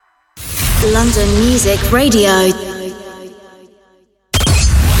London Music Radio.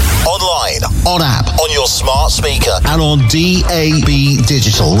 Online, on app, on your smart speaker, and on DAB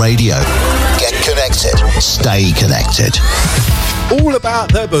digital radio. Get connected. Stay connected. All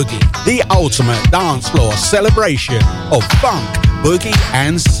about the boogie, the ultimate dance floor celebration of funk, boogie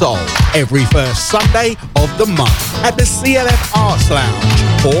and soul. Every first Sunday of the month at the CLF Arts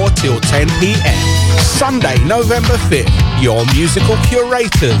Lounge, 4 till 10 p.m. Sunday, November 5th, your musical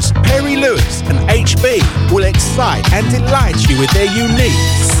curators, Perry Lewis and HB, will excite and delight you with their unique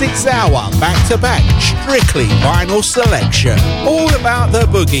 6-hour back-to-back strictly vinyl selection. All about the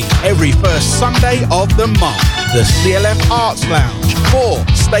boogie, every first Sunday of the month. The CLF Arts Lounge, 4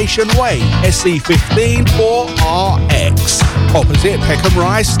 Station Way, SE15 4RX, opposite Peckham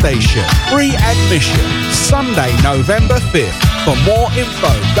Rise Station. Free admission, Sunday, November 5th. For more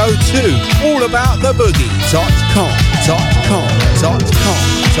info, go to allabouttheboogie.com.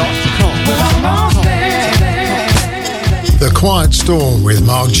 The Quiet Storm with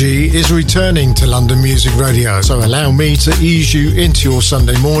Mark G is returning to London Music Radio, so allow me to ease you into your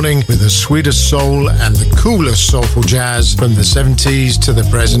Sunday morning with the sweetest soul and the coolest soulful jazz from the 70s to the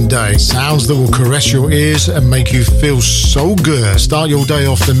present day. Sounds that will caress your ears and make you feel so good. Start your day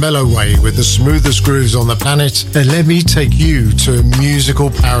off the mellow way with the smoothest grooves on the planet, and let me take you to a musical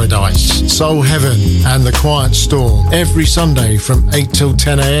paradise. Soul Heaven and The Quiet Storm, every Sunday from 8 till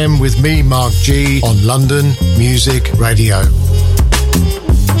 10 a.m. with me, Mark G, on London Music Radio.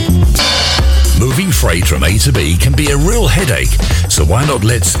 Moving freight from A to B can be a real headache, so why not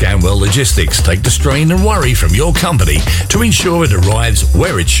let Scanwell Logistics take the strain and worry from your company to ensure it arrives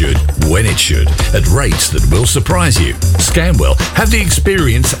where it should, when it should, at rates that will surprise you. Scanwell have the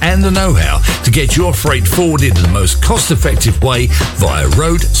experience and the know-how to get your freight forwarded in the most cost-effective way via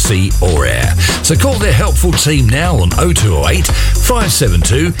road, sea or air. So call their helpful team now on 0208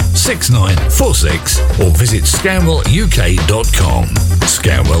 572 6946 or visit scanwelluk.com.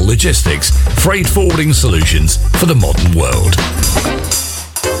 Scanwell Logistics, freight forwarding solutions for the modern world.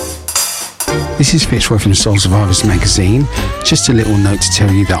 This is Fitzroy from Soul Survivors magazine. Just a little note to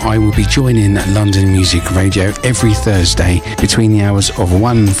tell you that I will be joining London Music Radio every Thursday between the hours of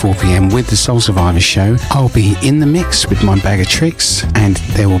 1 and 4 p.m. with the Soul Survivors show. I'll be in the mix with my bag of tricks, and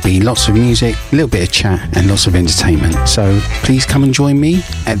there will be lots of music, a little bit of chat and lots of entertainment. So please come and join me.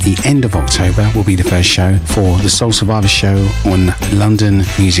 At the end of October will be the first show for the Soul Survivors show on London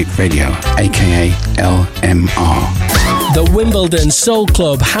Music Radio, aka LMR. The Wimbledon Soul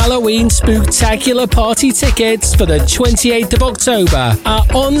Club Halloween Spooktacular Party tickets for the 28th of October are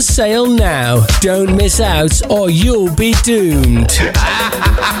on sale now. Don't miss out or you'll be doomed.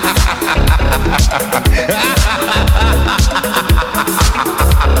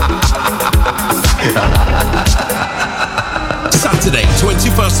 Saturday,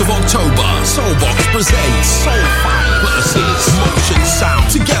 21st of October, Soulbox presents Soul Fire versus Motion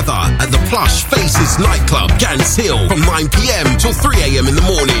Sound together at the Plush Faces nightclub, Gants Hill, from 9 p.m. till 3 a.m. in the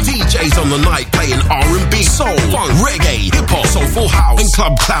morning. DJs on the night playing R&B, soul, funk, reggae, hip-hop, soulful house, and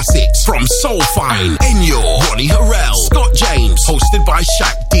club classics from Soul Fine, Enyo, Ronnie Harrell, Scott James, hosted by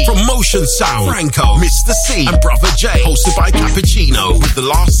Shaq D. From Motion Sound, Franco, Mr. C, and Brother J, hosted by Cappuccino, with the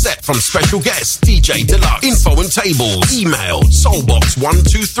last set from special guest DJ Deluxe. Info and tables, email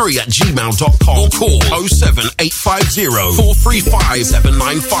soulbox123@gmail.com or call 07850 435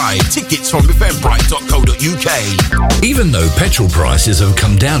 795. Tickets from eventbrite.co.uk. Even though petrol prices have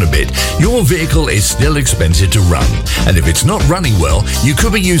come down a bit, your vehicle is still expensive to run. And if it's not running well, you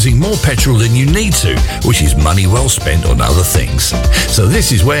could be using more petrol than you need to, which is money well spent on other things. So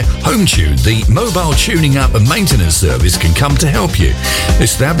this is where HomeTune, the mobile tuning up and maintenance service, can come to help you.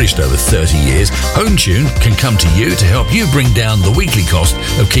 Established over 30 years, HomeTune can come to you to help you bring down the weekly cost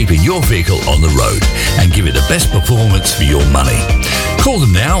of keeping your vehicle on the road and give it the best performance for your money. Call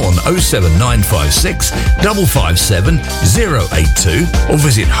them now on 07956 557 082 or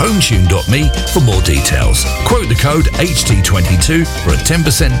visit hometune.me for more details. Quote the code HT22 for a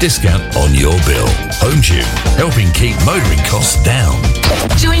 10% discount on your bill. HomeTune, helping keep motoring costs down.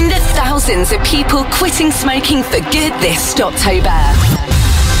 Join the thousands of people quitting smoking for good this October.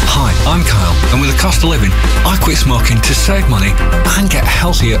 Hi, I'm Kyle, and with the cost of living, I quit smoking to save money and get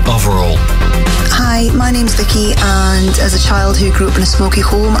healthier overall. Hi, my name's Vicky, and as a child who grew up in a smoky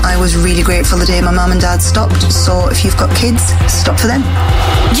home, I was really grateful the day my mum and dad stopped. So if you've got kids, stop for them.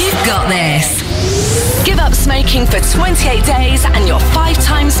 You've got this. Give up smoking for 28 days and you're 5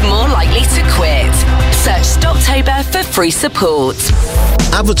 times more likely to quit. Search Stoptober for free free support.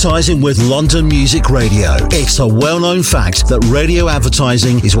 Advertising with London Music Radio. It's a well-known fact that radio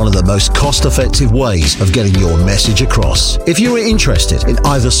advertising is one of the most cost-effective ways of getting your message across. If you are interested in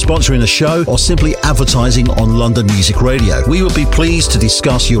either sponsoring a show or simply advertising on London Music Radio, we would be pleased to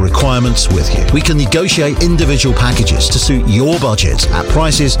discuss your requirements with you. We can negotiate individual packages to suit your budget at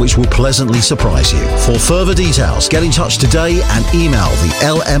prices which will pleasantly surprise you. For further details, get in touch today and email the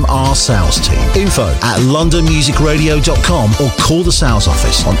LMR sales team, info@londonmusicradio.com, or call the sales office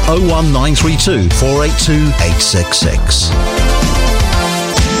on 01932 482 866.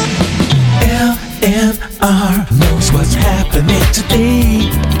 LMR knows what's happening today.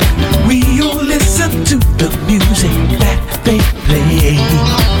 We'll listen to the music that they play,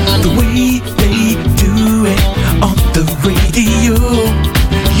 the way they do it on the radio.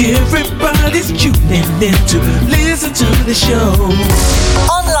 Everybody's tuning in to listen to the show.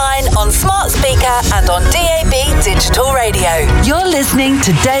 Online, on smart speaker and on DAB digital radio. You're listening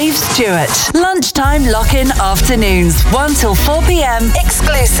to Dave Stewart. Lunchtime Lockin afternoons, 1 till 4 p.m.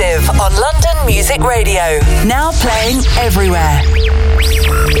 exclusive on London Music Radio. Now playing everywhere.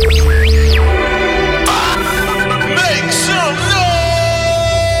 Make some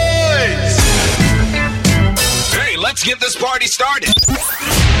noise! Hey, let's get this party started.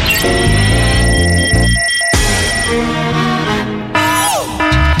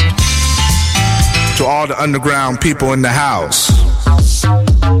 To all the underground people in the house. It's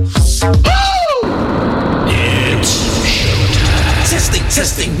showtime.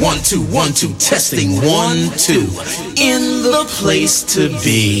 Testing, 1 2 1 2, testing 1 2. In the place to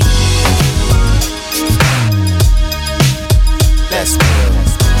be. Let's go.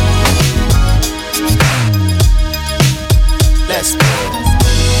 Let's go.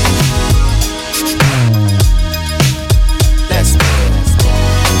 Let's go.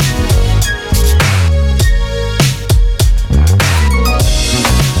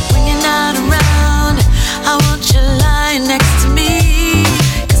 When you're not around, I want you lying next to me,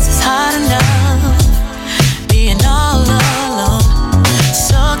 'cause it's hard enough being all alone.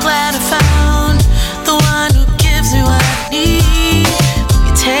 So glad I found the one who gives me what I need. When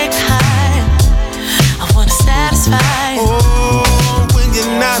you take me high, I wanna satisfy. Oh, when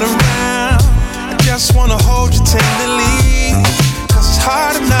you're not around, I just wanna hold you tenderly, 'cause it's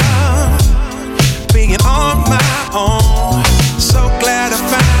hard enough being on my own. So glad I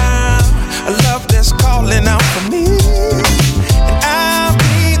found a love that's calling out for me, and I'll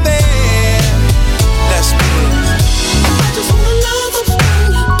be there. Let's be it. I just wanna love upon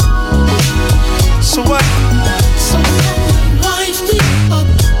you. So what? So wind me up.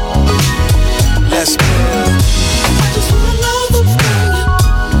 Let's be it. I just wanna love upon you.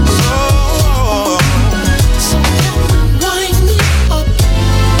 So wind me up.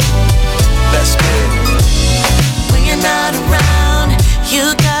 Let's be it. When you're not around, you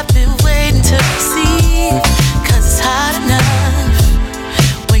got me waiting to receive, 'cause it's hard enough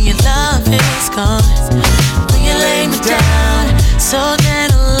when your love is gone. When you lay me down, so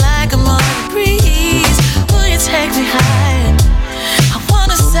gentle like a morning breeze. Will you take me high? I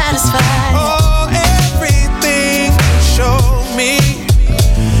wanna satisfy. Oh, everything you show me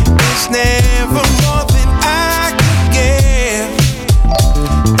is never more than I could give.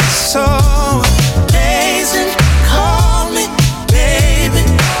 So amazing, call me baby,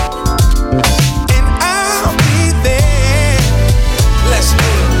 and I'll be there. Let's do it.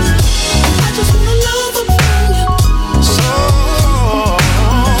 I just wanna love upon you. So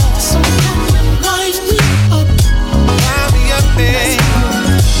wind me up. wind me up, babe.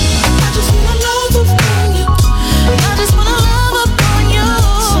 I just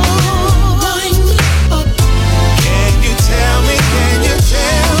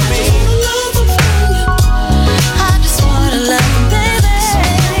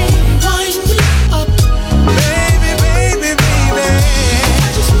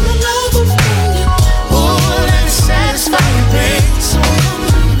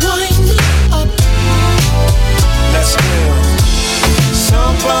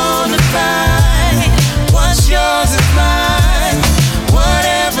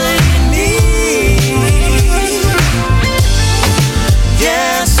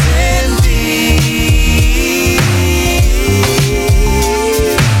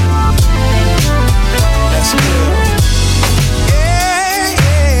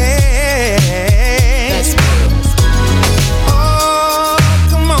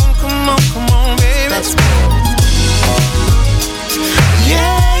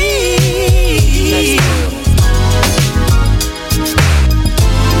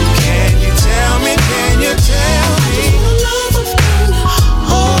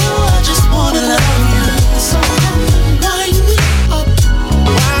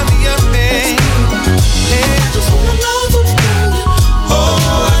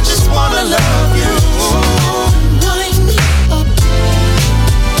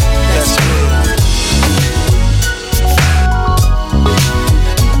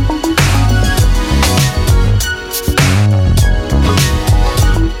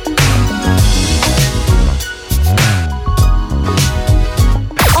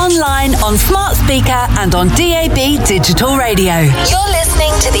on smart speaker and on DAB digital radio. You're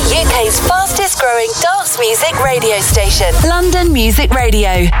listening to the UK's fastest growing dance music radio station, London Music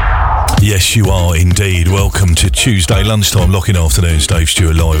Radio. Yes, you are indeed. Welcome to Tuesday lunchtime Lockin afternoons. Dave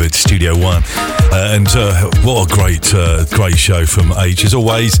Stewart live at Studio One, and what a great show from H as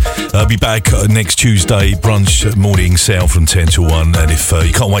always. Be back next Tuesday brunch morning sound from 10 to 1, and if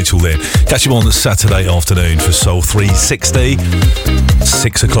you can't wait till then, catch him on the Saturday afternoon for Soul 360,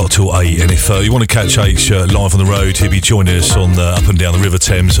 6 o'clock till 8. And if you want to catch H live on the road, he'll be joining us on up and down the River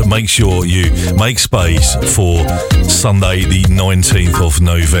Thames. Make sure you make space for Sunday the 19th of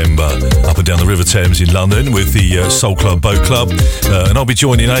November up and down the River Thames in London with the Soul Club Boat Club, and I'll be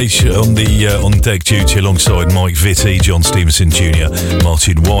joining H on deck duty alongside Mike Vitti, John Stevenson Jr.,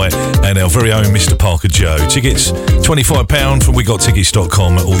 Martin White, and our very own Mr. Parker Joe. Tickets £25 from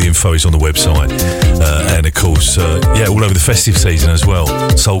wegottickets.com. All the info is on the website, and of course all over the festive season as well,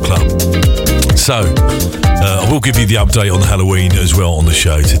 Soul Club. So I will give you the update on Halloween as well on the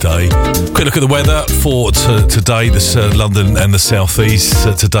show today. Quick look at the weather for today, this London and the South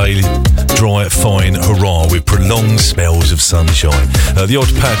East. Today, dry, fine, hurrah, with prolonged spells of sunshine. The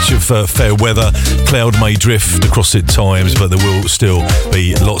odd patch of fair weather, cloud may drift across at times, but there will still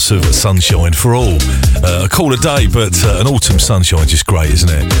be lots of sunshine for all. A cooler day, but an autumn sunshine, just great, isn't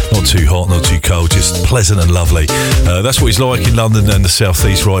it? Not too hot, not too cold, just pleasant and lovely. That's what it's like in London and the South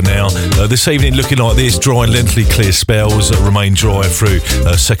East right now. This evening looking like this, dry and lengthily clear spells remain dry through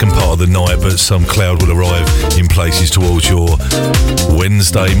second part of the night, but some cloud will arrive in places towards your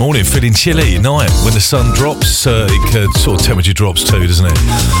Wednesday morning. Feeling chilly at night when the sun drops, sort of temperature drops too, doesn't it?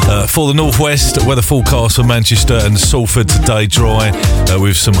 For the northwest, weather forecast for Manchester and Salford today, dry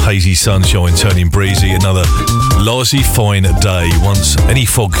with some hazy sunshine turning breezy. Another largely fine day. Once any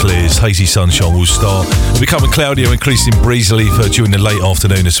fog clears, hazy sunshine will start becoming cloudier, increasing breezily during the late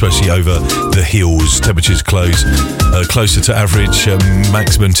afternoon, especially over the hills. Temperatures closer to average,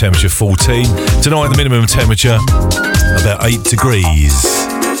 maximum temperature 14. Tonight the minimum temperature about 8 degrees.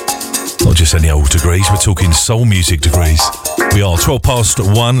 Not just any old degrees, we're talking soul music degrees. We are 12 past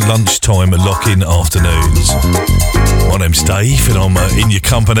 1, lunchtime, Lockin afternoons. My name's Dave, and I'm in your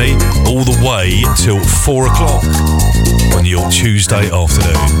company all the way till 4 o'clock on your Tuesday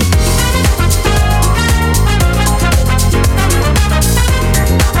afternoon.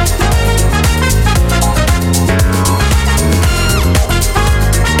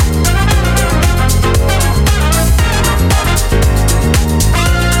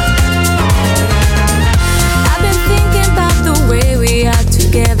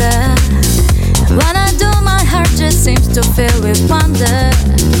 To fill with wonder.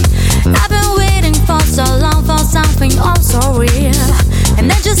 I've been waiting for so long for something oh so real, and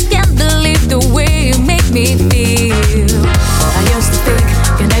I just can't believe the way you make me feel. I used to think,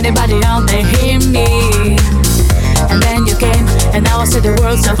 can anybody out there hear me? And then you came, and now I see the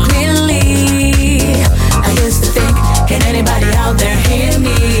world so clearly. I used to think, can anybody out there hear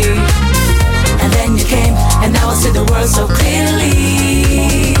me? And then you came, and now I see the world so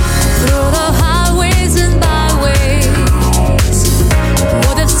clearly. Through the highways and byways,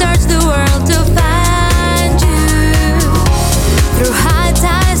 would have searched the world to find you. Through high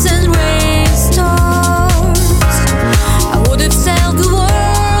tides and rainstorms, I would have sailed the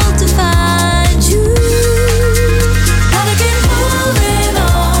world to find you. Gotta keep moving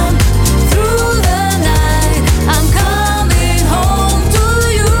on through the night. I'm coming home to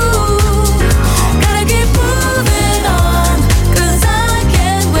you. Gotta keep moving on, 'cause I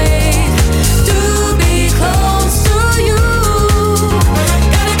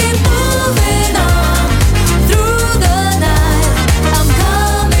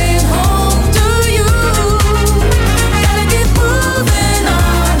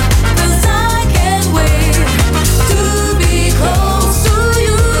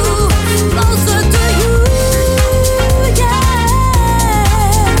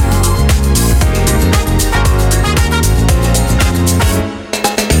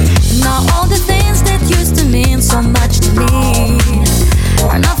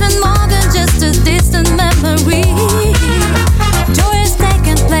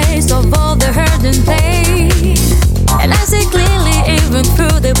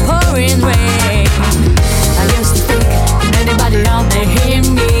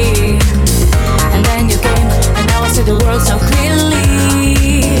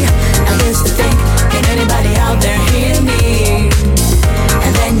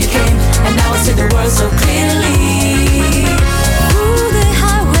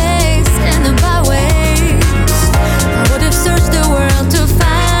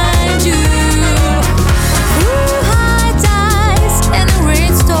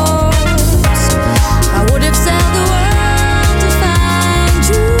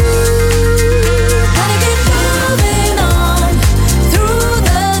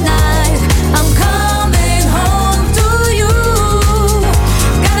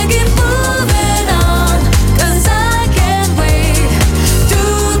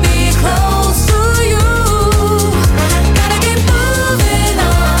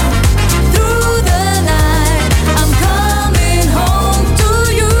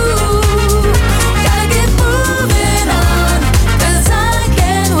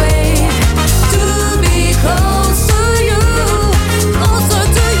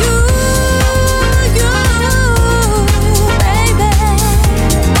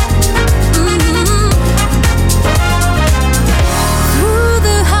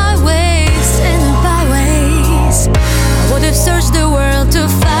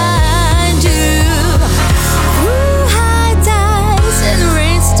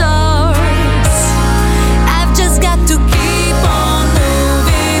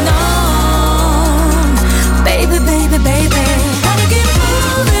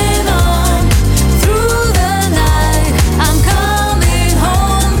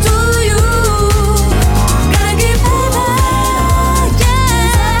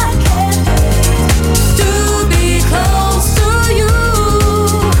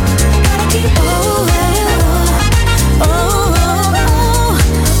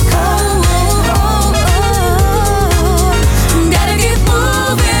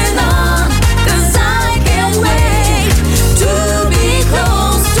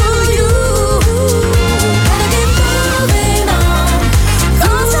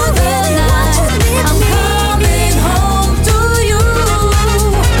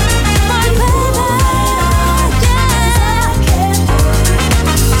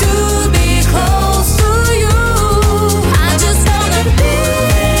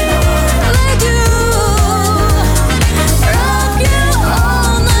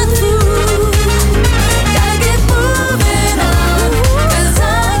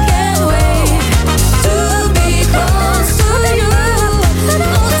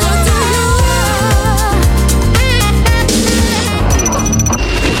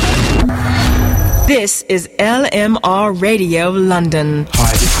is LMR Radio London.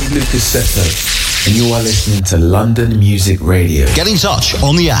 Hi, this is Lucas Seto, and you are listening to London Music Radio. Get in touch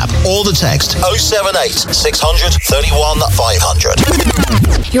on the app or the text 078 600 31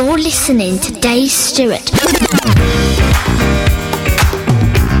 500. You're listening to Dave Stewart.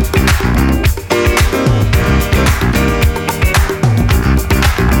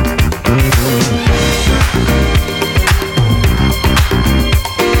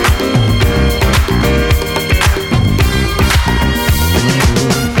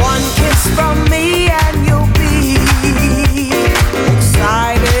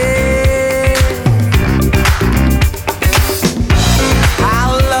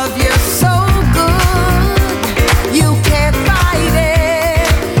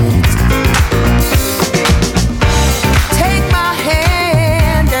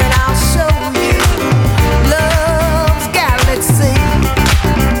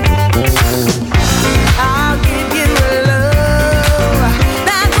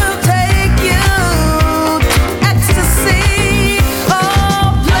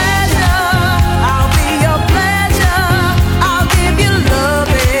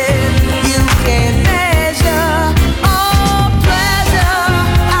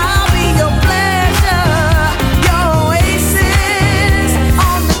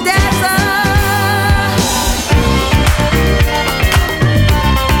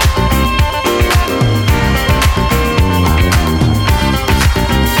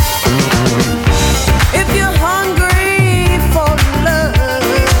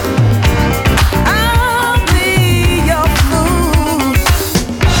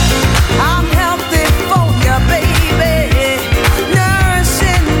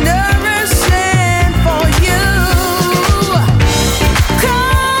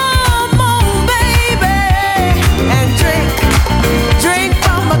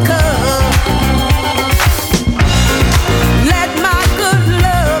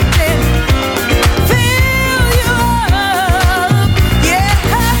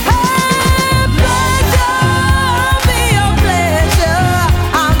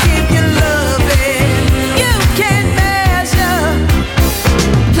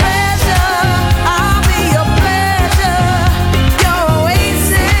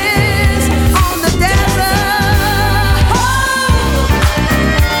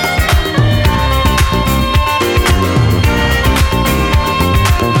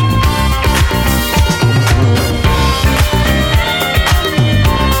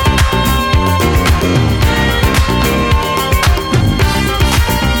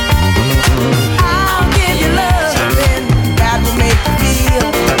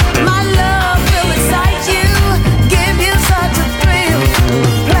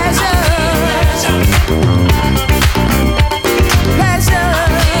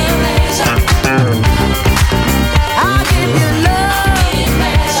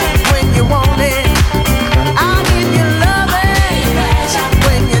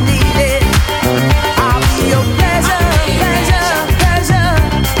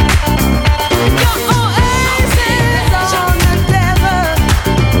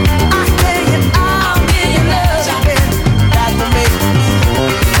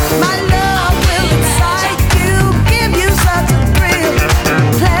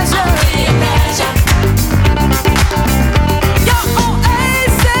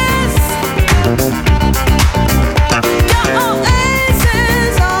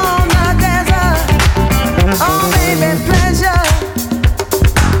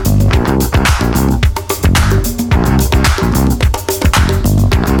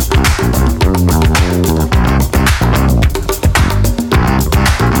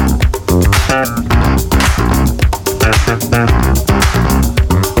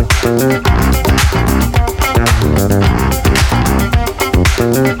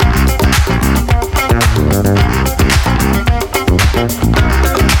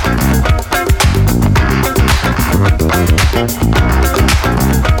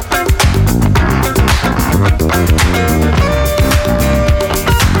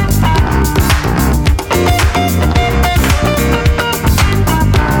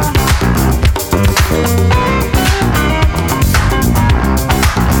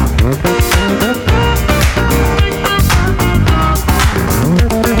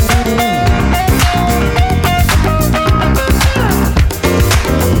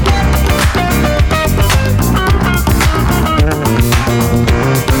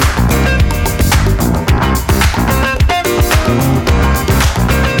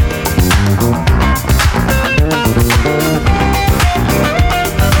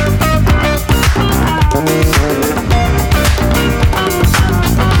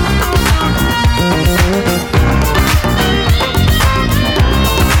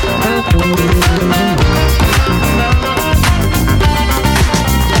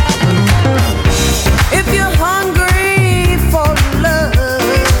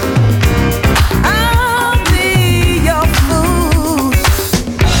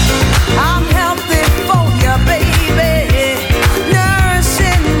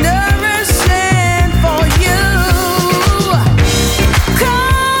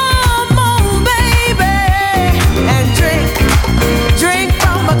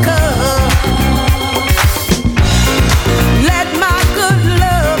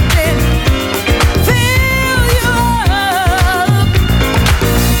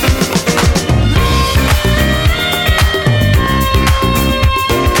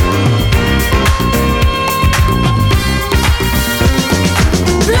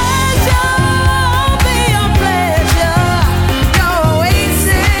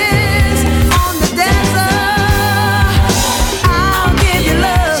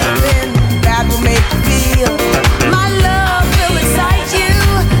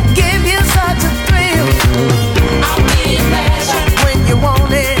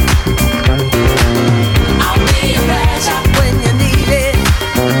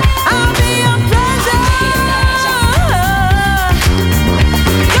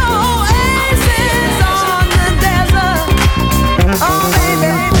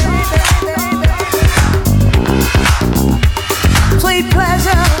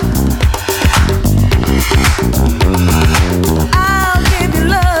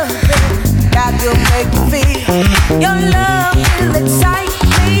 Your love will excite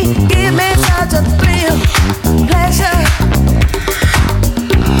me, give me such a thrill, pleasure,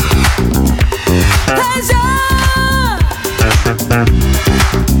 pleasure,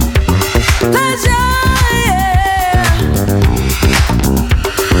 pleasure, yeah.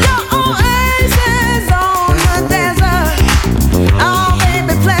 Your oasis on the desert, oh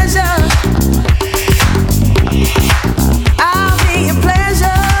baby, pleasure. I'll be your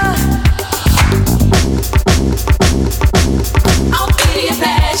pleasure. I'll be your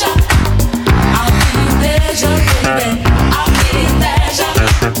pleasure. I'll be your pleasure, baby. I'll be your pleasure.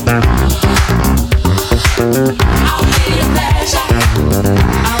 I'll be your pleasure.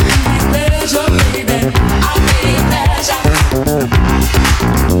 I'll be your pleasure, baby. I'll be your pleasure.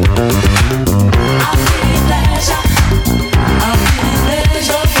 I'll be your pleasure. I'll be your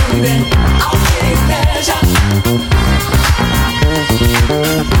pleasure, baby. I'll be your pleasure.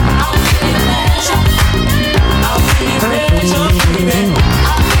 I'll be your pleasure. I'll be your pleasure, baby.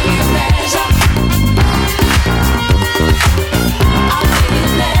 I'll be your pleasure. I'll be your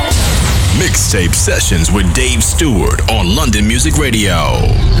pleasure. Mixtape sessions with Dave Stewart on London Music Radio.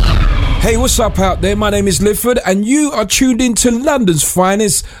 Hey, what's up out there? My name is Lifford and you are tuned in to London's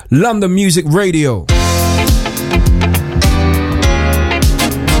finest, London Music Radio.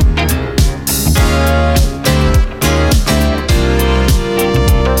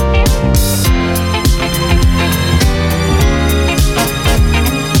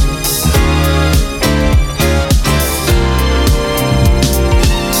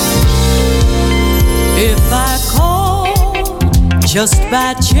 If I call just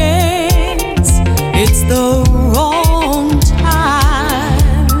by chance, it's the wrong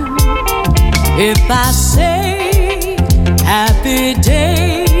time. If I say happy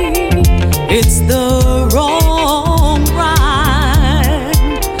day, it's the wrong rhyme.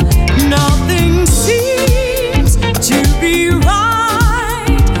 Nothing seems to be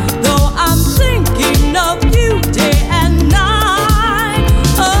right, though I'm thinking of you day and night.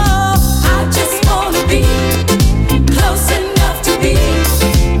 Oh, I just wanna be close enough to be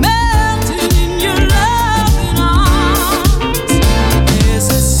melted in your loving arms. There's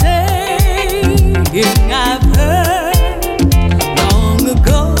a saying I've heard long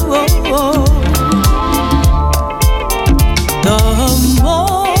ago. The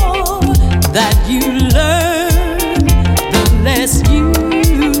more that you learn, the less you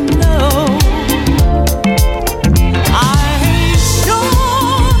know. I'm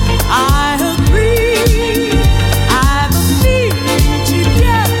sure I agree. I've a feeling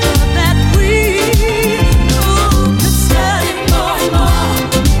together that we could study more and more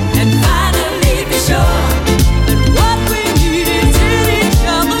and finally be sure that what we need is in each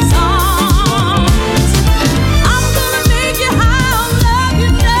other's arms. I'm gonna make you high on love you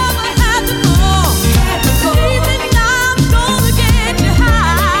never had before. Even now I'm gonna get you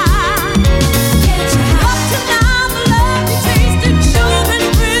high. Up to now the love you tasted sure been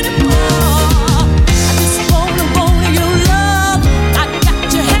pretty poor. I just wanna your love. I got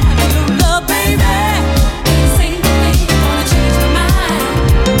to have your love, baby. Ain't seen the thing gonna change my mind.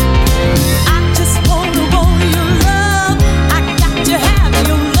 I just wanna your love. I got to have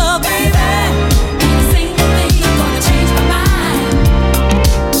your love, baby. Ain't seen the thing gonna change my mind.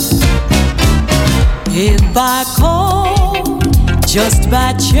 If I call just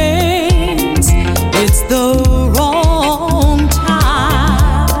by chance, it's the wrong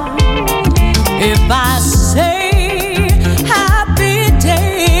time. If I say happy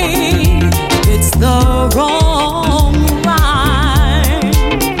day, it's the wrong rhyme.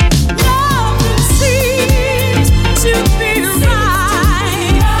 Nothing seems to be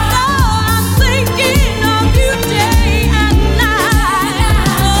right. Oh, I'm thinking of you day and night.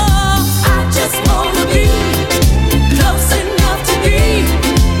 Oh, I just wanna be close enough to be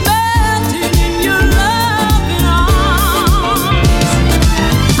melted in your loving arms.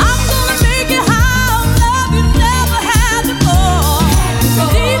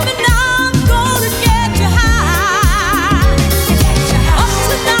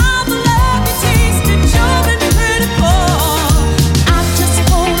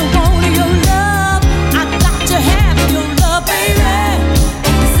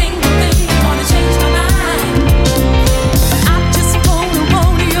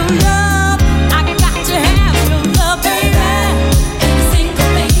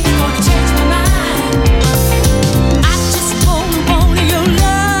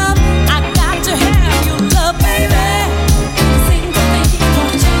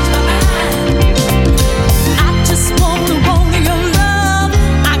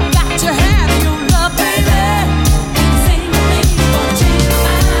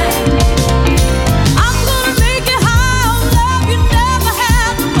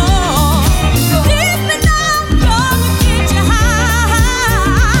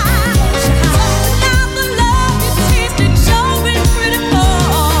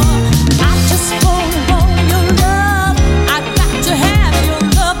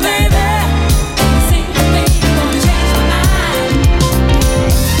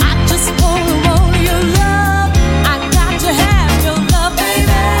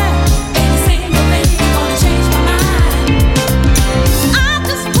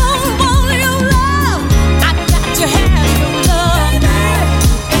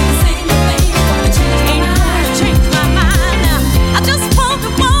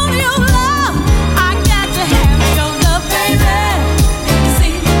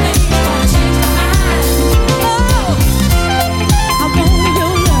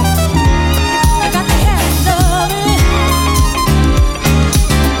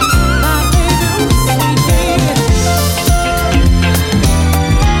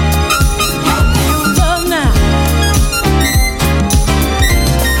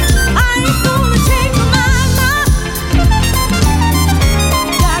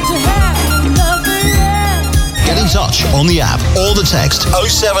 message on the app or the text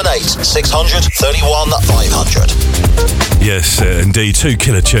 078 600 31 500. Yes, indeed. 2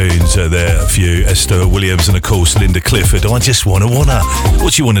 killer tunes there for you, Esther Williams and, of course, Linda Clifford. I just wanna.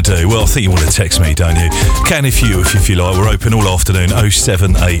 What do you want to do? Well, I think you want to text me, don't you? Can if you like. We're open all afternoon.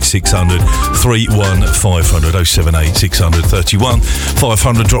 078 600 31 500. 078 600 31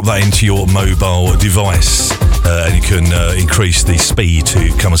 500. Drop that into your mobile device. And you can increase the speed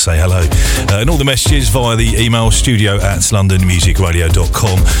to come and say hello. And all the messages via the email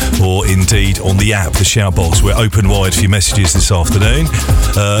studio@londonmusicradio.com, or indeed on the app, the shout box. We're open wide for your messages this afternoon.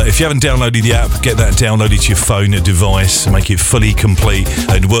 If you haven't downloaded the app, get that downloaded to your phone device, make it fully complete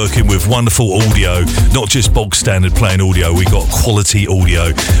and working with wonderful audio, not just bog standard plain audio. We got quality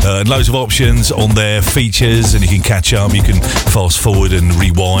audio and loads of options on there, features, and you can catch up. You can fast forward and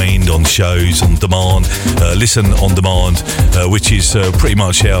rewind on shows on demand, listen on demand, which is pretty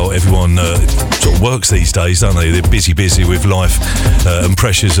much how everyone sort of works these days, don't they? They're busy with life and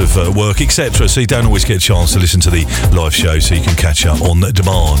pressures of work, etc. So you don't always get a chance to listen to the live show, so you can catch up on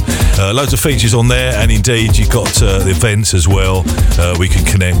demand. Loads of features on there, and indeed you've got the events as well. We can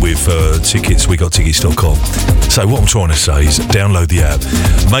connect with tickets. We got tickets.com. So what I'm trying to say is download the app,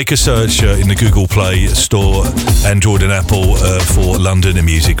 make a search in the Google Play Store, Android and Apple for London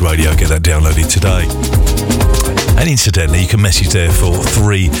Music Radio. Get that downloaded today. And incidentally, you can message there for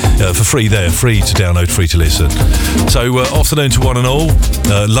free there, free to download, free to listen. So afternoon to one and all.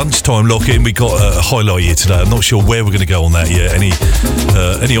 Lunchtime Lockin. We got a highlight here today. I'm not sure where we're going to go on that yet.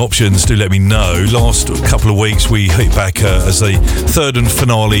 Any options, do let me know. Last couple of weeks we hit back as the third and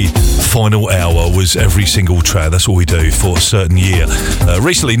finale final hour was every single track. That's what we do for a certain year.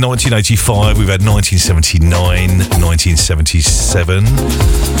 Recently 1985, we've had 1979, 1977,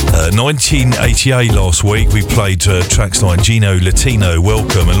 1988 last week. We played tracks like Gino Latino,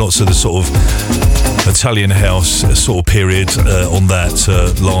 Welcome, and lots of the sort of Italian house sort of period on that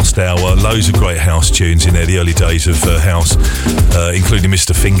last hour. Loads of great house tunes in there, the early days of house, including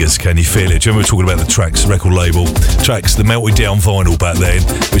Mr. Fingers, Can You Feel It? Do you remember we were talking about the tracks, record label tracks, the melted down vinyl back then,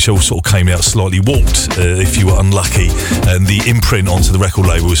 which all sort of came out slightly warped if you were unlucky, and the imprint onto the record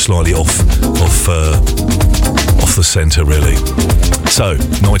label was slightly off the centre, really. So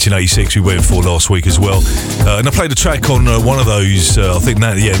 1986 we went for last week as well, and I played a track on one of those. I think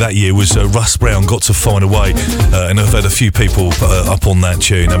that year was Russ Brown, Got to Find a Way, and I've had a few people up on that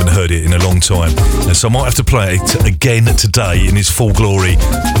tune. Haven't heard it in a long time, and so I might have to play it again today in its full glory,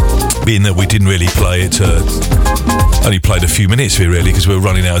 being that we didn't really play it. Only played a few minutes here really because we were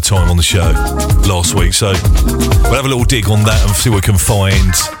running out of time on the show last week. So we'll have a little dig on that and see what we can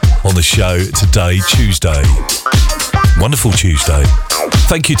find on the show today, Tuesday. Wonderful Tuesday.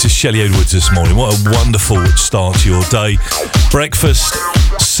 Thank you to Shelley Edwards this morning. What a wonderful start to your day. Breakfast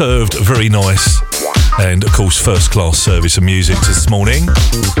served very nice, and of course first class service of music this morning,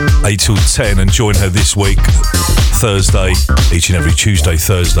 8 till 10, and join her this week Thursday, each and every Tuesday,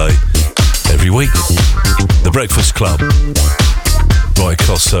 Thursday, every week. The Breakfast Club, right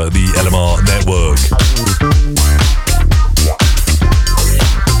across the LMR network.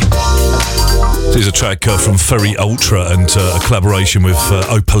 This is a track from Ferry Ultra and a collaboration with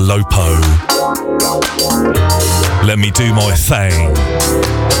Opalopo. Let Me Do My Thing.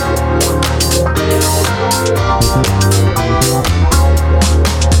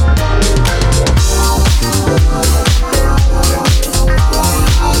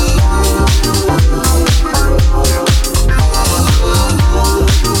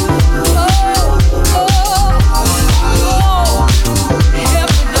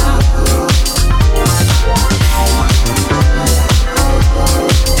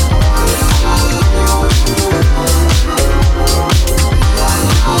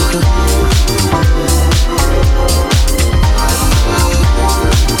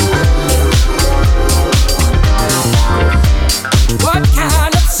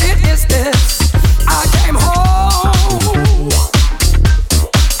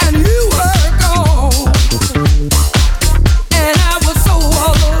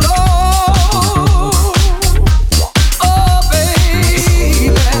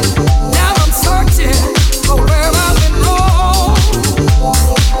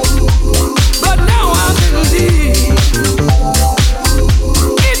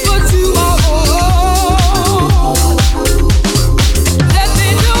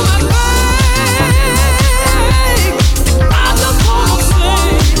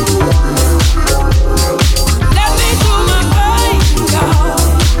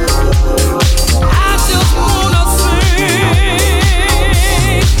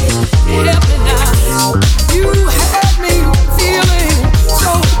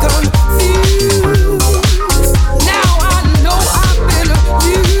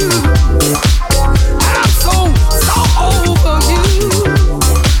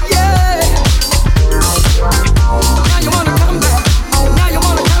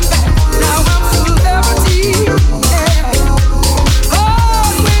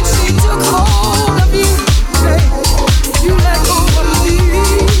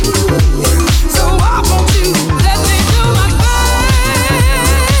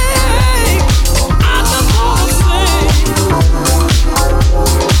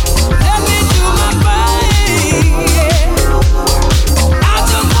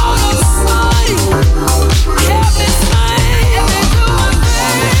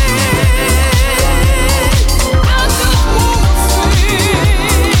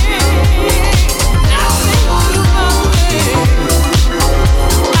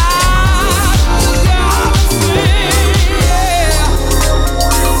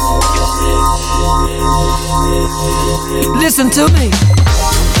 listen to me.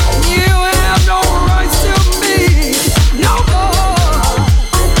 You have no rights to me no more.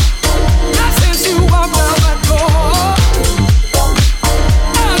 Not since you walked out that door.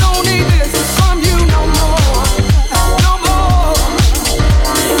 I don't need this from you no more. No more.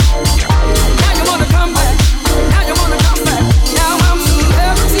 Now you wanna come back. Now you wanna come back. Now I'm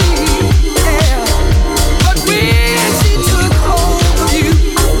celebrity. Yeah. But when she took hold of you,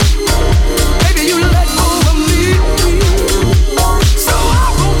 baby, you let go of me. So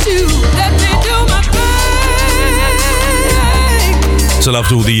I want you, let me do my thing. So I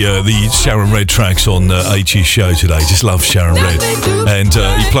loved all the Sharon Red tracks on H's show today. Just love Sharon Red. And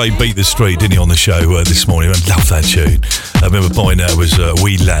he played Beat the Street, didn't he, on the show this morning? I love that tune. I remember buying that as a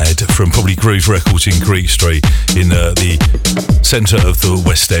wee lad from probably Groove Records in Greek Street in the centre of the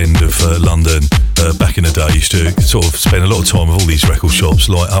West End of London. Back in the day, I used to sort of spend a lot of time with all these record shops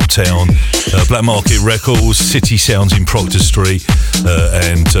like Uptown, Black Market Records, City Sounds in Proctor Street,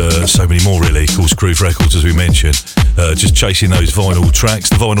 and so many more really. Of course, Groove Records, as we mentioned. Just chasing those vinyl tracks.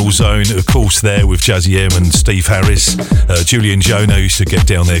 The Vinyl Zone, of course, there with Jazzy M and Steve Harris. Julian Jono used to get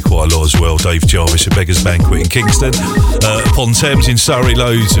down there quite a lot as well. Dave Jarvis at Beggars Banquet in Kingston. Upon Thames in Surrey,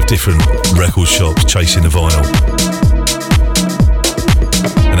 loads of different record shops chasing the vinyl.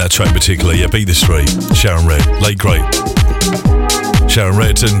 And that track particularly, yeah, Beat the Street, Sharon Red, late great Sharon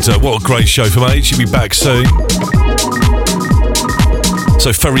Red, and what a great show from H. She'll be back soon.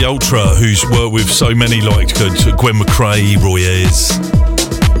 So Ferry Ultra, who's worked with so many like Gwen McRae, Roy Ayers.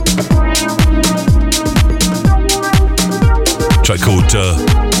 Track called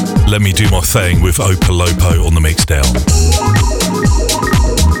Let Me Do My Thing with Opa Lopo on the mix down.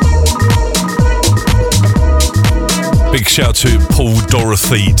 Big shout to Paul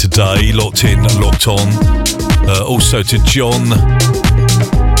Dorothy today, locked in, locked on. Also to John,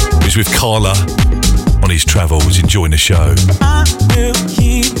 who's with Carla on his travels, enjoying the show. I will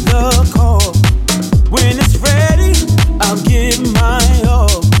keep the call. When it's ready, I'll give my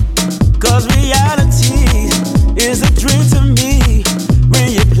all. 'Cause reality is a dream to me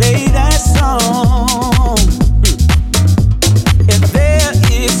when you play that song. If there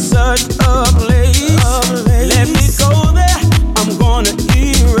is such a place, let me go there. I'm gonna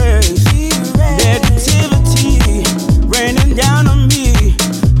erase negativity raining down on me,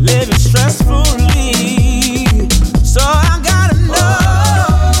 living stressfully. So I gotta know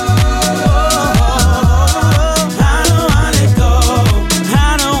how to let go.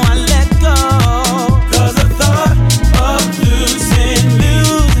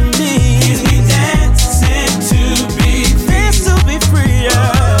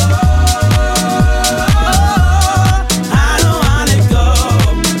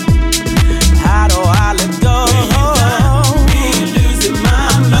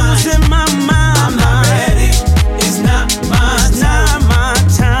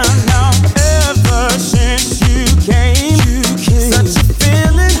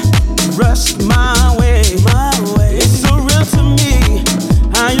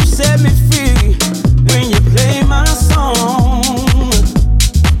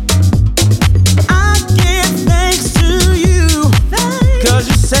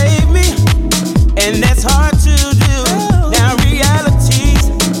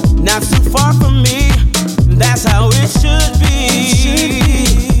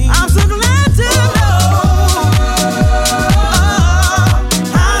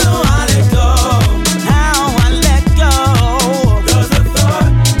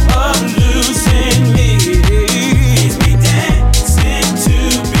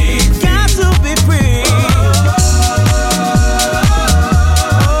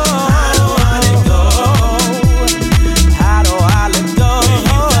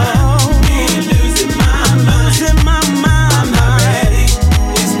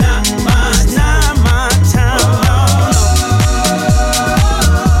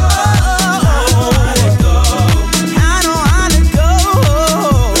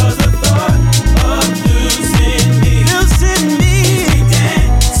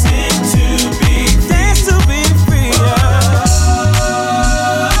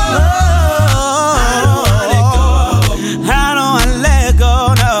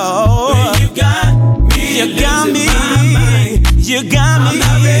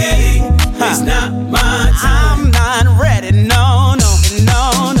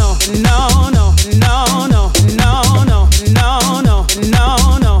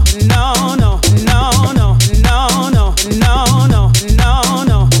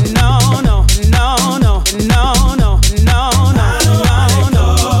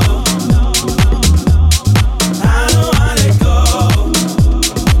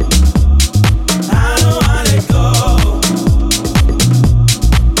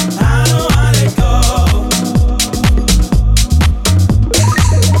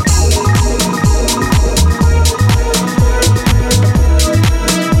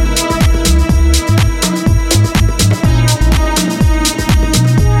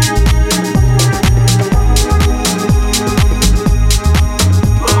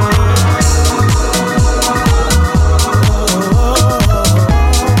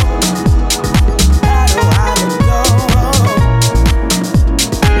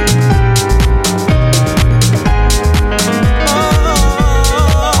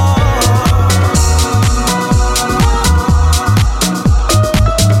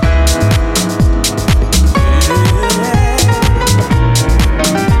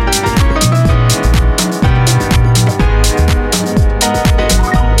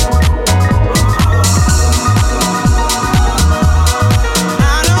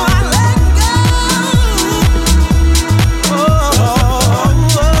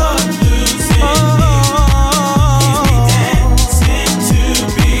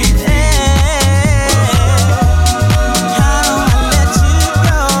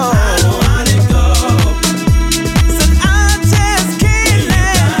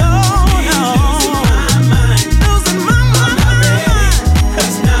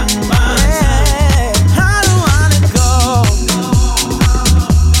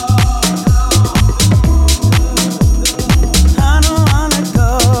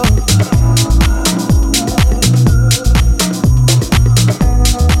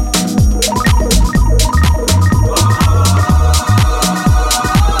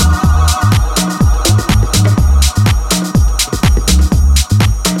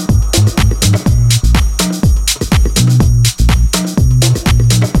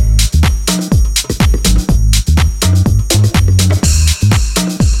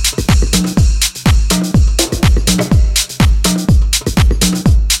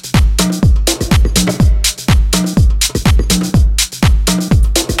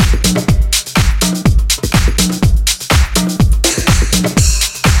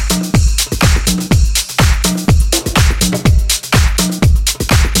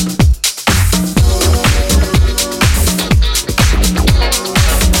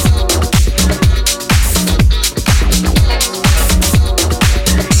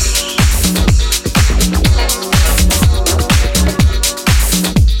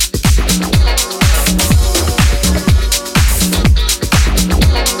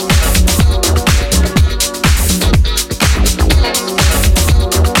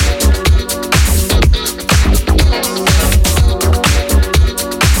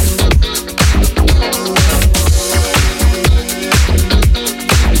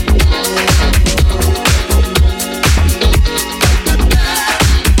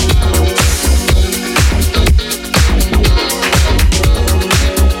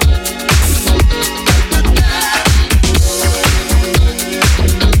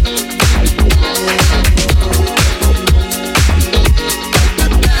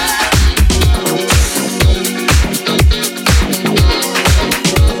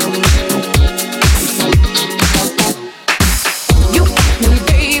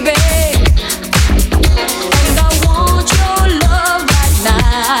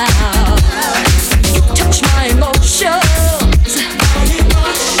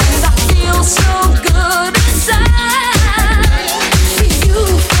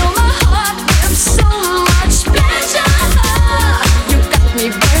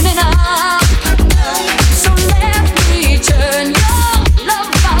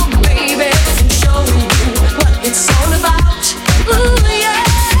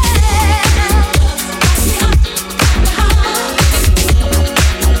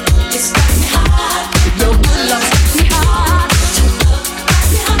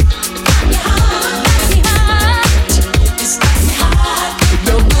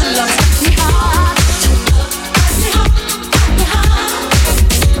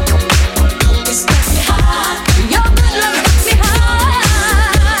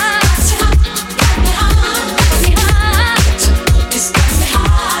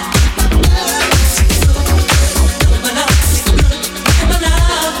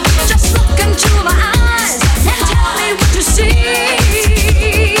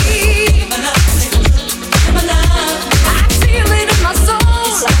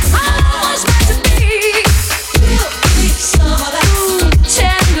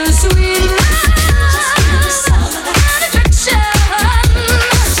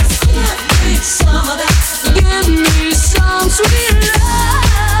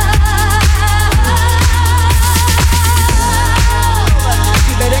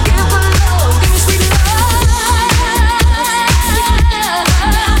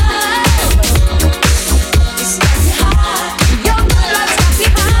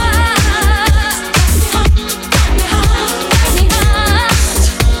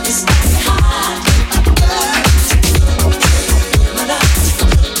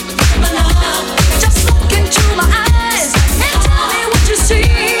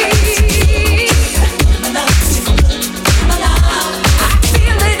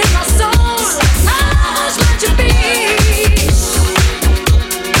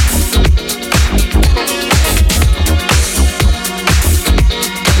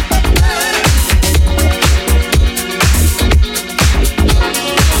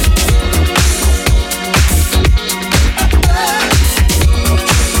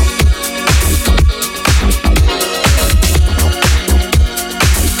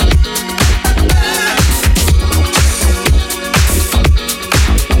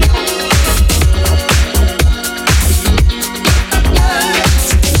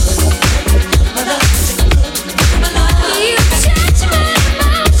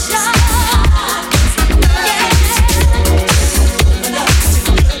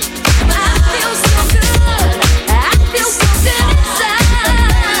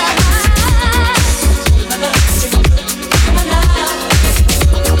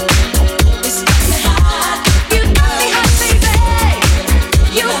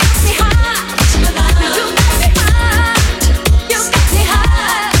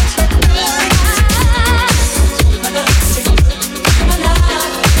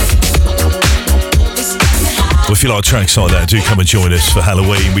 if you like tracks like that, do come and join us for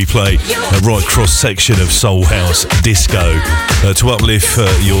Halloween. We play a right cross section of soul house disco to uplift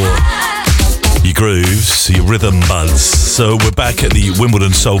your grooves, your rhythm buds. So we're back at the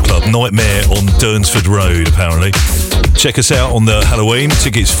Wimbledon Soul Club, Nightmare on Durnsford Road, apparently. Check us out on the Halloween.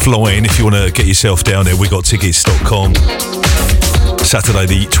 Tickets flying. If you want to get yourself down there, we got tickets.com. Saturday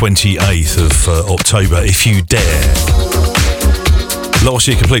the 28th of October, if you dare. Last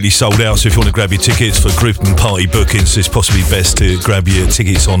year completely sold out, so if you want to grab your tickets for group and party bookings, it's possibly best to grab your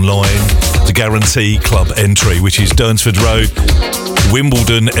tickets online to guarantee club entry, which is Durnsford Road,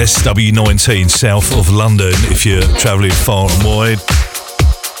 Wimbledon, SW19, south of London, if you're travelling far and wide.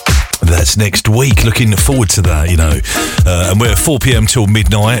 That's next week. Looking forward to that, you know. And we're 4 p.m. till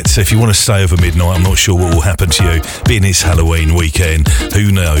midnight. So if you want to stay over midnight, I'm not sure what will happen to you. Being it's Halloween weekend,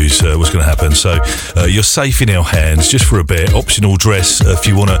 who knows what's going to happen. So you're safe in our hands just for a bit. Optional dress if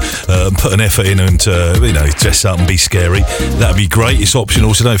you want to put an effort in and, dress up and be scary. That'd be great. It's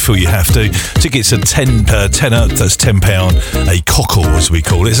optional, so don't feel you have to. Tickets are tenner, that's £10. A cockle, as we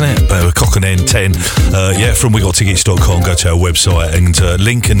call it, isn't it? A cock and end 10. From wegottickets.com, go to our website and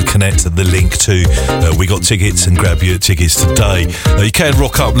link and connect the link to We Got Tickets and grab your tickets today. You can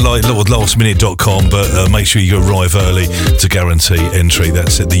rock up lastminute.com, but make sure you arrive early to guarantee entry.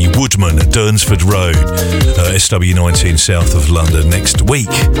 That's at the Woodman, Durnsford Road, SW19, south of London, next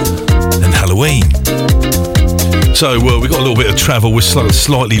week. And Halloween. So we got a little bit of travel. We're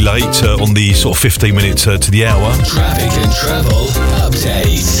slightly late on the sort of 15 minutes to the hour. Traffic and travel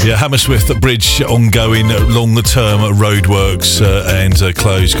update. Yeah, Hammersmith Bridge ongoing longer-term roadworks and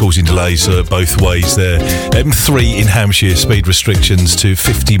closed, causing delays both ways there. M3 in Hampshire, speed restrictions to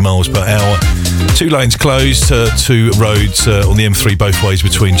 50 miles per hour. 2 lanes closed, 2 roads on the M3 both ways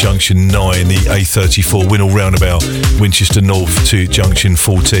between Junction 9, the A34 Winnell roundabout, Winchester North to Junction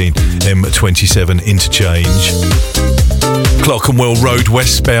 14, M27 interchange. Clerkenwell Road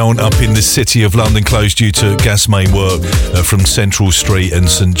westbound up in the City of London closed due to gas main work from Central Street and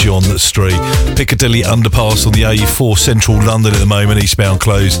St John Street. Piccadilly underpass on the A4 Central London at the moment, eastbound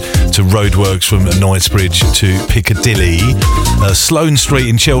closed to roadworks from Knightsbridge to Piccadilly. Sloane Street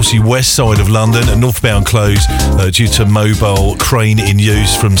in Chelsea west side of London, northbound closed due to mobile crane in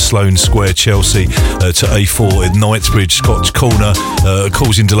use from Sloane Square Chelsea to A4 at Knightsbridge Scotch Corner,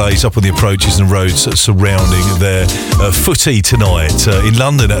 causing delays up on the approaches and roads surrounding there. Footy tonight in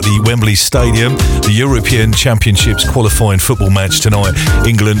London at the Wembley Stadium, the European Championships qualifying football match tonight,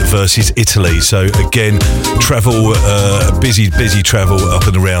 England versus Italy. So again, travel, busy travel up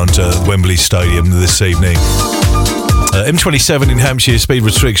and around Wembley Stadium this evening. M27 in Hampshire, speed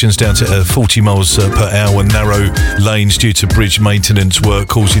restrictions down to 40 miles per hour, narrow lanes due to bridge maintenance work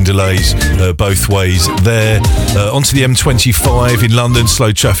causing delays both ways there. Onto the M25 in London,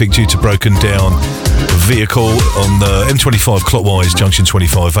 slow traffic due to broken down vehicle on the M25 clockwise, junction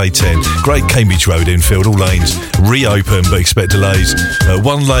 25, A10. Great Cambridge Road infield, all lanes reopen but expect delays.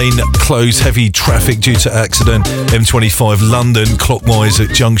 1 lane closed, heavy traffic due to accident. M25 London clockwise at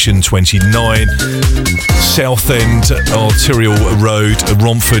junction 29. Southend Arterial Road,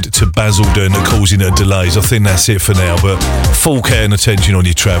 Romford to Basildon, causing delays. I think that's it for now, but full care and attention on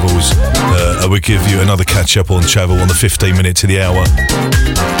your travels. I will give you another catch up on travel on the 15 minute to the hour.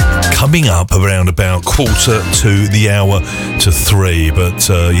 Coming up around about 2:45 but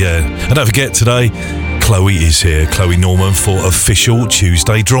and don't forget today Chloe is here, Chloe Norman, for official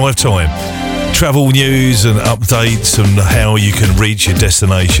Tuesday drive time. Travel news and updates on how you can reach your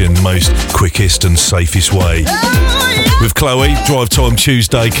destination most quickest and safest way. With Chloe, Drive Time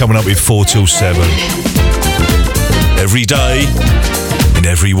Tuesday coming up with 4 till 7. Every day, in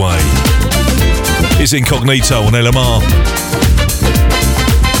every way. It's Incognito on LMR.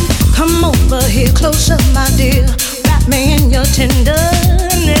 Come over here closer, my dear. Wrap me in your tenderness.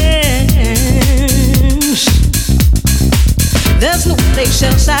 There's no place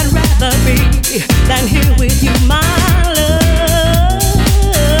else I'd rather be than here with you, my love.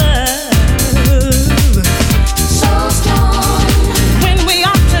 So strong when we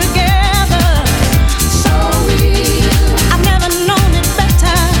are together. So real. I've never known it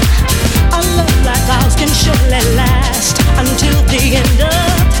better. A love like ours can surely last until the end of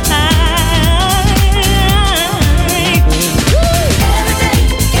time. Every day,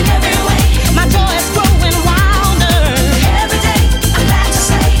 in every way, my joy is growing wilder. Every day, I'm glad to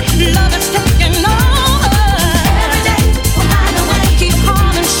say, love is taking over.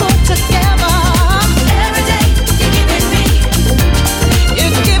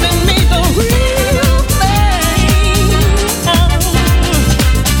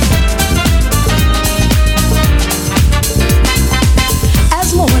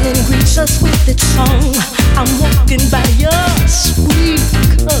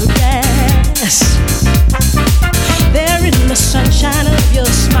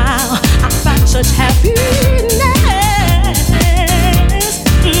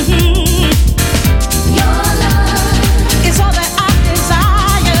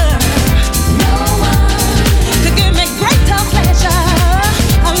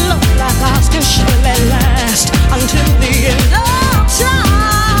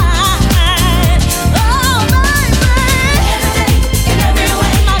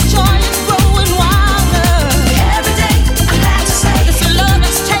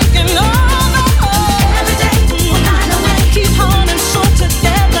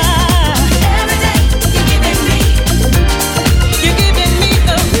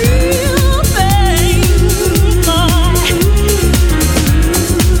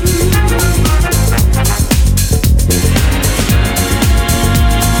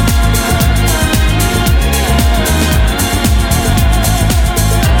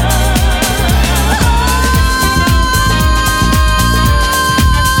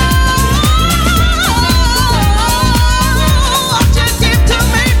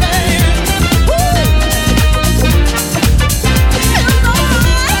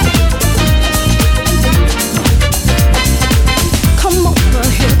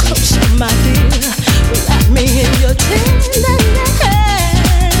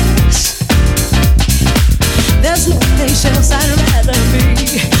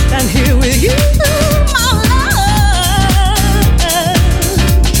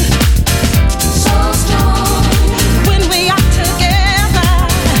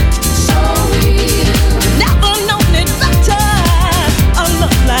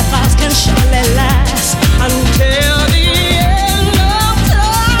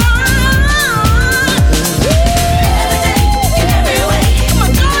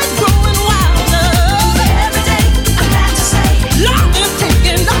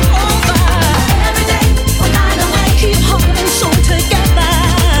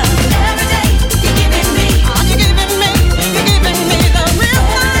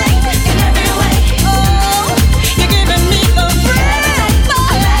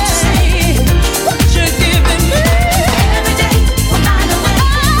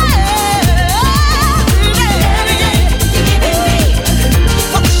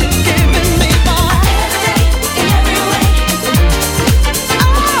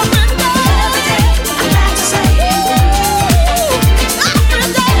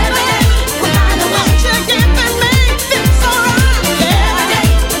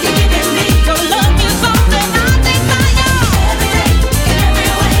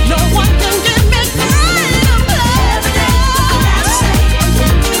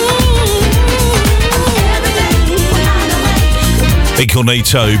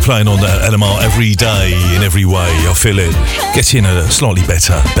 Incognito playing on LMR every day in every way. I feel it. Getting slightly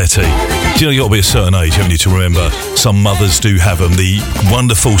better, Betty. Do you know you've got to be a certain age, haven't you, to remember? Some mothers do have them. The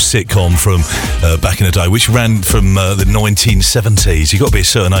wonderful sitcom from back in the day, which ran from the 1970s. You've got to be a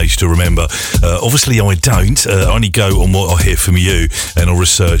certain age to remember. Obviously, I don't. I only go on what I hear from you, and I'll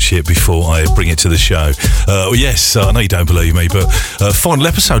research it before I bring it to the show. Yes, I know you don't believe me, but final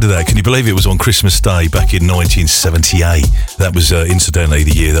episode of that, can you believe it was on Christmas Day back in 1978? That was incidentally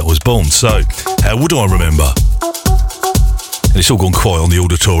the year that I was born. So, how would I remember? And it's all gone quiet on the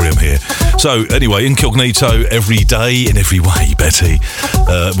auditorium here. So, anyway, Incognito every day in every way, Betty,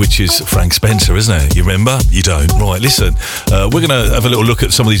 which is Frank Spencer, isn't it? You remember? You don't. Right, listen, we're going to have a little look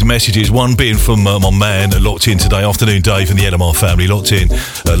at some of these messages. One being from my man locked in today, afternoon Dave and the LMR family, locked in,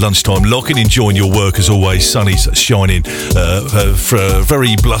 lunchtime, Lockin, enjoying your work as always, sunny's shining,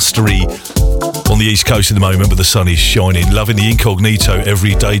 very blustery on the East Coast at the moment, but the sun is shining. Loving the Incognito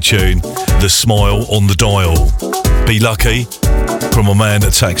everyday tune, the smile on the dial. Be lucky. From my man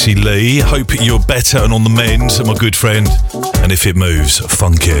at Taxi Lee. Hope you're better and on the mend, my good friend. And if it moves,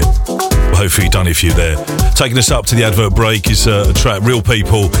 funk it. Well, hopefully you've done it for you there. Taking us up to the advert break is a track, Real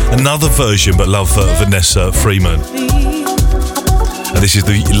People. Another version, but love Vanessa Freeman. And this is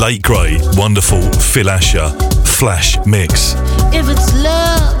the late great, wonderful Phil Asher Flash Mix. If it's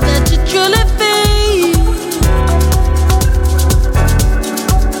love that you truly feel,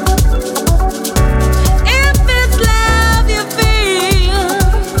 if it's love you feel,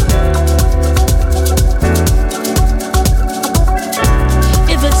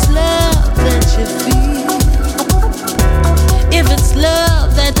 if it's love that you feel, if it's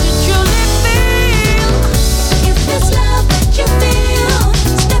love that you truly feel, if it's love that you feel,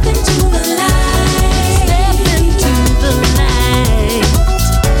 step into the light, step into the light.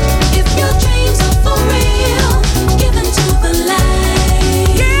 If your dreams are for real, give into the light,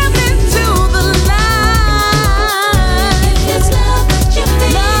 give into the light. If it's love that you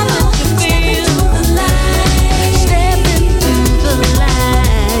feel, step into the light, step into the light.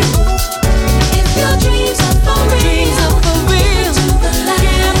 If your dreams are for real, give into the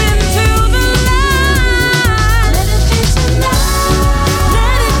light, give into the light. Let it be tonight,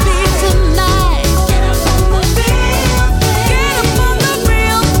 let it be tonight. Get up on the real thing, get up on the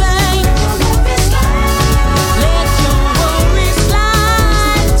real thing. Let your worries slide. Listen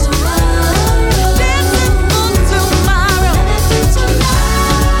for tomorrow. Let it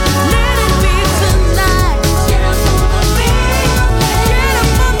be tonight, let it be tonight. Get up on the real thing, get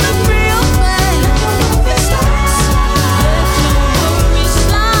up on the real thing. Let your worries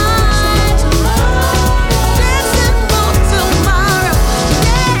slide. Listen for tomorrow.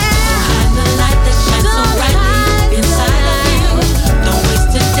 Find the light that shines so brightly inside of you. Don't waste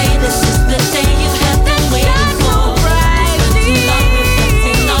today, this is the day you have been waiting for. Spend too long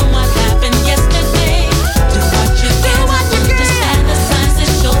reflecting on what happened yesterday. Do what you can to understand the signs that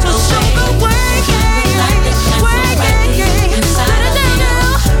show the way. Find the light that shines so brightly inside of you.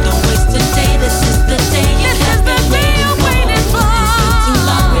 Don't waste today, this is the day you have been waiting for. Spend too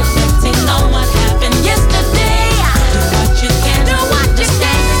long reflecting on what happened yesterday. Do what you can to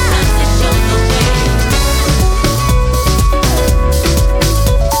understand the signs that show the way.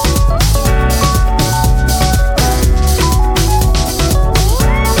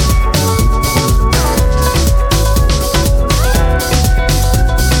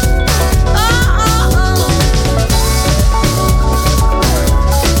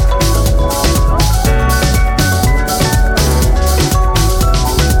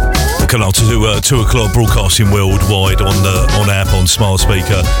 Welcome up to 2 o'clock, broadcasting worldwide on app, on smart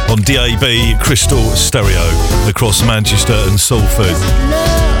speaker, on DAB, Crystal Stereo, across Manchester and Salford.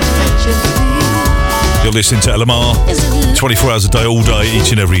 You're listening to LMR, 24 hours a day, all day,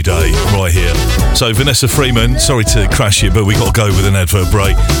 each and every day, right here. So Vanessa Freeman, sorry to crash it, but we got to go with an advert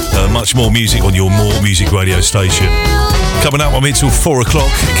break. Much more music on your More Music radio station. Coming up, I'm here till 4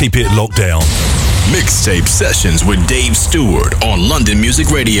 o'clock. Keep it locked down. Mixtape sessions with Dave Stewart on London Music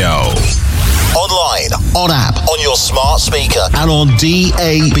Radio. Online, on app, on your smart speaker, and on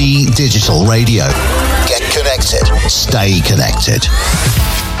DAB digital radio. Get connected. Stay connected.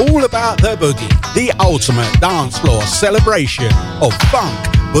 All about the boogie, the ultimate dance floor celebration of funk,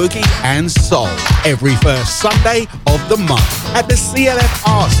 boogie and soul. Every first Sunday of the month at the CLF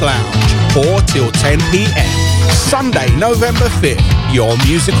Arts Lounge, 4 till 10 p.m. Sunday, November 5th, your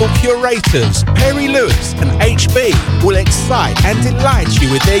musical curators, Perry Lewis and HB, will excite and delight you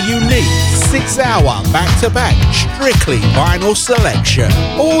with their unique 6-hour back-to-back strictly vinyl selection.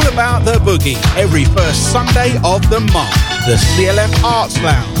 All about the boogie every first Sunday of the month. the CLF Arts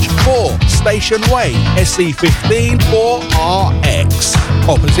Lounge, 4 Station Way, SE15 4RX,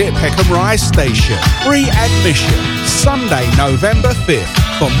 opposite Peckham Rise Station. Free admission, Sunday, November 5th.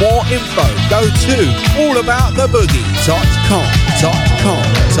 For more info, go to allabouttheboogie.com.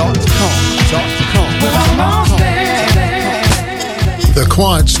 The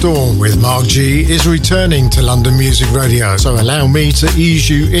Quiet Storm with Mark G is returning to London Music Radio, so allow me to ease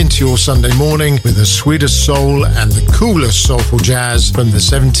you into your Sunday morning with the sweetest soul and the coolest soulful jazz from the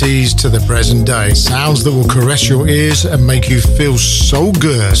 70s to the present day. Sounds that will caress your ears and make you feel so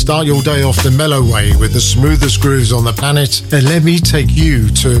good. Start your day off the mellow way with the smoothest grooves on the planet, and let me take you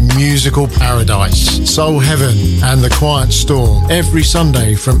to a musical paradise. Soul Heaven and The Quiet Storm every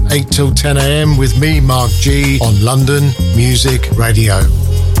Sunday from 8 till 10 a.m. with me, Mark G, on London Music Radio.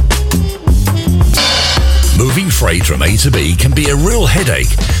 Moving freight from A to B can be a real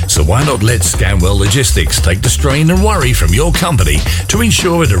headache, so why not let Scanwell Logistics take the strain and worry from your company to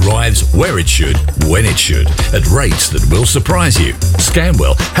ensure it arrives where it should, when it should, at rates that will surprise you.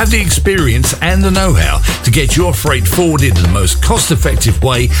 Scanwell have the experience and the know-how to get your freight forwarded in the most cost-effective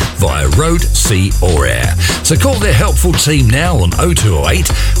way via road, sea or air. So call their helpful team now on 0208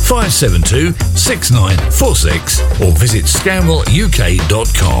 572 6946 or visit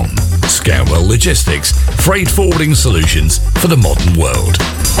scanwelluk.com. Scanwell Logistics, freight forwarding solutions for the modern world.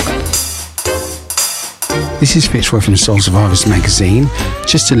 This is Fitzroy from Soul Survivors magazine.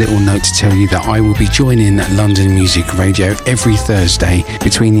 Just a little note to tell you that I will be joining London Music Radio every Thursday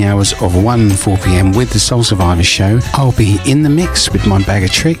between the hours of 1 and 4 p.m. with the Soul Survivors show. I'll be in the mix with my bag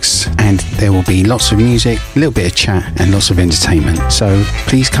of tricks, and there will be lots of music, a little bit of chat and lots of entertainment. So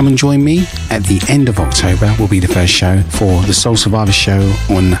please come and join me. At the end of October will be the first show for the Soul Survivors show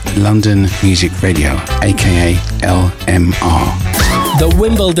on London Music Radio, aka LMR. The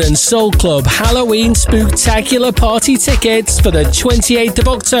Wimbledon Soul Club Halloween Spooktacular Party tickets for the 28th of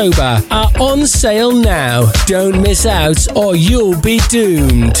October are on sale now. Don't miss out or you'll be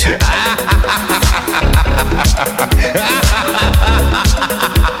doomed.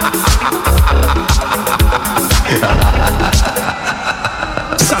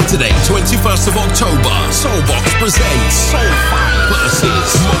 Saturday, 21st of October, Soulbox presents Soul Fire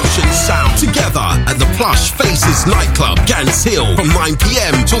versus Motion Sound together at the Plush Faces nightclub, Gants Hill, from 9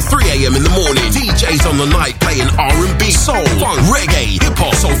 p.m. till 3 a.m. in the morning. DJs on the night playing R&B, soul, funk, reggae,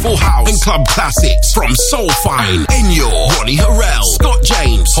 hip-hop, soulful house, and club classics from Soul Fine, Enyo, Ronnie Harrell, Scott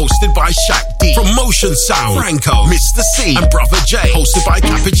James, hosted by Shaq D, from Motion Sound, Franco, Mr. C, and Brother J, hosted by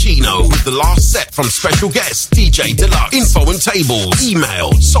Cappuccino, with the last set from special guest DJ Deluxe. Info and tables,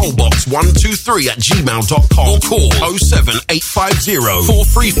 email soulbox123@gmail.com or call 07850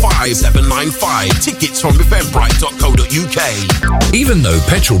 435 795. Tickets from eventbrite.co.uk. Even though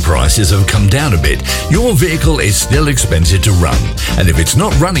petrol prices have come down a bit, your vehicle is still expensive to run. And if it's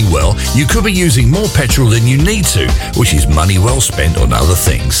not running well, you could be using more petrol than you need to, which is money well spent on other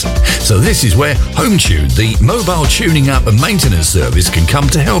things. So this is where HomeTune, the mobile tuning up and maintenance service, can come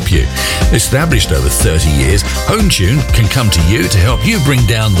to help you. Established over 30 years, HomeTune can come to you to help you bring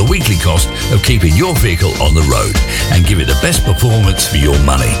down the weekly cost of keeping your vehicle on the road and give it the best performance for your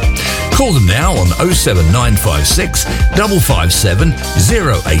money. Call them now on 07956 557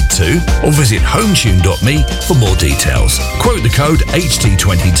 082 or visit hometune.me for more details. Quote the code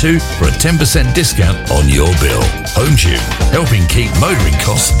HT22 for a 10% discount on your bill. HomeTune, helping keep motoring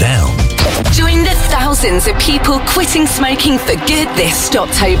costs down. Join the thousands of people quitting smoking for good this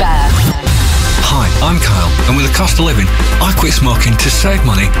October. Hi, I'm Kyle, and with the cost of living, I quit smoking to save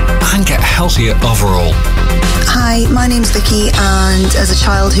money and get healthier overall. Hi, my name's Vicky, and as a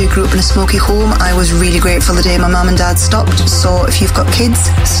child who grew up in a smoky home, I was really grateful the day my mum and dad stopped. So if you've got kids,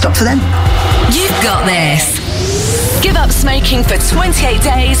 stop for them. You've got this. Give up smoking for 28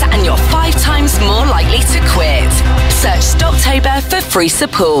 days and you're 5 times more likely to quit. Search Stoptober for free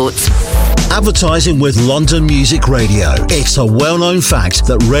support. Advertising with London Music Radio. It's a well-known fact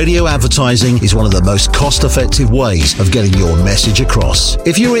that radio advertising is one of the most cost-effective ways of getting your message across.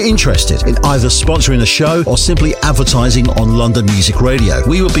 If you are interested in either sponsoring a show or simply advertising on London Music Radio,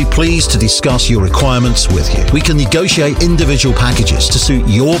 we would be pleased to discuss your requirements with you. We can negotiate individual packages to suit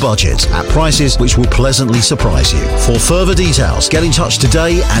your budget at prices which will pleasantly surprise you. For further details, get in touch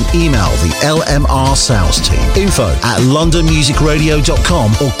today and email the LMR sales team,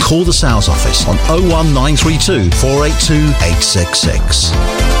 info@londonmusicradio.com, or call the sales office on 01932 482 866.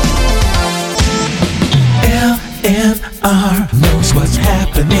 LMR knows what's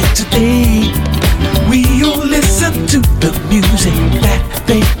happening today. We all listen to the music that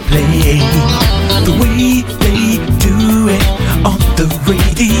they play, the way they do it on the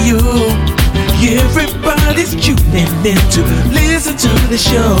radio. Everybody's tuning in to listen to the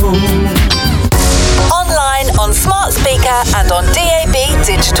show. Online, on smart speaker and on DAB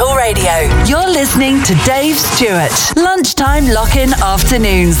digital radio. You're listening to Dave Stewart. Lunchtime Lockin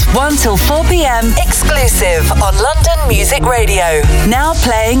afternoons, 1 till 4 p.m. exclusive on London Music Radio. Now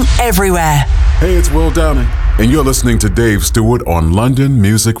playing everywhere. Hey, it's Will Downing, and you're listening to Dave Stewart on London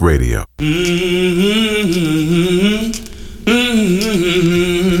Music Radio.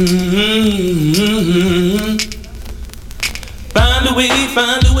 Find a way,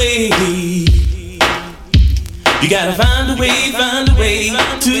 find a way. You gotta find a way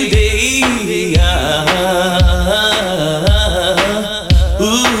today.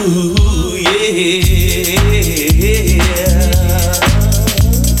 Ooh, yeah.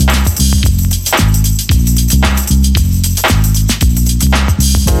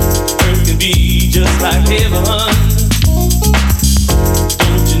 Earth can be just like heaven.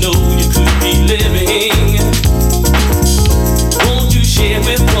 Don't you know you could be living? Won't you share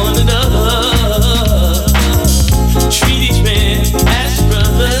with one another? Treat each man as your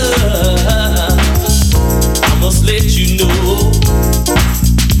brother. I must let you know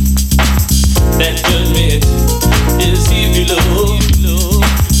that judgment is here below.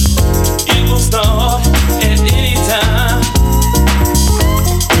 It will start at any time.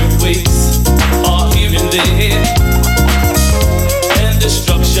 Earthquakes are here and there, and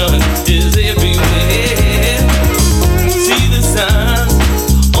destruction is everywhere. See the signs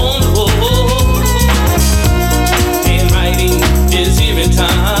on the wall, handwriting is here in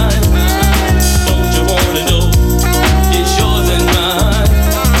time. Don't you wanna know it's yours and mine?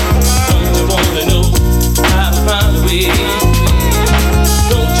 Don't you wanna know how to find a way?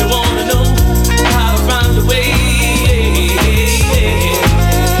 Don't you wanna know how to find a way?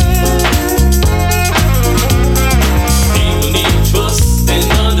 People need trust and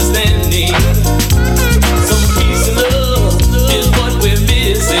understanding. Some peace and love is what we're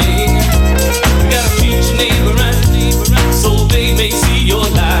missing. You gotta treat your neighbor right, so they may see your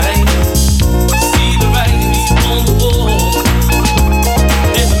light. See the writing on the wall.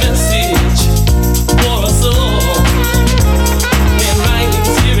 There's a message for us all. And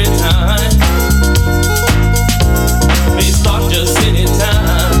writing's here in time. May start just any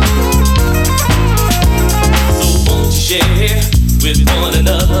time. So won't you share with one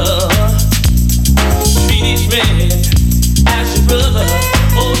another? Treat each man as your brother.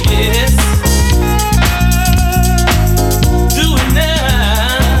 Oh yes. Do it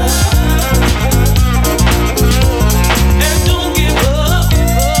now. And don't give up.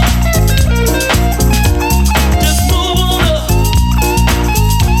 Just move on up.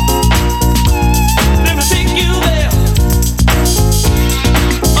 Let me take you there.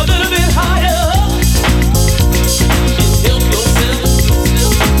 A little bit higher. And help yourself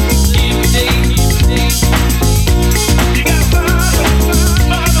every day.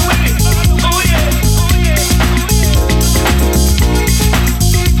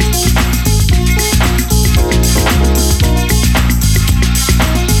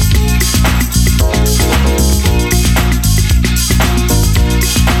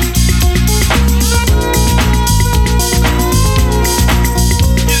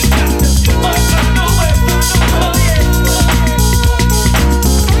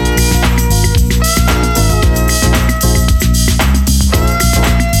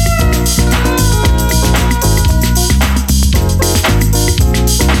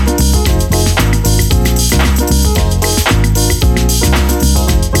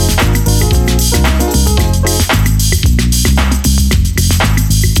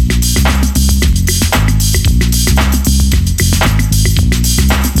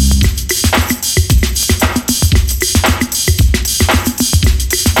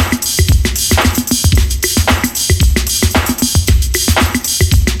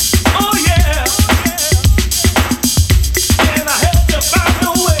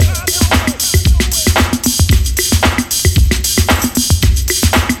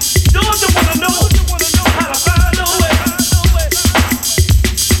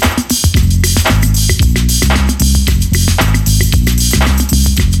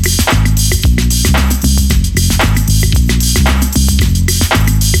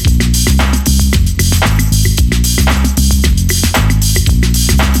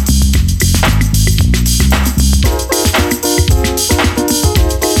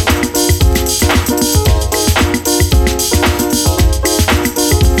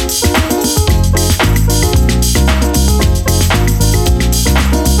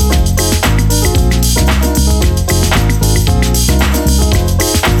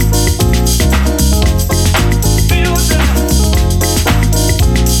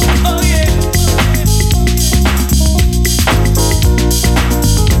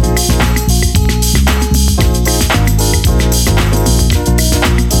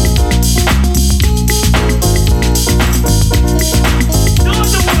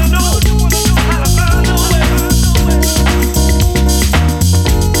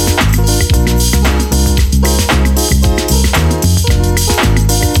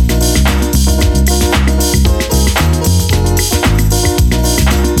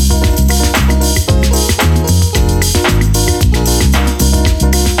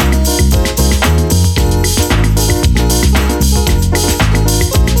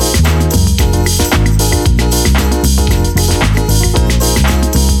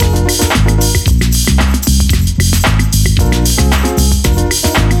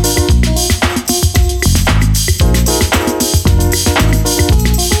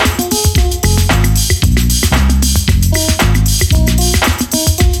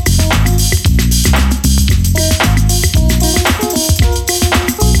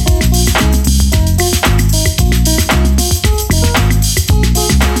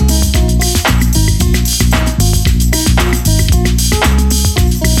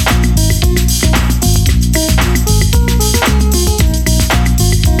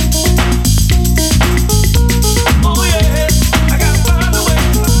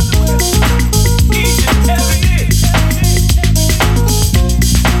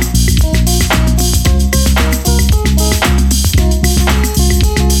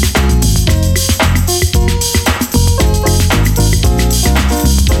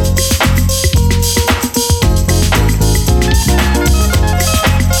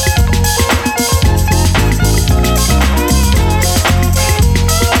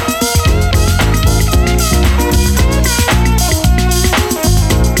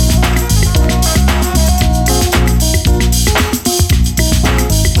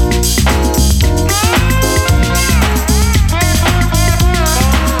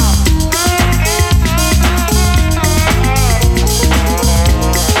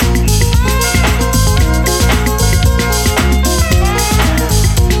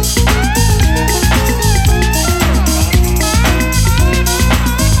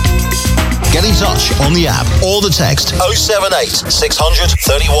 touch on the app or the text 078 600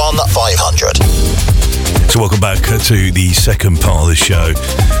 31 500. So welcome back to the second part of the show.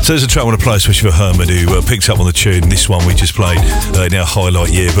 So there's a track I want to play, especially for Herman, who picked up on the tune. This one we just played in our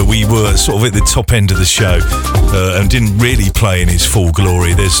highlight year, but we were sort of at the top end of the show and didn't really play in its full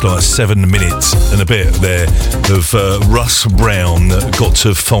glory. There's like 7 minutes and a bit there of Russ Brown, Got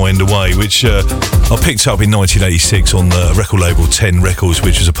to Find a Way, which I picked up in 1986 on the record label 10 Records,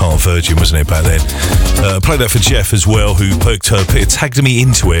 which was a part of Virgin, wasn't it, back then? Played that for Jeff as well, who tagged me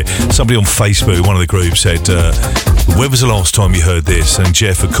into it. Somebody on Facebook, one of the groups, said, when was the last time you heard this? And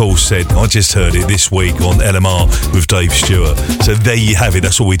Jeff, of course, said, I just heard it this week on LMR with Dave Stewart. So there you have it.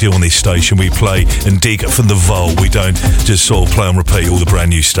 That's what we do on this station. We play and dig from the vault. We don't just sort of play and repeat all the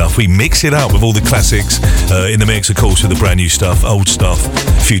brand new stuff. We mix it up with all the classics in the mix, of course, with the brand new stuff, old stuff,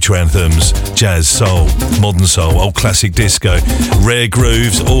 future anthems, jazz, soul, modern soul, old classic disco, rare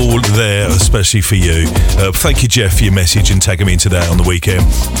grooves, all there, especially for you. Thank you, Jeff, for your message and tagging me into that on the weekend.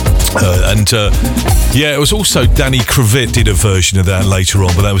 Yeah, it was also Danny Cravett did a version of that later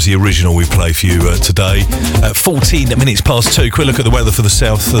on, but that was the original we play for you today. At 14 minutes past 2, quick look at the weather for the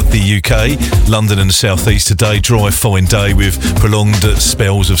south of the UK, London and the southeast today. Dry, fine day with prolonged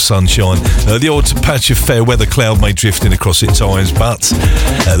spells of sunshine. The odd patch of fair weather cloud may drift in across at times, but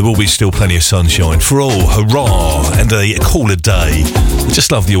there will be still plenty of sunshine for all. Hurrah! And a cooler day. I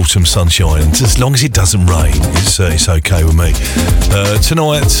just love the autumn sunshine, and as long as it doesn't rain, it's okay with me.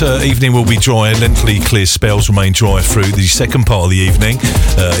 Tonight evening will be dry, lengthily clear spells remain dry through the second part of the evening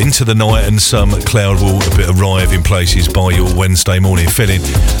into the night, and some cloud will arrive in places by your Wednesday morning. Feeling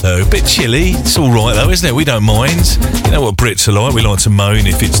a bit chilly. It's all right though, isn't it? We don't mind. You know what Brits are like. We like to moan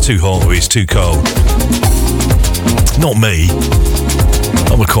if it's too hot or it's too cold. Not me.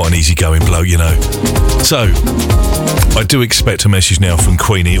 I'm quite an easygoing bloke, you know. So I do expect a message now from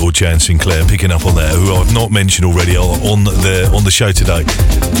Queenie or Jan Sinclair, picking up on that, who I've not mentioned already on the show today.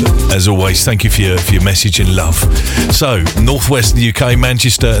 As always, thank you for your message and love. So, northwest of the UK,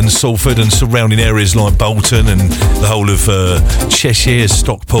 Manchester and Salford and surrounding areas like Bolton and the whole of Cheshire,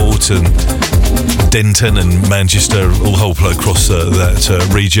 Stockport and Denton and Manchester, all the whole across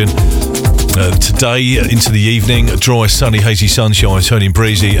that region. Today into the evening, dry, sunny, hazy sunshine, turning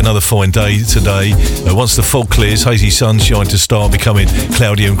breezy. Another fine day today. Once the fog clears, hazy sunshine to start becoming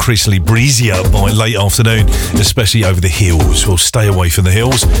cloudy and increasingly breezier by late afternoon, especially over the hills. We'll stay away from the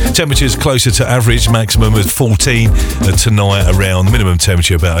hills. Temperatures closer to average, maximum of 14 tonight, around minimum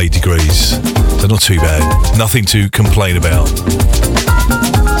temperature about 8 degrees. So not too bad. Nothing to complain about.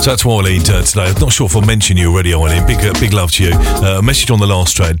 So that's why Eileen today. I'm not sure if I mentioned you already, Eileen. Big love to you. A message on the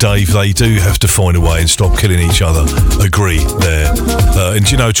last track, Dave. They do have to find a way and stop killing each other. Agree there. And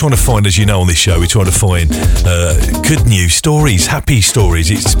you know, trying to find, as you know, on this show, we try to find good news stories, happy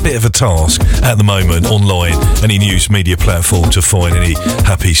stories. It's a bit of a task at the moment online, any news media platform, to find any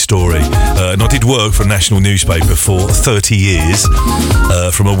happy story. And I did work for a national newspaper for 30 years,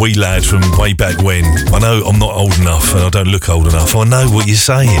 from a wee lad from way back when. I know I'm not old enough and I don't look old enough. I know what you're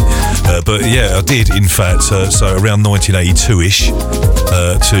saying. But yeah, I did, in fact, so around 1982-ish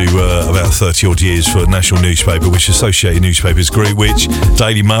to about 30 odd years for a national newspaper, which Associated Newspapers Group, which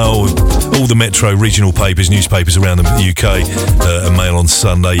Daily Mail, all the Metro regional papers, newspapers around the UK, and Mail on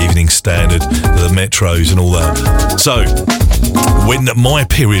Sunday, Evening Standard, the Metros and all that. So when my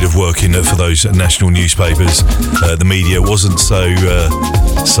period of working for those national newspapers, the media wasn't so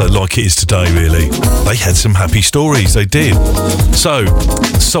like it is today, really. They had some happy stories, they did. So,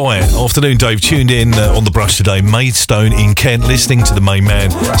 afternoon Dave, tuned in on the brush today, Maidstone in Kent, listening to the main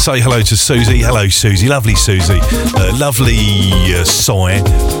man. Say hello to Susie. Hello Susie, lovely Susie. Lovely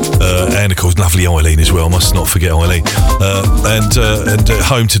and of course lovely Eileen as well, must not forget Eileen. And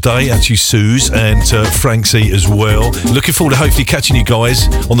home today, actually Suze and Francie as well. Looking forward to hopefully catching you guys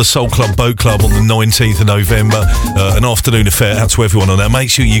on the Soul Club Boat Club on the 19th of November. An afternoon affair out to everyone on that. Make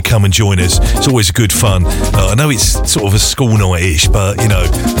sure you come and join us. It's always good fun. I know it's sort of a school night-ish, but you know,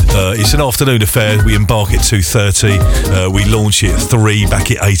 it's an afternoon affair. We embark at 2:30. We launch at 3, back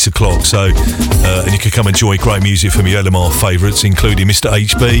at 8 o'clock. So, and you can come and enjoy great music from your LMR favourites, including Mr.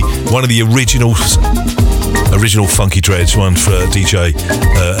 HB, one of the original Funky Dreads, one for DJ,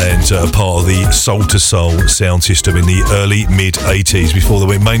 and part of the Soul to Soul sound system in the early mid-80s before they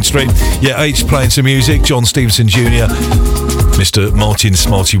went mainstream. Yeah, H playing some music, John Stevenson Jr., Mr. Martin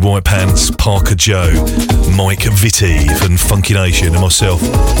Smarty White Pants, Parker Joe, Mike Vitti from Funky Nation, and myself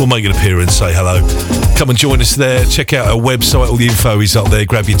will make an appearance, say hello. Come and join us there. Check out our website, all the info is up there.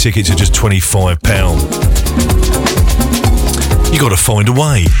 Grab your tickets at just £25. You got to find a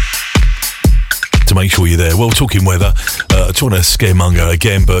way to make sure you're there. Well, talking weather, trying to scaremonger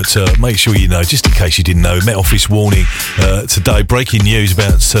again, but make sure you know, just in case you didn't know, Met Office warning today, breaking news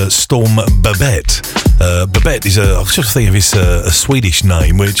about Storm Babette. Babette is I sort of think of it's a Swedish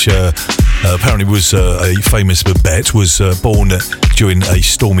name, which apparently was a famous Babette, was born during a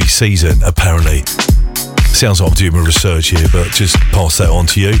stormy season, apparently. Sounds like I'm doing my research here, but just pass that on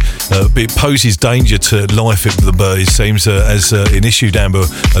to you. It poses danger to life, it seems, as an issued amber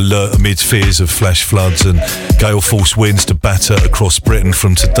alert amid fears of flash floods and gale force winds to batter across Britain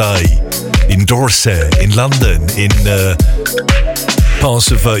from today. In Dorset, in London, in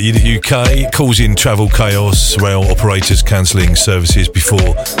parts of the UK, causing travel chaos, rail operators cancelling services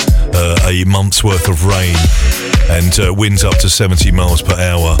before a month's worth of rain, and winds up to 70 miles per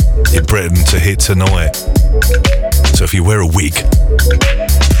hour in Britain to hit tonight. So if you wear a wig,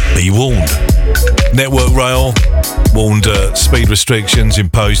 be warned. Network Rail warned speed restrictions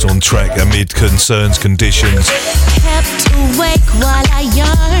imposed on track amid conditions. Kept awake while I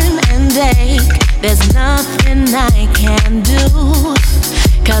yearn and ache. There's nothing I can do,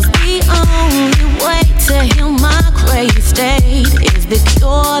 'cause the only way to heal my crazy state is the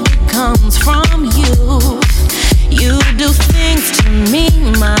cure that comes from you. You do things to me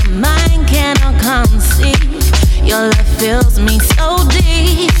my mind cannot conceive. Your love fills me so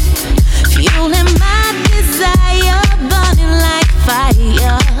deep, fueling my desire, burning like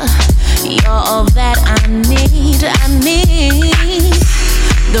fire. You're all that I need, I need.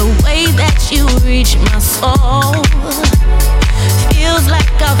 The way that you reach my soul feels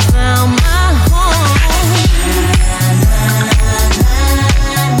like I found my home.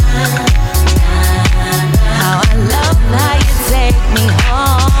 How I love how you take me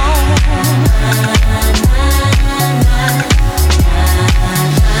home.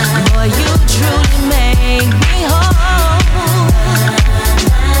 Boy, you truly make me whole.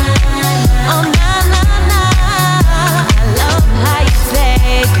 Oh, na, na, na. I love how you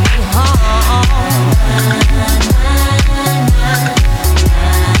take me home.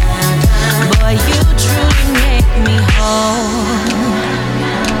 Boy, you truly make me whole.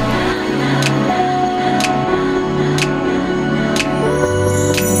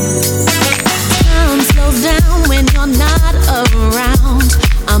 Time slows down when you're not around.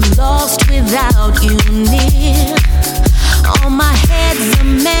 I'm lost without you near. All my head's a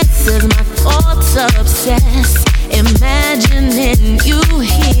mess as my thoughts obsess, imagining you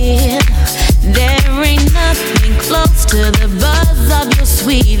here. There ain't nothing close to the buzz of your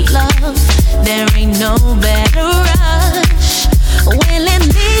sweet love. There ain't no better rush.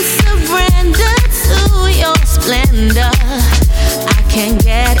 Willingly surrender to your splendor. I can't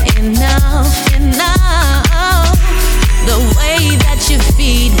get enough. The way that you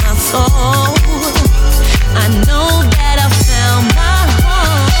feed my soul, I know that I found my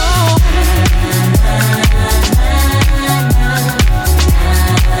home.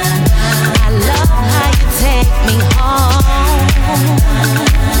 I love how you take me home.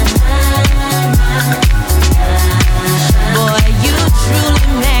 Boy, you truly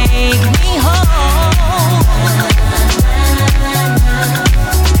make me whole.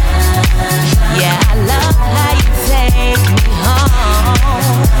 Yeah, I love how you take me home.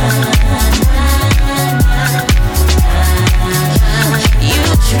 You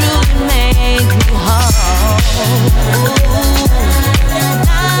truly make me whole. Na,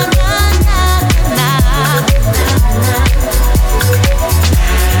 na, na, na.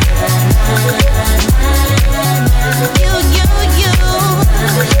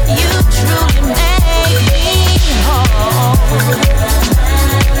 You truly make me whole.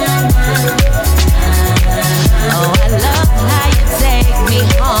 Oh, I love how you take me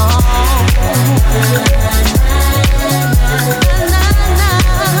home. Na, na,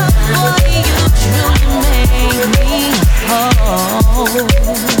 boy, you truly make me whole.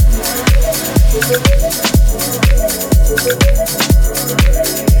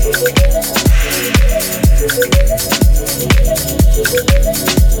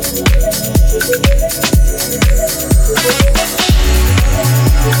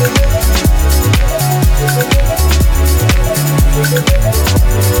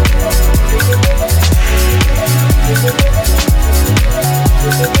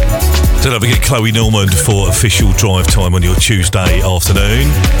 Don't forget Chloe Norman for official drive time on your Tuesday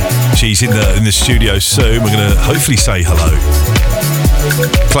afternoon. She's in the studio soon. We're going to hopefully say hello.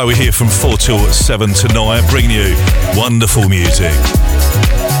 Chloe here from 4 till 7 tonight, bringing you wonderful music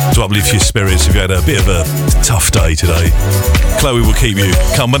to uplift your spirits if you had a bit of a tough day today. Chloe will keep you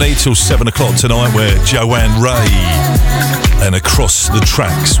company till 7 o'clock tonight, where Joanne Ray and Across the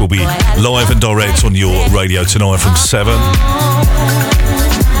Tracks will be live and direct on your radio tonight from 7.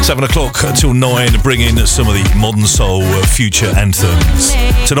 7 o'clock till 9, bringing some of the modern soul future anthems.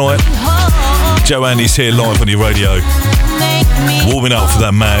 Tonight, Joe Andy's here live on your radio, warming up for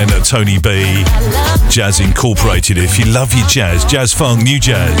that man, Tony B, Jazz Incorporated. If you love your jazz, jazz funk, new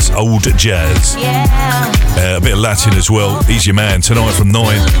jazz, old jazz, a bit of Latin as well, he's your man tonight from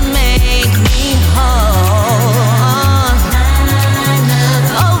 9.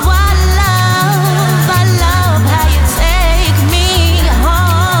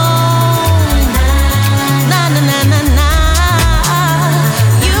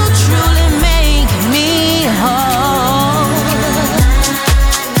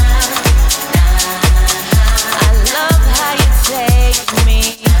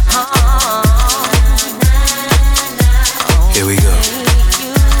 Here we go.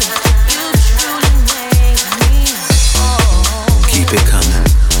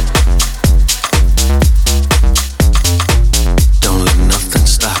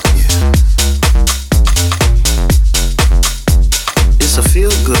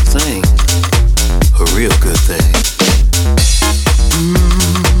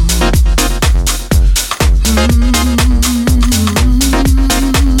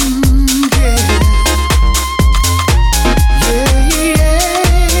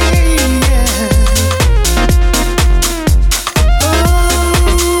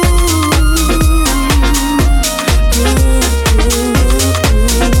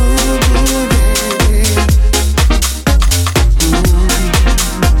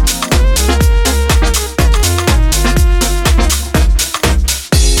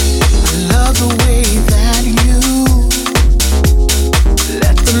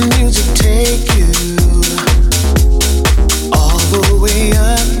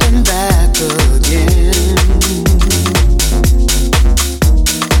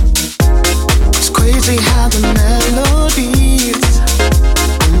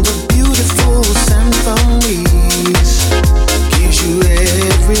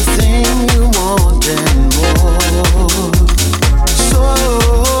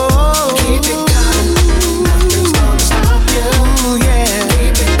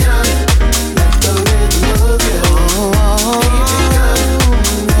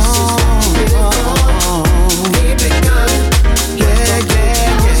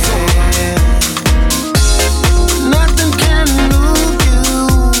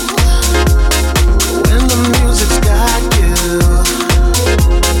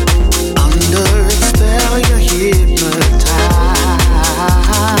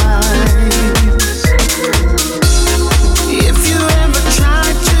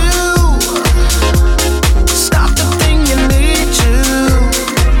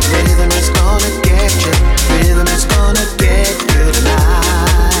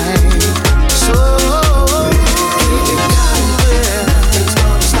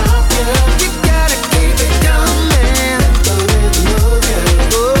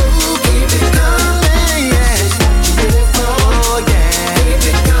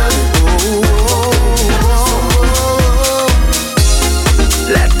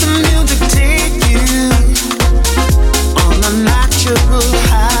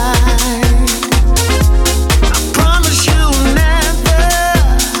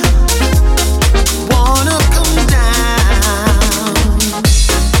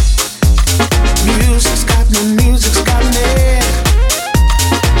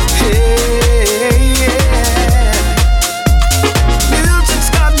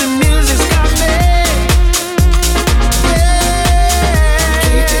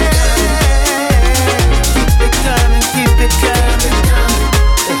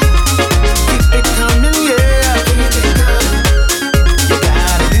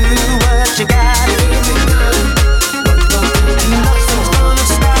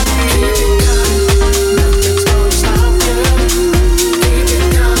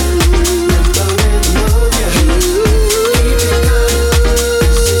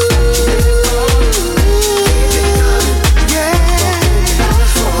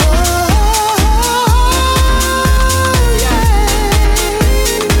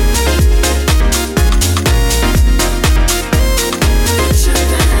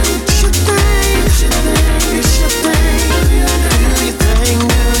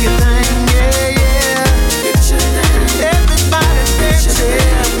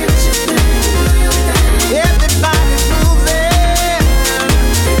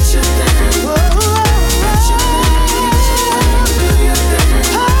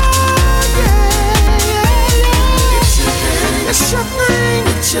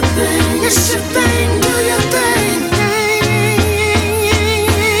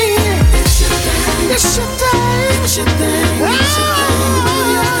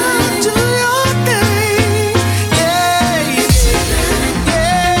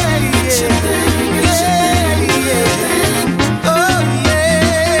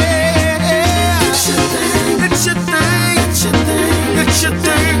 your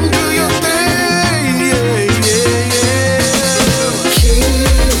thing, do your thing, yeah, yeah, yeah.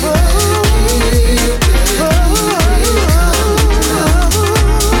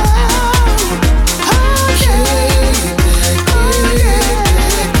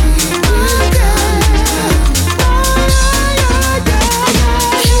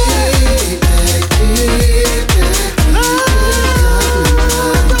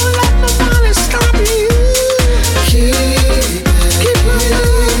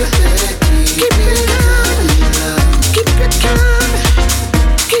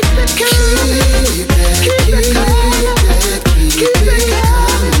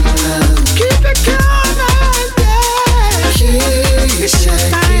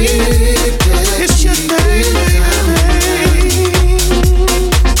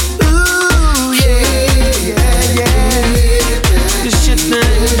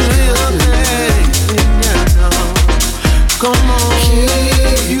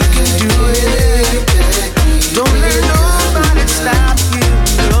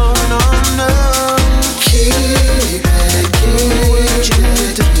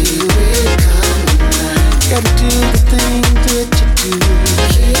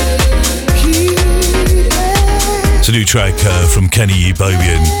 Track from Kenny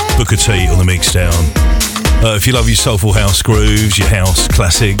Ebobian, Booker T on the mix down. If you love your soulful house grooves, your house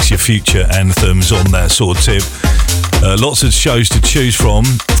classics, your future anthems on that sort of tip, lots of shows to choose from,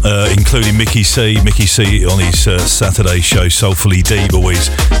 including Mickey C. Mickey C on his Saturday show, Soulfully Deep, always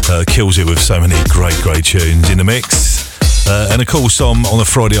kills it with so many great tunes in the mix. And of course, on a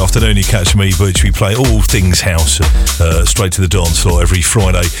Friday afternoon, you catch me, which we play all things house, straight to the dance floor every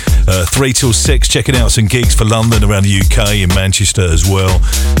Friday, 3 till 6, checking out some gigs for London, around the UK, in Manchester as well,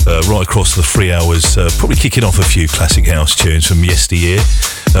 right across the 3 hours, probably kicking off a few classic house tunes from yesteryear.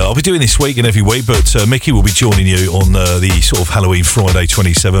 I'll be doing this week and every week, but Mickey will be joining you on the sort of Halloween Friday,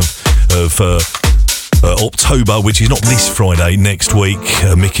 27th of October, which is not this Friday, next week.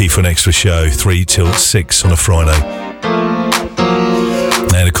 Mickey for an extra show, 3 till 6 on a Friday.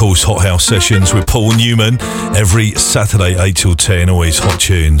 And of course, Hot House Sessions with Paul Newman every Saturday, 8 till 10. Always hot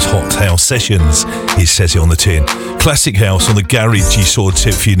tunes, Hot House Sessions, it says it on the tin. Classic house on the garagey sort of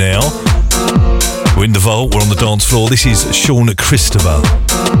tip for you now. We're in the vault, we're on the dance floor. This is Sean Christopher,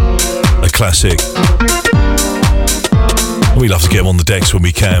 a classic. We love to get him on the decks when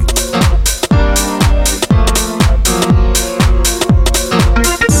we can.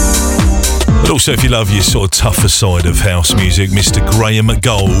 But also, if you love your sort of tougher side of house music, Mr. Graham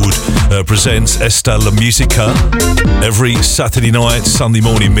Gold presents Esta La Musica every Saturday night, Sunday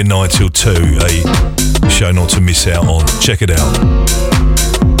morning, midnight till 2. A show not to miss out on. Check it out.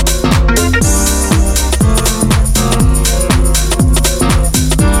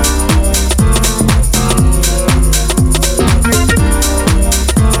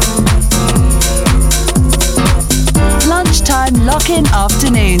 Lunchtime Lockin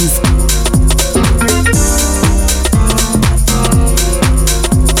afternoons.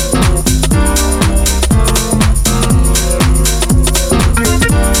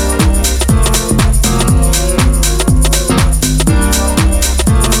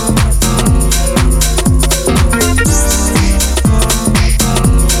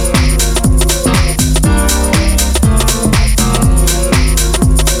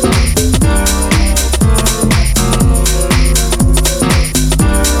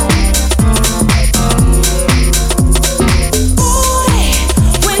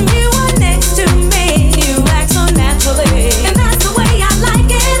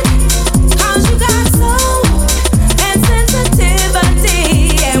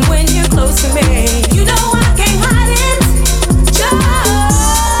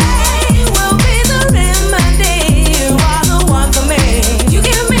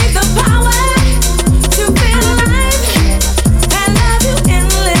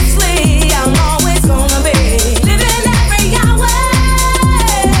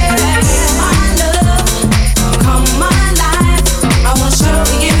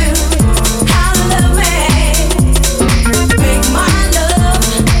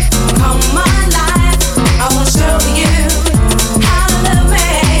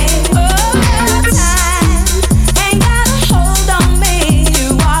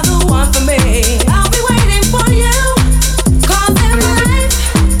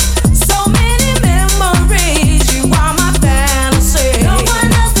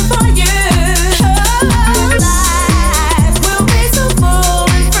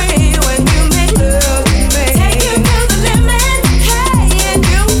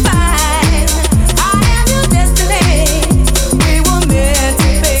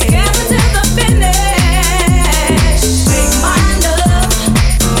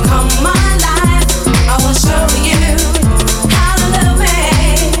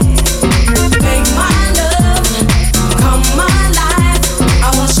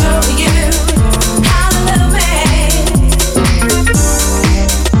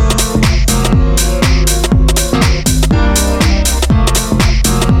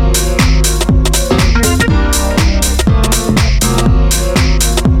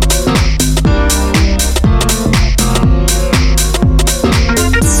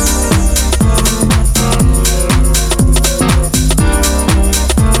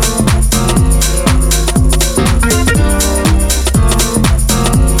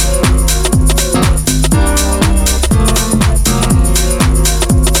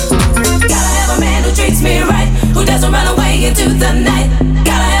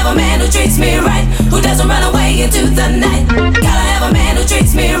 into the night. Gotta have a man who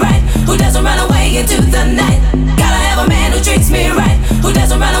treats me right, who doesn't run away into the night. Gotta have a man who treats me right, who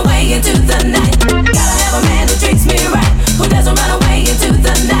doesn't run away into the night. Gotta have a man who treats me right, who doesn't run away into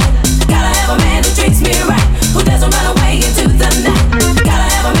the night. Gotta have a man who treats me right, who doesn't run away into the night. Gotta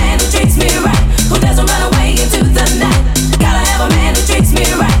have a man who treats me right, who doesn't run away into the night. Gotta have a man who treats me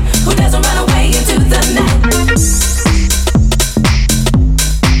right, who doesn't run away into the night.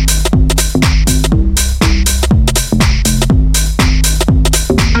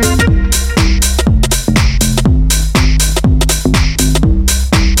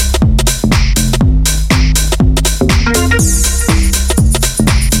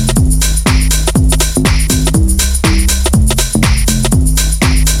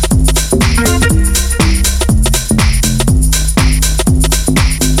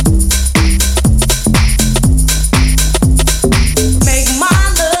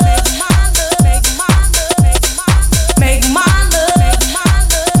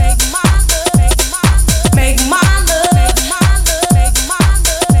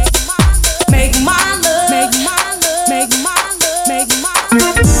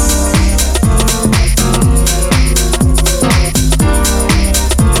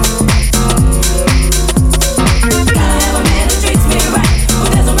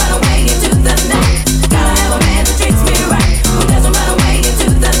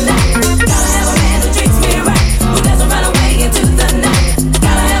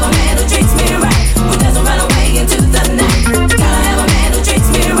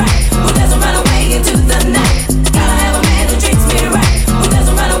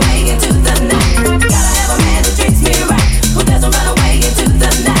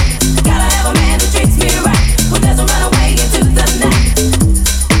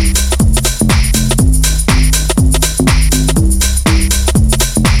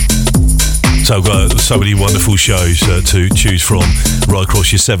 So many wonderful shows to choose from right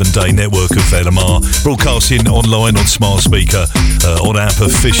across your 7-day network of LMR. Broadcasting online on smart speaker, on app,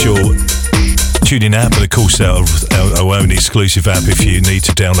 official tuning app, and of course our own exclusive app if you need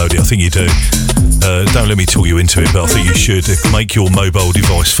to download it. I think you do. Don't let me talk you into it, but I think you should. Make your mobile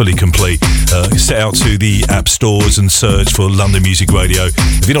device fully complete. Set out to the app stores and search for London Music Radio.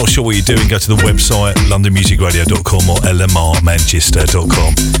 If you're not sure what you're doing, go to the website londonmusicradio.com or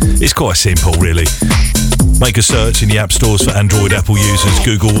lmrmanchester.com. It's quite simple, really. Make a search in the app stores for Android, Apple users,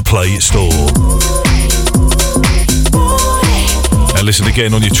 Google Play Store. And listen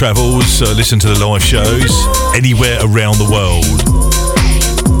again on your travels, listen to the live shows anywhere around the world.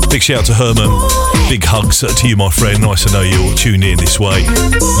 Big shout out to Herman, big hugs to you, my friend. Nice to know you're tuned in this way.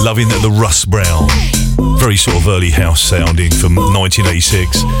 Loving the Russ Brown, very sort of early house sounding from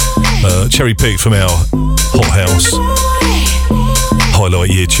 1986. Cherry picked from our Hot House highlight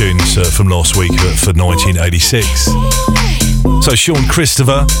year tunes from last week for 1986. So Sean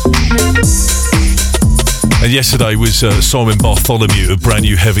Christopher. And yesterday was Simon Bartholomew of Brand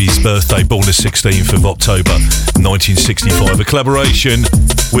New Heavy's birthday, born the 16th of October 1965. A collaboration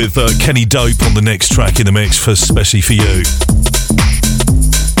with Kenny Dope on the next track in the mix, for especially for you.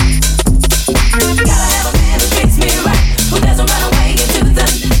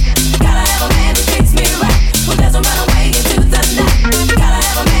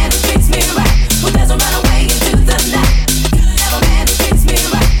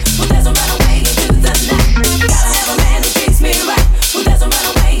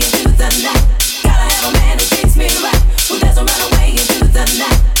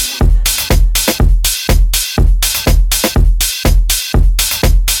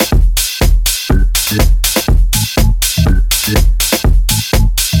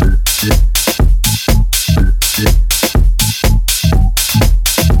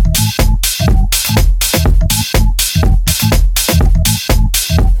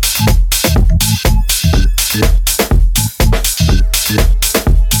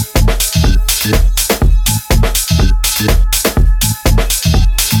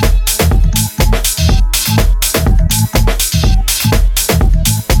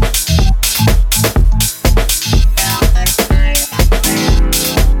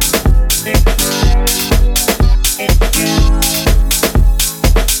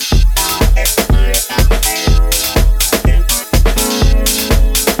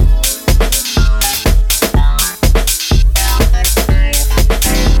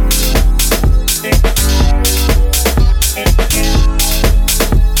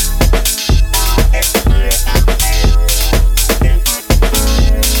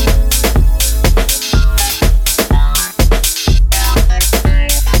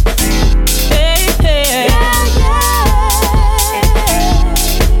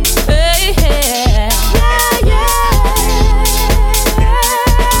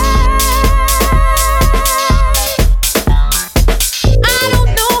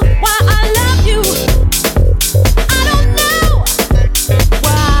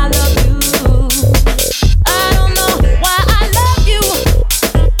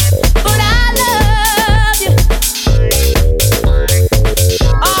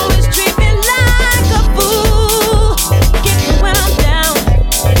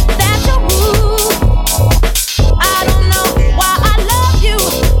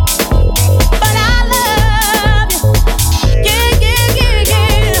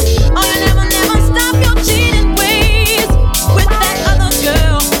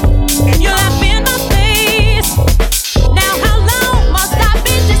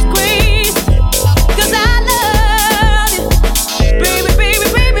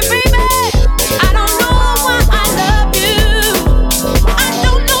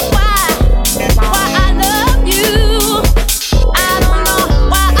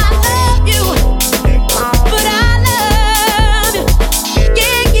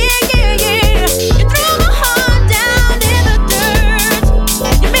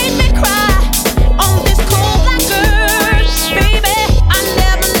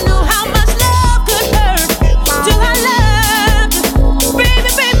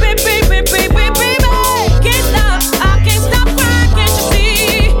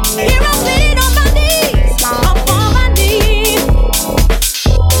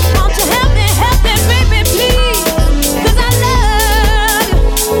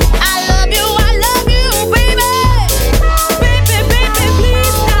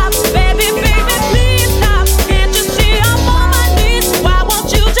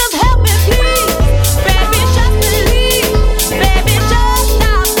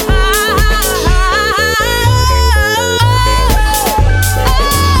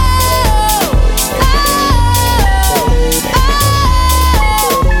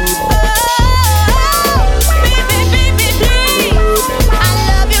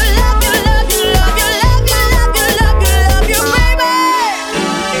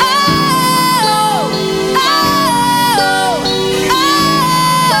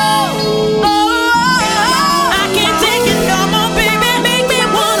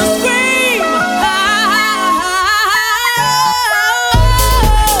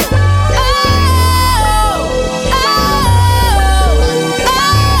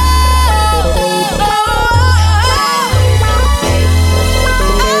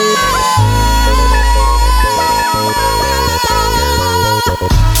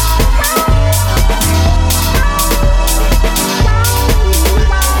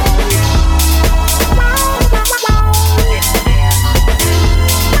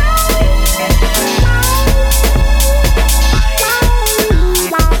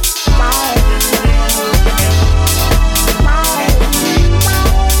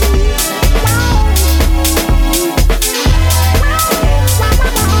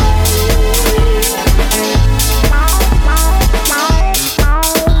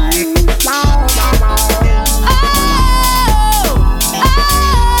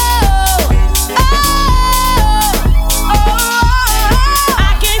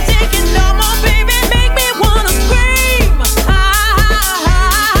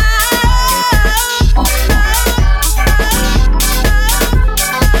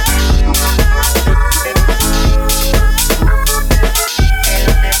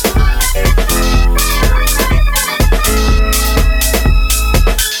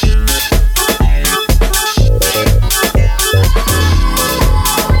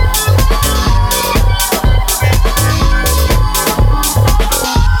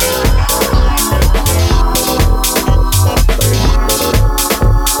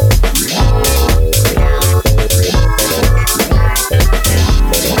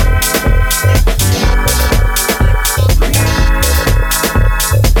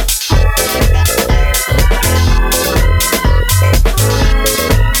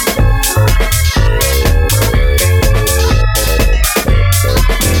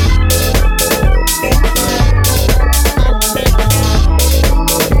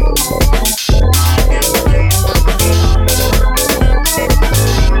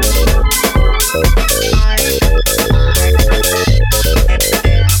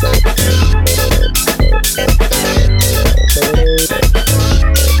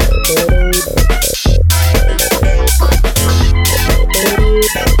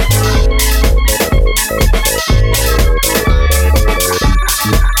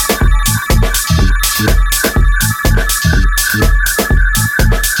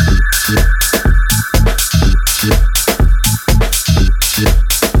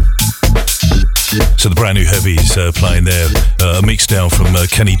 playing there. A mix down from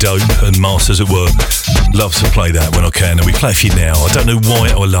Kenny Dope and Masters at Work. Love to play that when I can, and we play for you now. I don't know why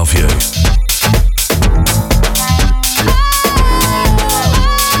I love you.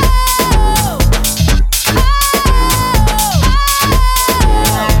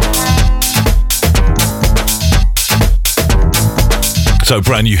 So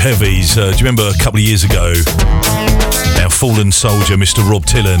brand new heavies. Do you remember a couple of years ago, our fallen soldier, Mr. Rob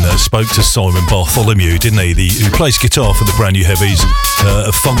Tillen, spoke to Simon Bartholomew, didn't he? Who plays guitar for the brand new heavies,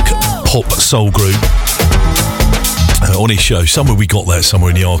 a funk pop soul group. On his show, somewhere we got that somewhere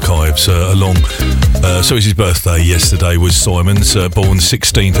in the archives so it's his birthday yesterday was Simon's, born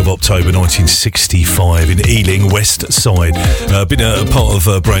 16th of October 1965 in Ealing, West Side. Been a part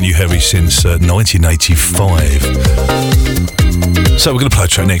of Brand New Heavy since 1985. So we're going to play a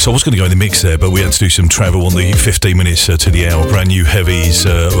track next. I was going to go in the mix there, but we had to do some travel on the 15 minutes to the hour. Brand new heavies.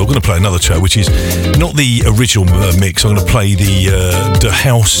 We're going to play another track, which is not the original mix. I'm going to play the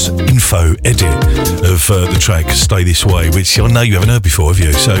house info edit of the track Stay This Way, which I know you haven't heard before, have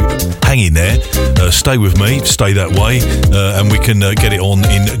you? So hang in there. Stay with me. Stay that way. And we can get it on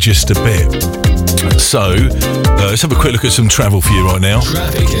in just a bit. So let's have a quick look at some travel for you right now.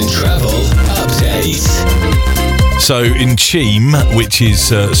 Traffic and travel update. So in Cheam, which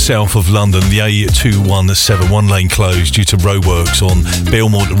is south of London, the A217 one-lane closed due to roadworks on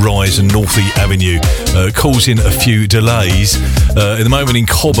Belmont Rise and Northey Avenue, causing a few delays. At the moment in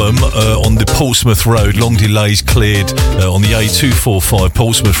Cobham, on the Portsmouth Road, long delays cleared on the A245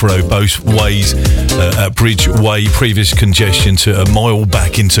 Portsmouth Road, both ways at Bridge Way, previous congestion to a mile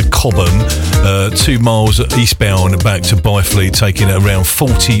back into Cobham, 2 miles eastbound back to Byfleet, taking around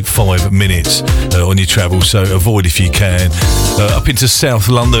 45 minutes on your travel, so avoid if you can. Up into South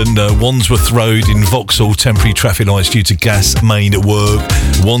London, Wandsworth Road in Vauxhall, temporary traffic lights due to gas main work.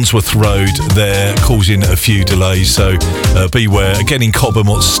 Wandsworth Road there causing a few delays, so beware. Again in Cobham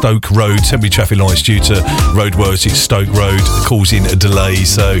at Stoke Road, temporary traffic lights due to road works at Stoke Road causing a delay,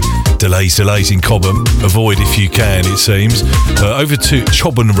 so delays in Cobham. Avoid if you can, it seems. Over to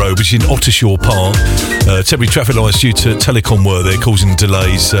Chobham Road, which is in Ottershaw Park, temporary traffic lights due to telecom work there causing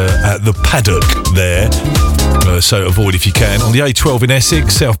delays at the paddock there. So avoid if you can. On the A12 in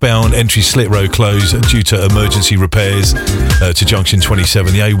Essex, southbound entry Slit Road closed due to emergency repairs to junction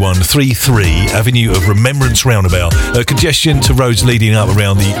 27. The A133 Avenue of Remembrance roundabout, congestion to roads leading up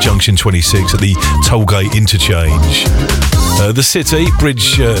around the junction 26 at the tollgate interchange. The City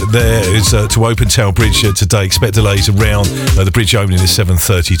Bridge there is to open Tower Bridge today. Expect delays around the bridge opening at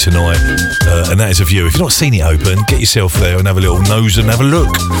 7:30 tonight, and that is a view. If you've not seen it open, get yourself there and have a little nose and have a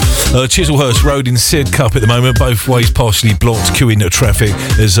look. Chislehurst Road in Sidcup at the moment, both ways partially blocked, queuing traffic.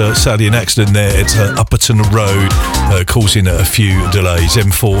 There's sadly an accident there at Upperton Road, causing a few delays.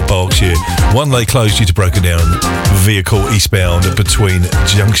 M4 Berkshire, one lane closed due to broken down vehicle eastbound between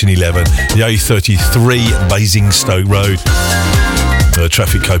junction 11, the A33 Basingstoke Road.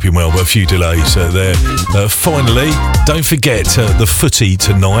 Traffic coping well, but a few delays there. Finally, don't forget the footy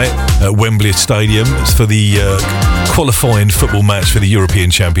tonight at Wembley Stadium. It's for the qualifying football match for the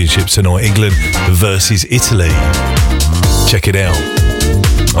European Championships tonight, England versus Italy. Check it out.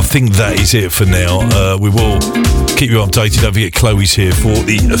 I think that is it for now. We will keep you updated. Don't forget, Chloe's here for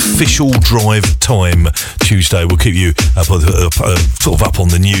the official drive time Tuesday. We'll keep you up on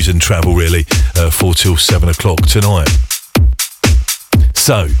the news and travel, really, 4 till 7 o'clock tonight.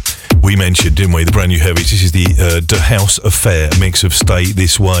 So, we mentioned, didn't we, the brand new heavies. This is the House Affair mix of Stay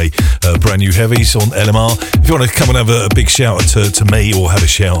This Way. Brand new heavies on LMR. If you want to come and have a big shout to me or have a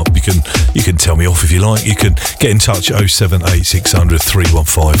shout, you can tell me off if you like. You can get in touch 078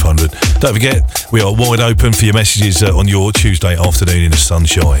 31500. Don't forget, we are wide open for your messages on your Tuesday afternoon in the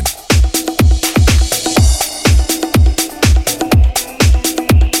sunshine.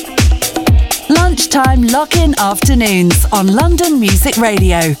 Lunchtime Lockin afternoons on London Music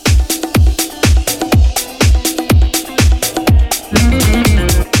Radio.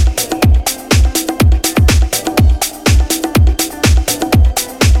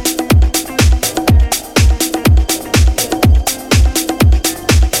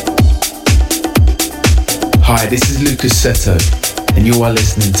 Hi, this is Lucas Seto, and you are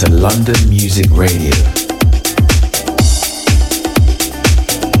listening to London Music Radio.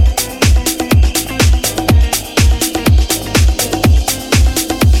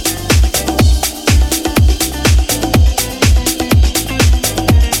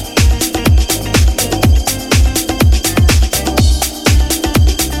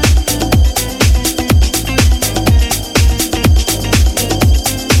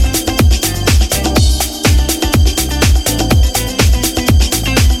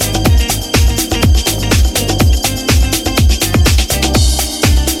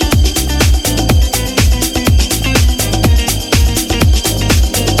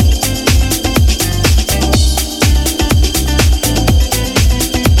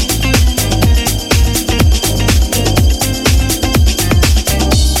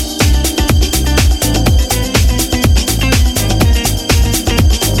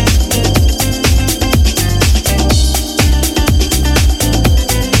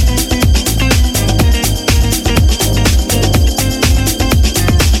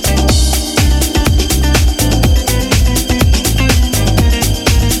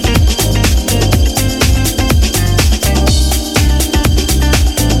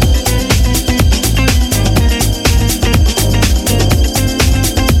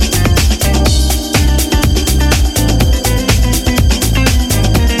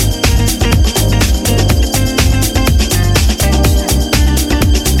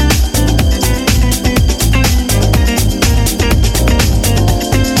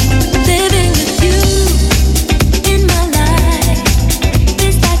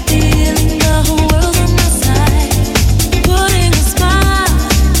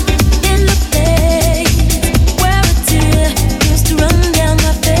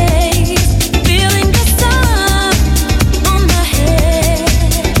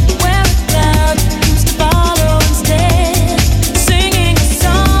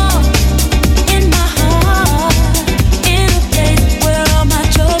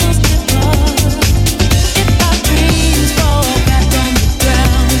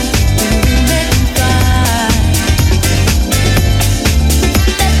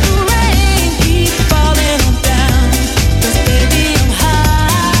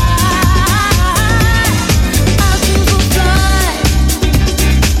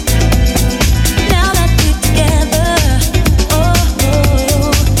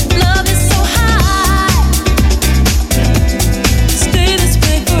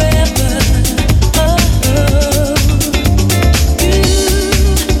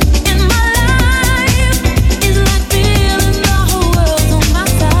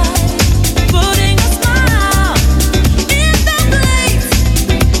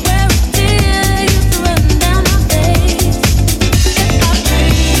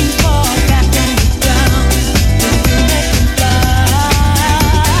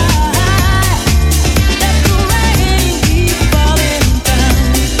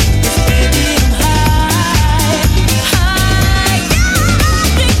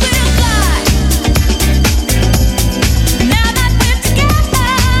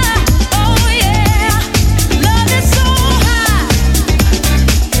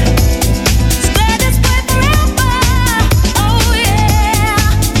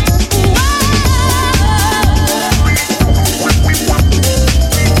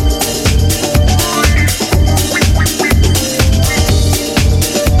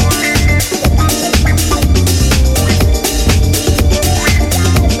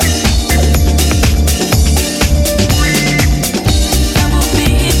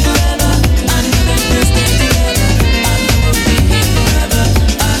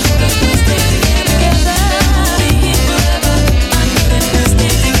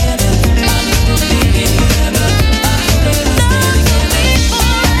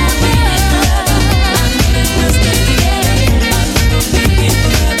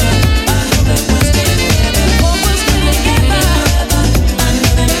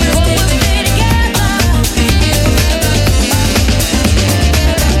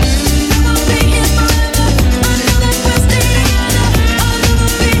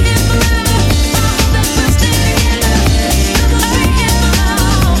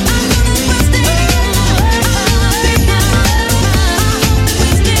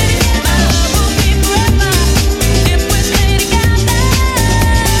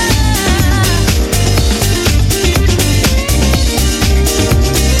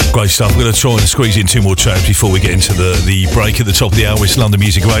 great stuff. We're going to try and squeeze in 2 more tracks before we get into the break at the top of the hour. It's London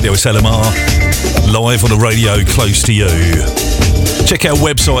Music Radio. It's LMR, live on the radio close to you. Check our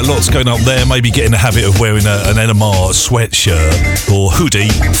website, lots going up there. Maybe get in the habit of wearing an LMR sweatshirt or hoodie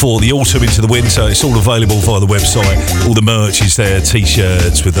for the autumn into the winter. It's all available via the website. All the merch is there,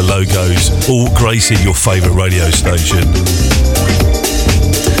 T-shirts with the logos, all gracing your favourite radio station.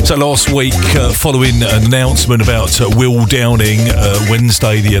 So last week, following an announcement about Will Downing,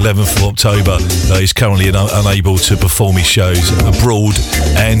 Wednesday the 11th of October, he's currently unable to perform his shows abroad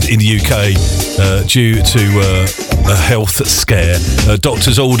and in the UK due to a health scare.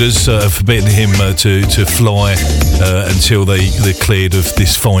 Doctor's orders have forbidden him to fly until they're cleared of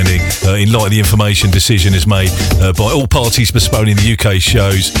this finding. In light of the information, decision is made by all parties postponing the UK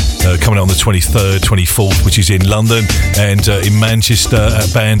shows coming out on the 23rd, 24th, which is in London, and in Manchester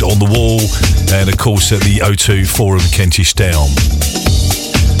at Band on the Wall, and of course at the O2 Forum Kentish Town.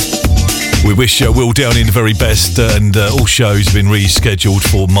 We wish Will Downing the very best, and all shows have been rescheduled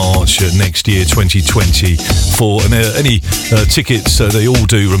for March next year, 2024. And any tickets, they all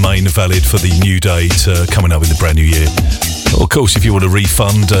do remain valid for the new date coming up in the brand new year. Of course, if you want a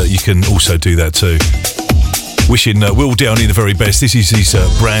refund, you can also do that too. Wishing Will Downing the very best. This is his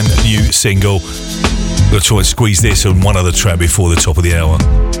brand new single. I'm going to try and squeeze this and one other track before the top of the hour.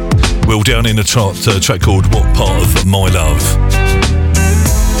 Will Downing, a track called What Part of My Love.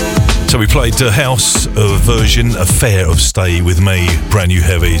 So we played the house version, Affair of Stay With Me, brand new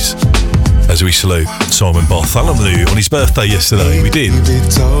heavies, as we salute Simon Bartholomew on his birthday yesterday. We did. Baby,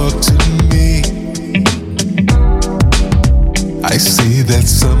 talk to me. I see that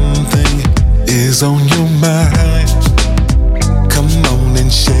something is on your mind. Come on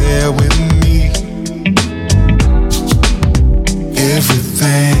and share with me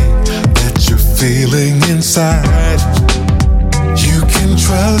everything that you're feeling inside. You can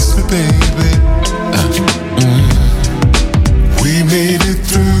trust me, baby. We made it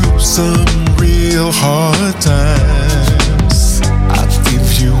through some real hard times. I'll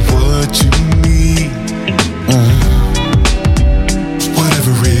give you what you need.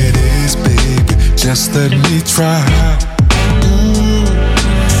 Whatever it is, baby, just let me try.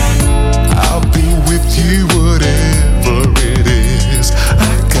 I'll be with you, whatever it is.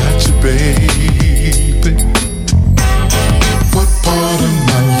 I got you, baby. What part of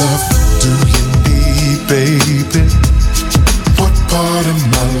my love do you need, baby? What part of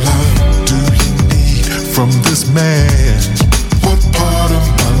my love do you need from this man? What part of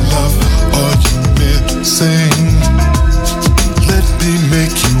my love are you missing? Let me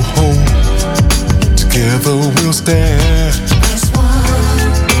make you whole. Together we'll stand. As one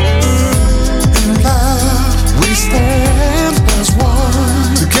in love, we stand as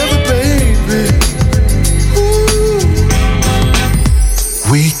one. Together, baby.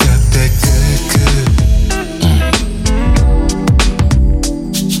 We got that good,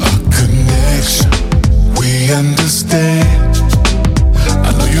 a connection, we understand.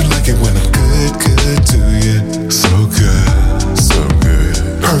 I know you like it when I'm good to you. So good, so good.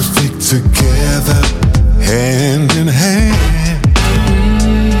 Perfect together, hand in hand.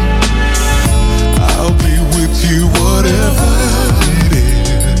 I'll be with you, whatever it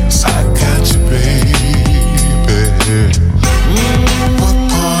is. I got you, baby. What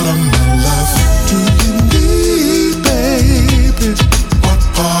part of my love do you need, baby? What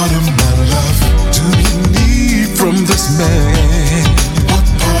part of my love do you need from this man? What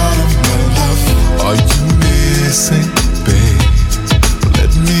part of my love are you missing, babe?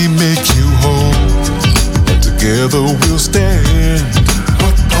 Let me make you whole, and together we'll stand.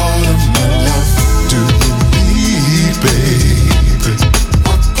 What part of my love do you need, baby?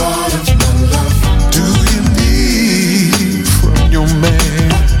 What part of my love do you need from your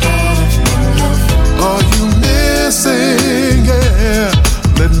man? Are you missing? Yeah.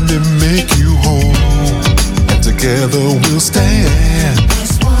 Let me make you whole, and together we'll stand.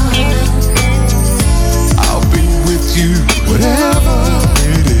 I'll be with you, whatever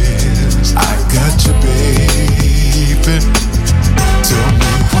it is. I got you, baby. Tell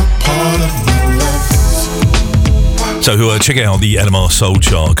me what part of my love. So check out the LMR Soul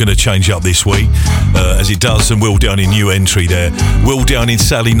Chart. Going to change up this week, as it does, and Will Downing, new entry there. Will Downing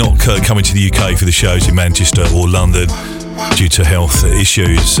sadly not coming to the UK for the shows in Manchester or London due to health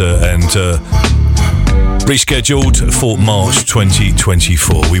issues, and rescheduled for March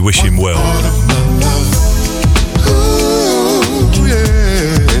 2024. We wish him well. Ooh,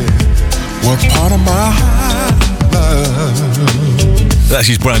 yeah. What part of my love? That's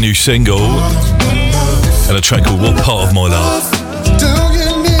his brand new single, and a track called What Part of My Love.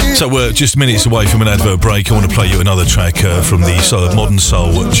 So we're just minutes away from an advert break. I want to play you another track from the modern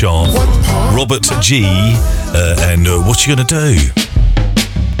soul chart. Robert G. And What You Gonna Do?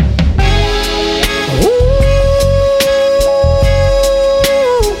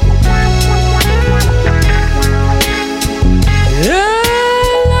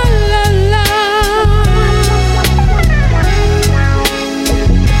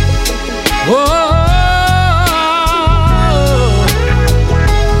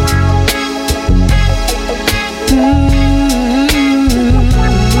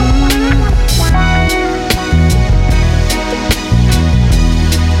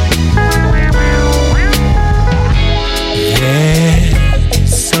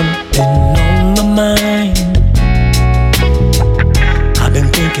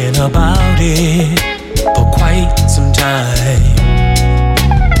 About it for quite some time.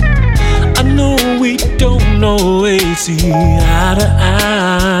 I know we don't always see eye to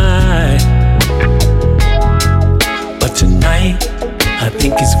eye, but tonight I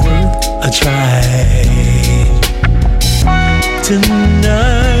think it's worth a try. Tonight,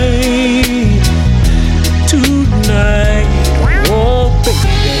 oh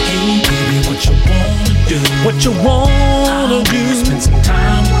baby, what you wanna do? What you wanna do? Spend some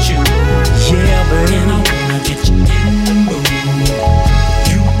time with you. Yeah, baby, and I wanna get you in the mood.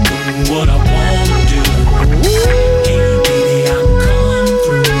 You know what I wanna do. Hey, baby, I'm coming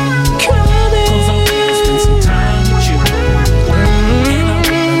through. 'Cause I wanna spend some time with you. And I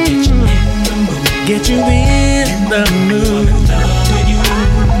wanna get you in the mood. Get you in the mood. I'm in love with you.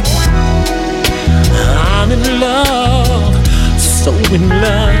 I'm in love, so in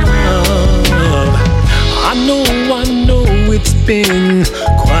love. I know it's been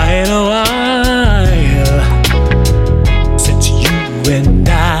quite a while since you and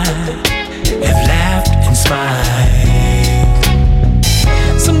I have laughed and smiled.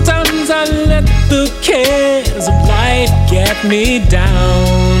 Sometimes I let the cares of life get me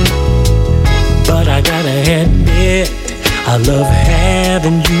down, but I gotta admit I love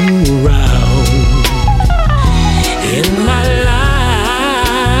having you around. In my life,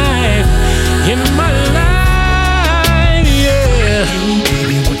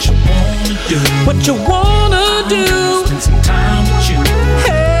 what you wanna do? Spend some time with you.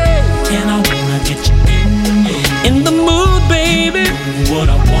 Hey, and I wanna get you in the mood, baby. What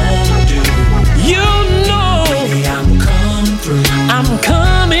I wanna do, you know, baby, I'm coming through. I'm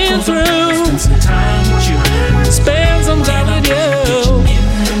coming through. Spend some time with you. Spend some time with you.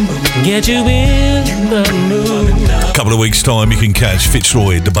 Get you in the mood. A couple of weeks' time, you can catch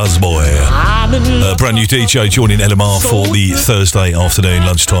Fitzroy, the Buzzboy. Brand new DJ joining LMR for the Thursday afternoon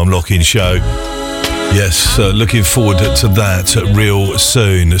lunchtime lock-in show. Yes, looking forward to that real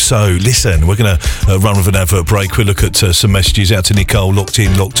soon. So, listen, we're going to run with an advert break. We'll look at some messages out to Nicole, locked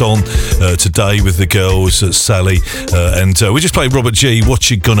in, locked on today with the girls, Sally. And we just played Robert G, What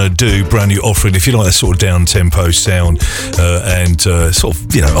You Gonna Do, brand new offering. If you like that sort of down-tempo sound and sort of,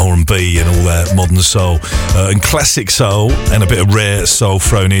 R&B and all that, modern soul and classic soul and a bit of rare soul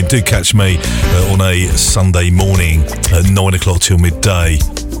thrown in, do catch me on a Sunday morning at 9 o'clock till midday.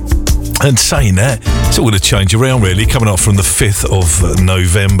 And saying that, it's all going to change around really. Coming up from the 5th of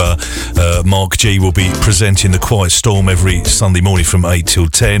November, Mark G will be presenting The Quiet Storm every Sunday morning from 8 till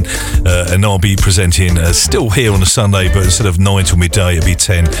 10. And I'll be presenting still here on a Sunday, but instead of 9 till midday, it'll be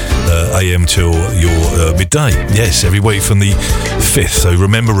 10 a.m. till your midday. Yes, every week from the 5th. So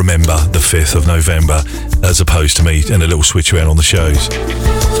remember the 5th of November, as opposed to me and a little switch around on the shows.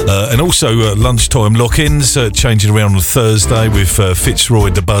 And also lunchtime lock-ins, changing around on Thursday with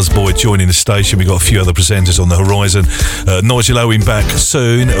Fitzroy, the Buzzboy, joining the station. We've got a few other presenters on the horizon. Nigel Owen back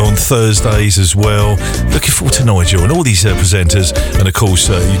soon on Thursdays as well. Looking forward to Nigel and all these presenters. And of course,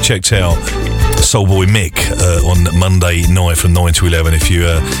 you checked out Soulboy Mick on Monday night from 9 to 11. If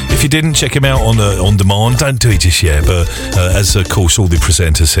you didn't, check him out on demand. Don't do it just yet, but as of course all the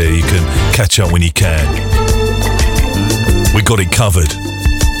presenters here, you can catch up when you can. We got it covered.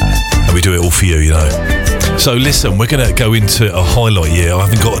 And we do it all for you, So listen, we're going to go into a highlight year. I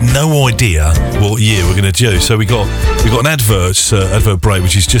haven't got no idea what year we're going to do. So we got an advert break,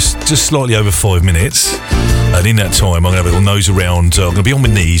 which is just slightly over 5 minutes. And in that time, I'm going to have a little nose around. I'm going to be on my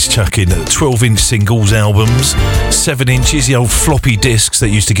knees chucking 12-inch singles albums, 7 inches, the old floppy discs that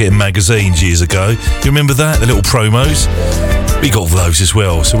used to get in magazines years ago. You remember that? The little promos? We got those as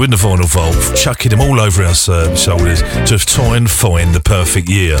well. So we're in the vinyl vault, chucking them all over our shoulders to try and find the perfect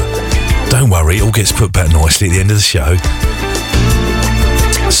year. Don't worry, it all gets put back nicely at the end of the show.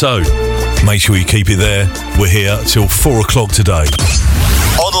 So, Make sure you keep it there. We're here till 4 o'clock today.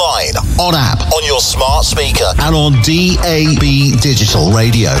 Online, on app, on your smart speaker, and on DAB Digital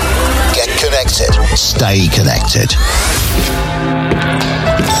Radio. Get connected. Stay connected.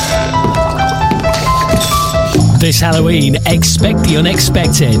 This Halloween, expect the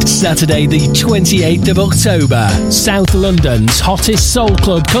unexpected. Saturday the 28th of October, South London's hottest soul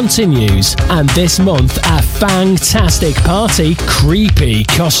club continues. And this month, a fantastic party, creepy,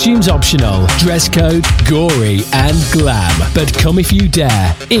 costumes optional, dress code, gory and glam. But come if you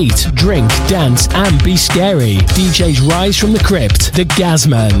dare. Eat, drink, dance and be scary. DJs Rise from the Crypt, The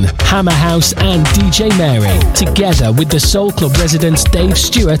Gazman, Hammer House and DJ Mary. Together with the soul club residents Dave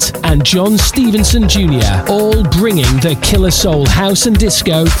Stewart and John Stevenson Jr. All bringing the killer soul house and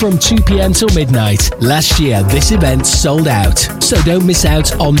disco from 2 p.m. till midnight. Last year, this event sold out. So don't miss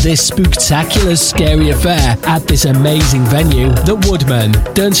out on this spooktacular, scary affair at this amazing venue, The Woodman,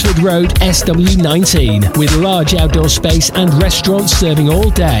 Durnsford Road, SW19, with large outdoor space and restaurants serving all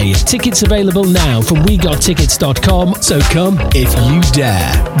day. Tickets available now from wegottickets.com, so come if you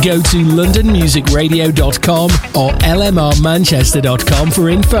dare. Go to londonmusicradio.com or lmrmanchester.com for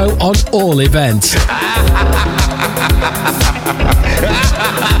info on all events.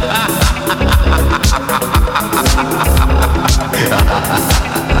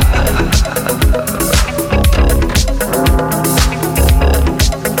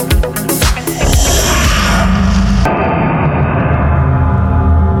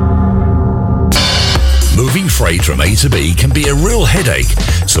 Moving freight from A to B can be a real headache,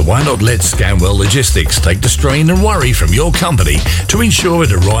 so why not let Scanwell Logistics take the strain and worry from your company to ensure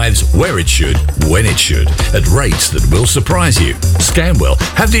it arrives where it should, when it should, at rates that will surprise you. Scanwell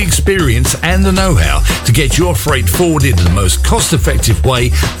have the experience and the know-how to get your freight forwarded in the most cost-effective way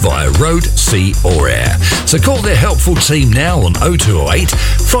via road, sea or air. So call their helpful team now on 0208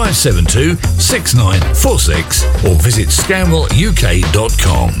 572 6946 or visit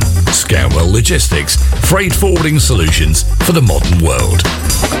scanwelluk.com. Scanwell Logistics, freight forwarding solutions for the modern world.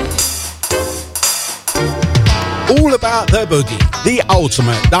 All about the boogie, the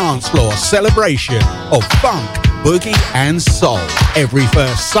ultimate dance floor celebration of funk, boogie and soul. Every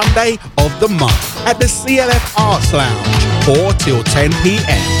first Sunday of the month at the CLF Arts Lounge, 4 till 10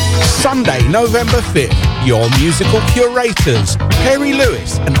 p.m. Sunday, November 5th, your musical curators, Perry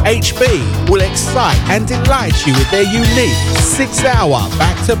Lewis and HB, will excite and delight you with their unique 6-hour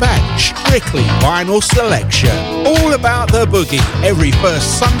back-to-back strictly vinyl selection. All about the boogie every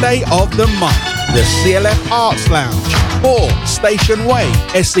first Sunday of the month. The CLF Arts Lounge, 4 Station Way,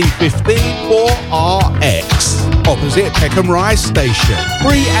 SE15 4RX, opposite Peckham Rise Station.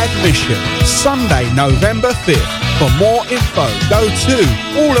 Free admission, Sunday, November 5th. For more info, go to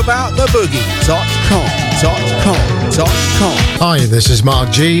allabouttheboogie.com. Hi, this is Mark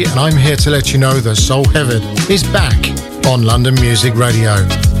G, and I'm here to let you know that Soul Heaven is back on London Music Radio.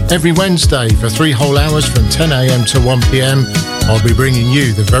 Every Wednesday for 3 whole hours from 10 a.m. to 1 p.m, I'll be bringing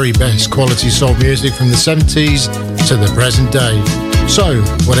you the very best quality soul music from the 70s to the present day. So,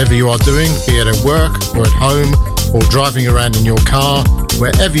 whatever you are doing, be it at work or at home or driving around in your car,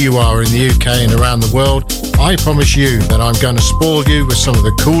 wherever you are in the UK and around the world, I promise you that I'm going to spoil you with some of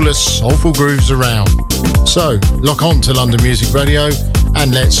the coolest soulful grooves around. So, lock on to London Music Radio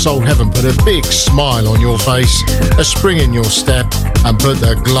and let Soul Heaven put a big smile on your face, a spring in your step, and put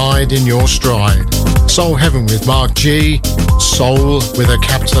the glide in your stride. Soul Heaven with Mark G, Soul with a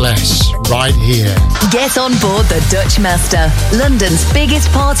capital S, right here. Get on board the Dutch Master, London's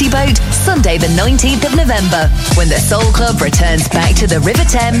biggest party boat, Sunday the 19th of November, when the Soul Club returns back to the River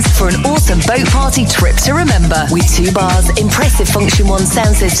Thames for an awesome boat party trip to remember. With 2 bars, impressive Function One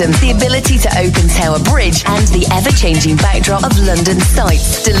sound systems, the ability to open Tower Bridge, and the ever-changing backdrop of London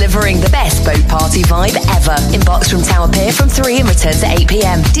sights, delivering the best boat party vibe ever. Embarks from Tower Pier from 3 and returns at 8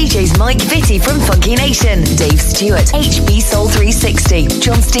 p.m. DJs Mike Vitti from Funky Nation, Dave Stewart, HB Soul 360,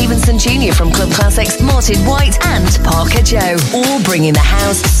 John Stevenson Jr. from Club Classics, Martin White and Parker Joe, all bringing the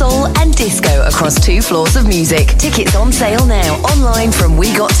house, soul and disco across 2 floors of music. Tickets on sale now, online from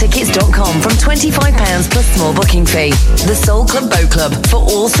wegottickets.com from £25 plus small booking fee. The Soul Club Boat Club, for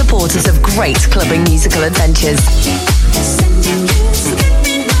all supporters of great clubbing musical adventures.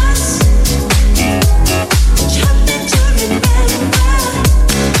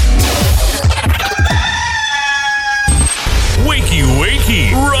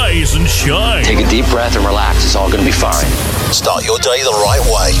 Wakey, rise and shine. Take a deep breath and relax. It's all going to be fine. Start your day the right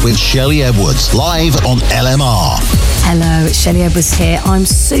way with Shelley Edwards, live on LMR. Hello, it's Shelley Edwards here. I'm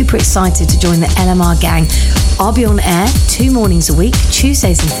super excited to join the LMR gang I'll be on air 2 mornings a week,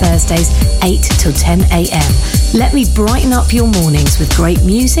 Tuesdays and Thursdays, 8 till 10 a.m. Let me brighten up your mornings with great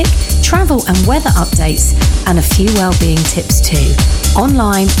music, travel and weather updates, and a few well-being tips too.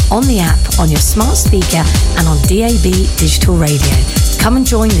 Online, on the app, on your smart speaker, and on DAB digital radio. Come and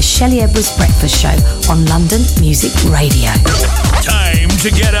join the Shelley Edwards Breakfast Show on London Music Radio. Time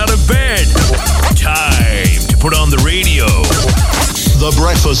to get out of bed. Time to put on the radio. The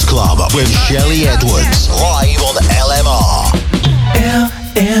Breakfast Club with Shelley Edwards, live on LMR.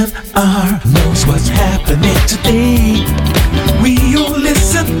 LMR knows what's happening today. We all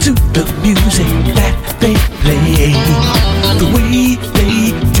listen to the music that they play. The way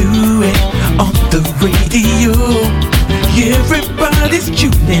they do it on the radio. Everybody's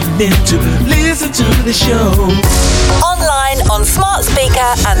tuning in to listen to the show. Online, on smart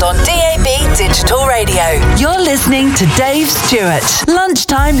speaker and on DAB digital radio. You're listening to Dave Stewart.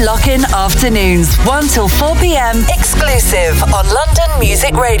 Lunchtime Lockin afternoons, 1 till 4 p.m. exclusive on London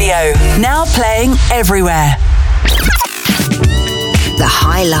Music Radio. Now playing everywhere. The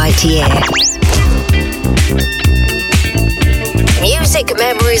highlight year. Music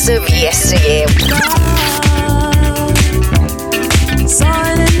memories of yesteryear.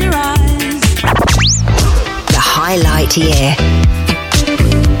 The highlight year.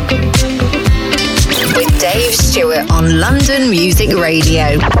 With Dave Stewart on London Music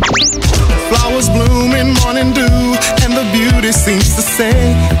Radio. Flowers bloom in morning dew, and the beauty seems to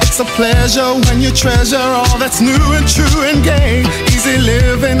say it's a pleasure when you treasure all that's new and true and gay. Easy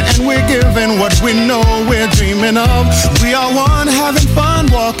living, and we're giving what we know we're dreaming of. We are one, having fun,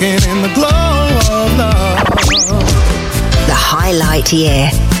 walking in the glow of love. The highlight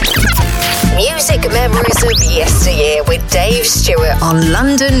year. Music memories of yesteryear with Dave Stewart on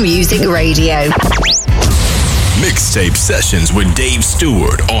London Music Radio. Mixtape sessions with Dave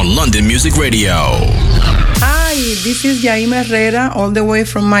Stewart on London Music Radio. Hi, this is Yaima Herrera all the way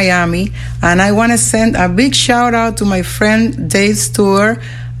from Miami, and I want to send a big shout out to my friend Dave Stewart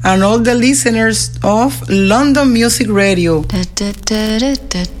and all the listeners of London Music Radio.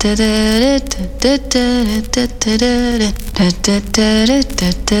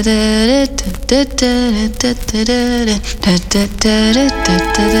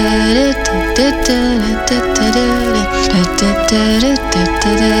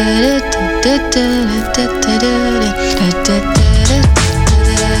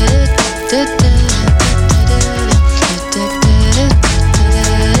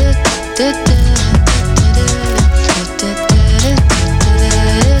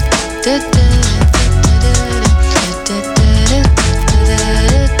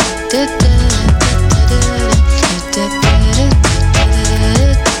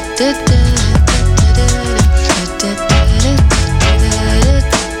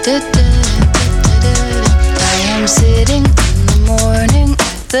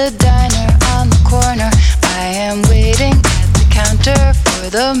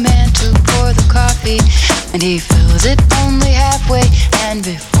 The man to pour the coffee, and he fills it only halfway. And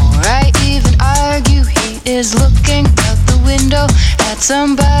before I even argue, he is looking out the window at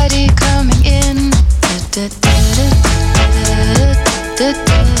somebody coming in.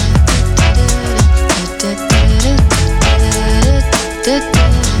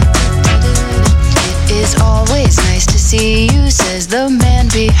 It is always nice to see you, says the man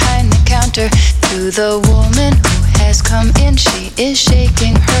behind the counter to the woman who has come in. She is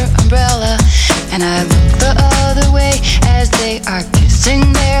shaking her umbrella, and I look the other way as they are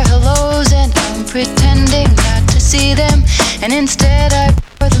kissing their hellos, and I'm pretending not to see them, and instead I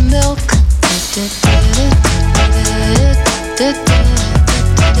pour the milk.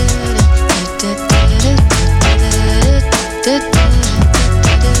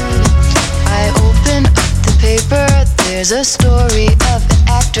 I open up the paper, there's a story of an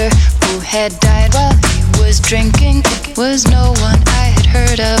actor who had died while he was drinking. It was no one I had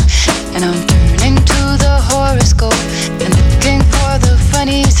heard of, and I'm turning to the horoscope and looking for the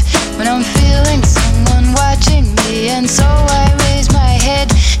funnies when I'm feeling someone watching me, and so I raise my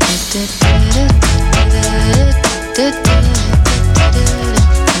head.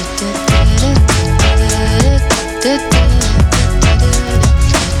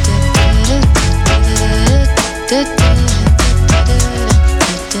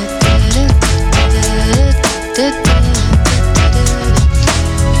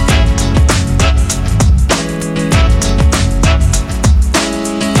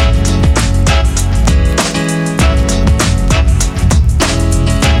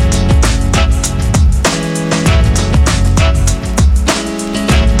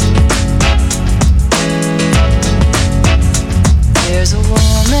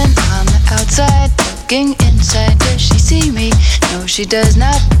 Looking inside outside, does she see me? No, she does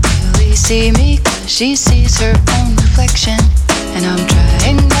not really see me, 'cause she sees her own reflection. And I'm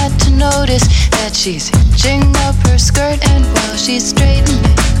trying not to notice that she's hitching up her skirt, and while she's straightening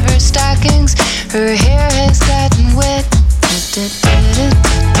her stockings, her hair has gotten wet.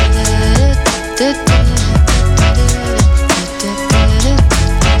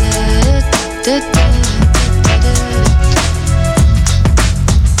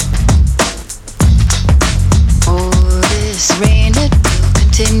 Oh, this rain, it will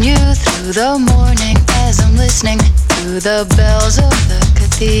continue through the morning as I'm listening to the bells of the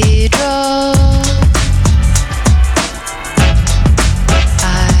cathedral.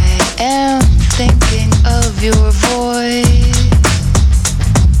 I am thinking of your voice.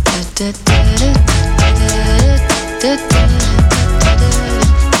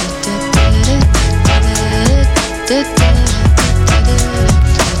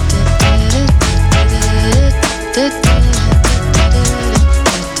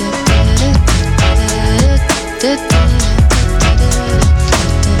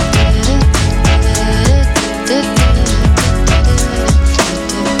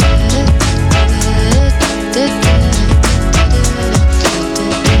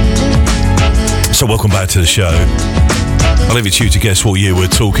 So welcome back to the show. I'll leave it to you to guess what year we're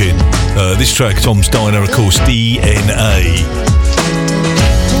talking. This track, Tom's Diner, of course, DNA.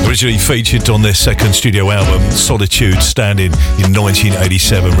 Originally featured on their second studio album, Solitude Standing, in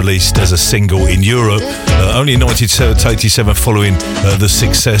 1987, released as a single in Europe. Only in 1987, following the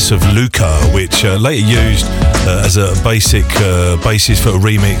success of Luca, which later used as a basis for a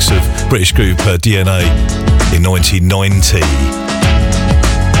remix of British group DNA in 1990.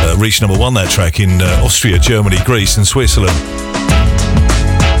 Reached number one, that track, in Austria, Germany, Greece and Switzerland.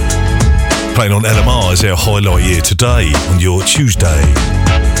 Playing on LMR as our highlight year today on your Tuesday.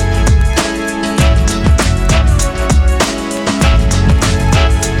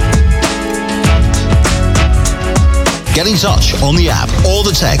 Get in touch on the app or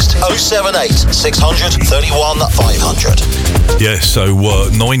the text 078 600 31 500. Yeah, so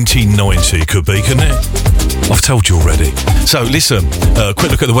 1990 could be, couldn't it? I've told you already. So listen,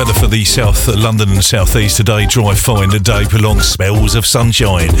 quick look at the weather for the South London and South East today. Dry, fine, the day prolonged spells of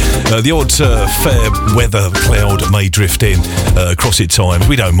sunshine. The odd fair weather cloud may drift in across at times.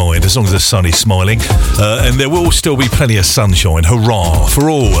 We don't mind as long as the sun is smiling. And there will still be plenty of sunshine. Hurrah for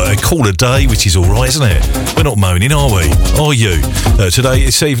all. A cooler day, which is all right, isn't it? We're not moaning, are we? Are you? Today,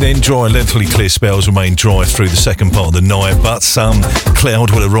 this evening, dry, lengthily clear spells remain dry through the second part of the night, but some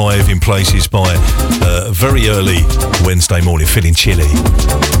cloud will arrive in places by very early Wednesday morning, feeling chilly,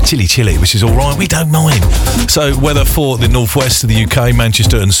 which is all right. We don't mind. So weather for the northwest of the UK,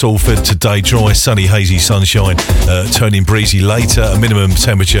 Manchester and Salford today: dry, sunny, hazy sunshine, turning breezy later. A minimum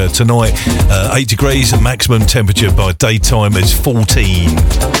temperature tonight 8 degrees, and maximum temperature by daytime is 14.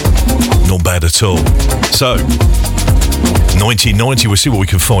 Not bad at all. So 1990, we'll see what we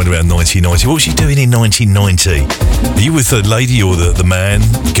can find around 1990. What was you doing in 1990? Are you with the lady or the man,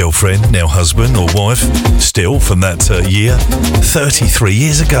 girlfriend, now husband or wife, still from that year? 33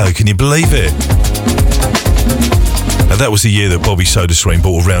 years ago, can you believe it? And that was the year that Bobby SodaStream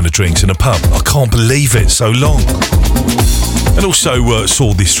bought a round of drinks in a pub. I can't believe it, so long. And also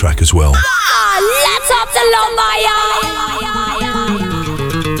saw this track as well. Let's have the love,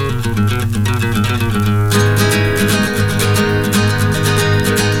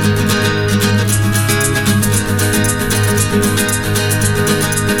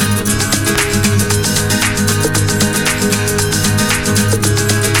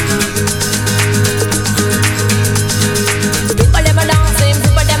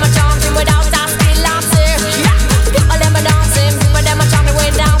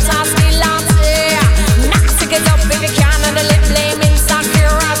 Get up if you can and a little blame inside.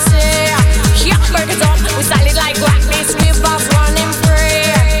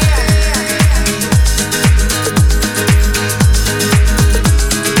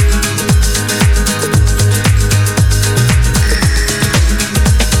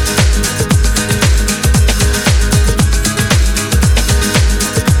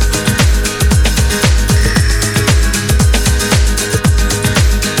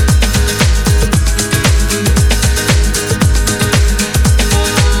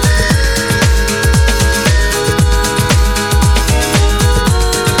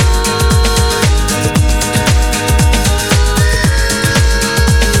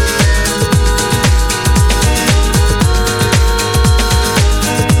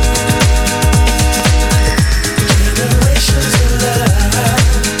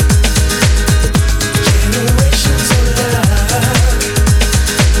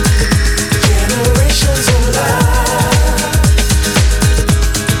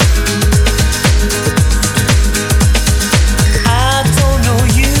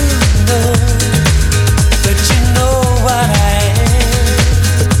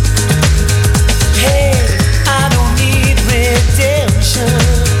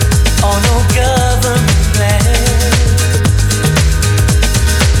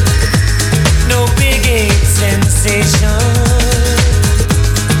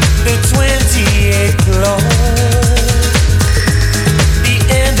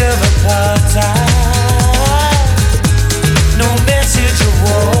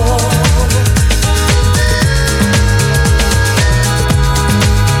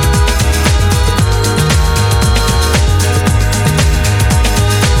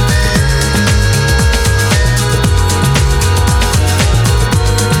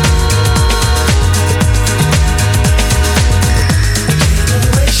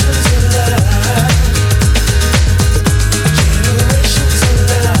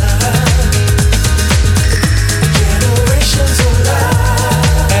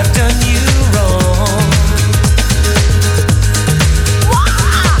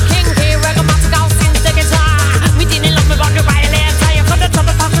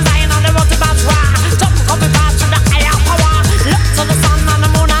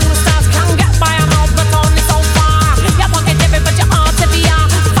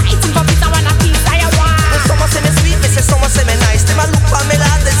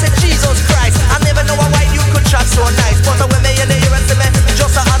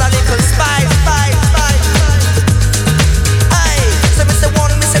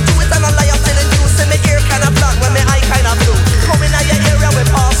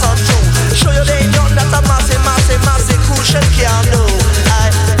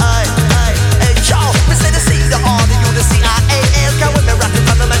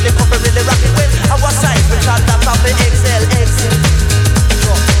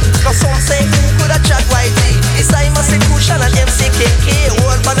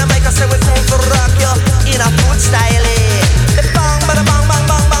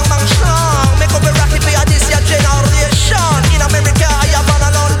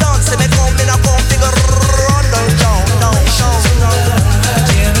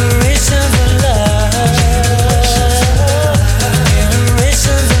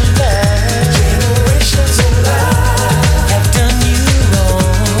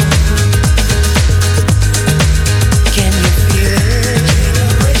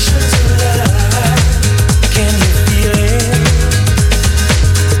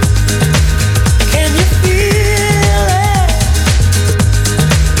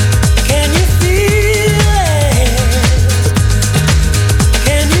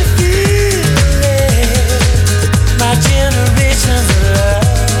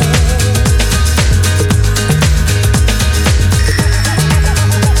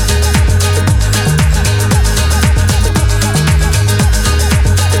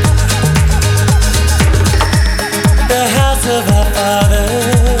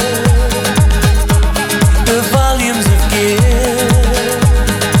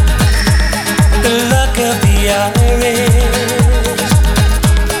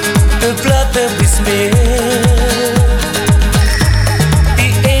 spirit. The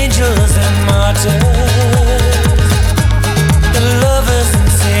angels and martyrs, the lovers and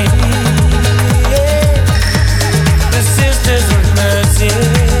saints, the sisters of mercy,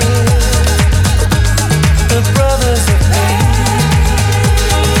 the brothers of pain.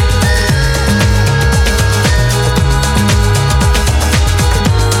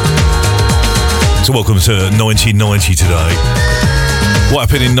 So welcome to 1990 today. What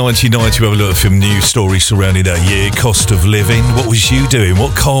happened in 1990? We have a look at some news stories surrounding that year. Cost of living. What was you doing?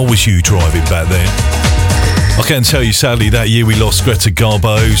 What car was you driving back then? I can tell you, sadly, that year we lost Greta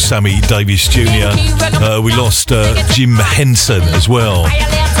Garbo, Sammy Davis Jr. We lost Jim Henson as well.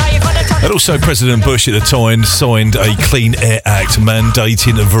 And also President Bush at the time signed a Clean Air Act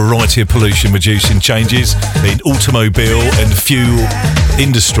mandating a variety of pollution-reducing changes in automobile and fuel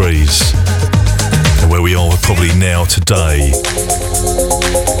industries. And where we are probably now today.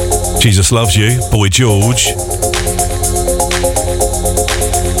 Jesus Loves You, Boy George.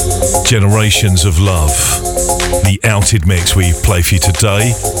 Generations of Love. The Outed mix we play for you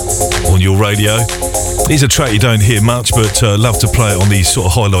today on your radio. It's a track you don't hear much, but love to play it on these sort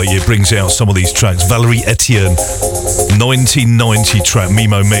of highlight year. Brings out some of these tracks. Valerie Etienne, 1990 track,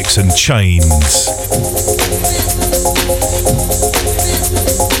 Mimo Mix and Chains.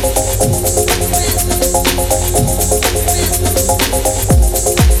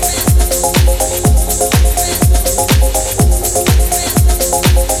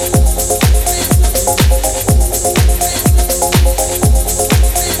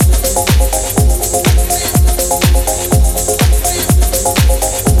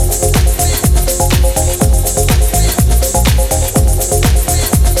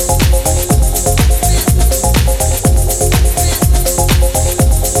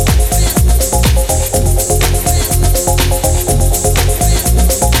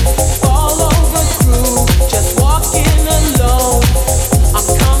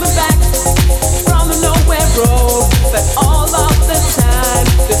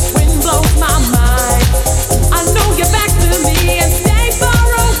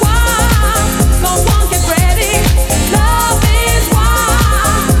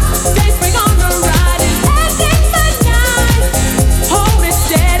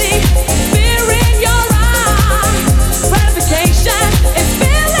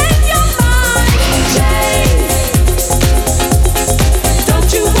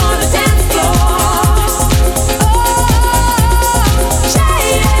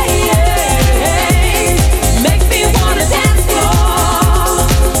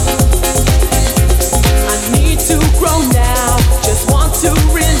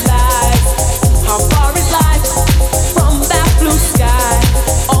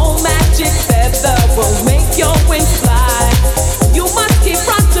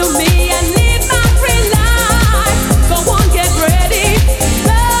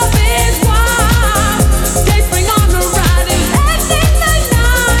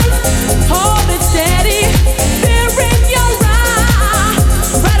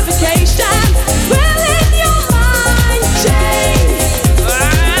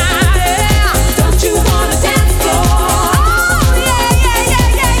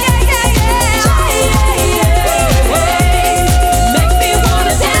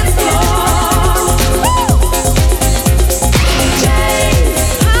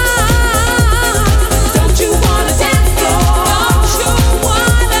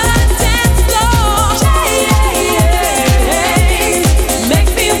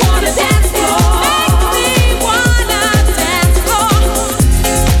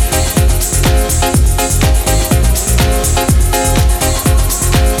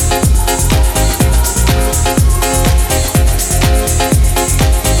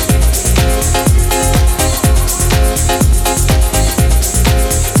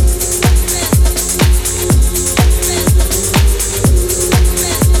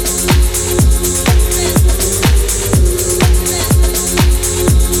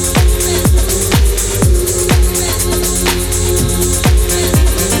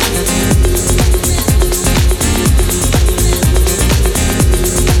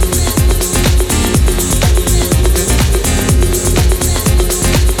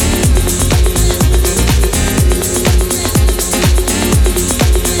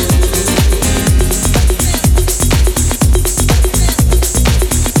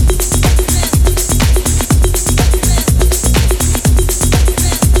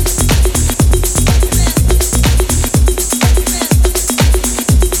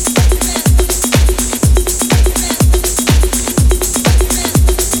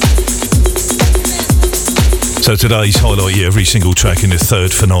 today's highlight year, every single track in the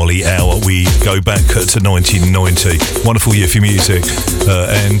third finale hour, we go back to 1990. Wonderful year for music.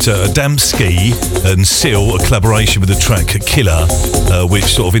 And Adamski and Seal, a collaboration with the track Killer, which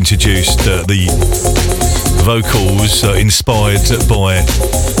sort of introduced the vocals inspired by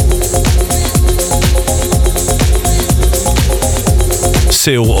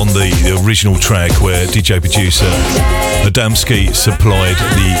Seal on the original track, where DJ producer Adamski supplied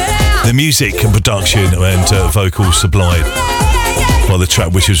the music and production, and vocals supplied by the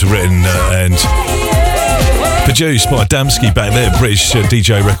track, which was written and produced by Adamski back then, British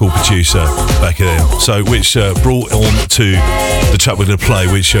DJ record producer back then. So, which brought on to the track we're going to play,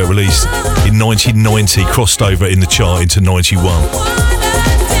 which released in 1990, crossed over in the chart into 91.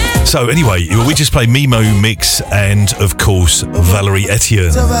 So anyway, we just played Mimo Mix and, of course, Valerie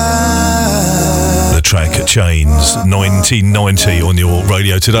Etienne. The track Chains, 1990 on your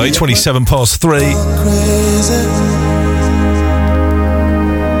radio today, 27 past 3.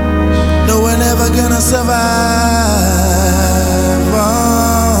 No, we're never gonna survive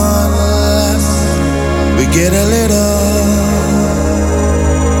unless we get a little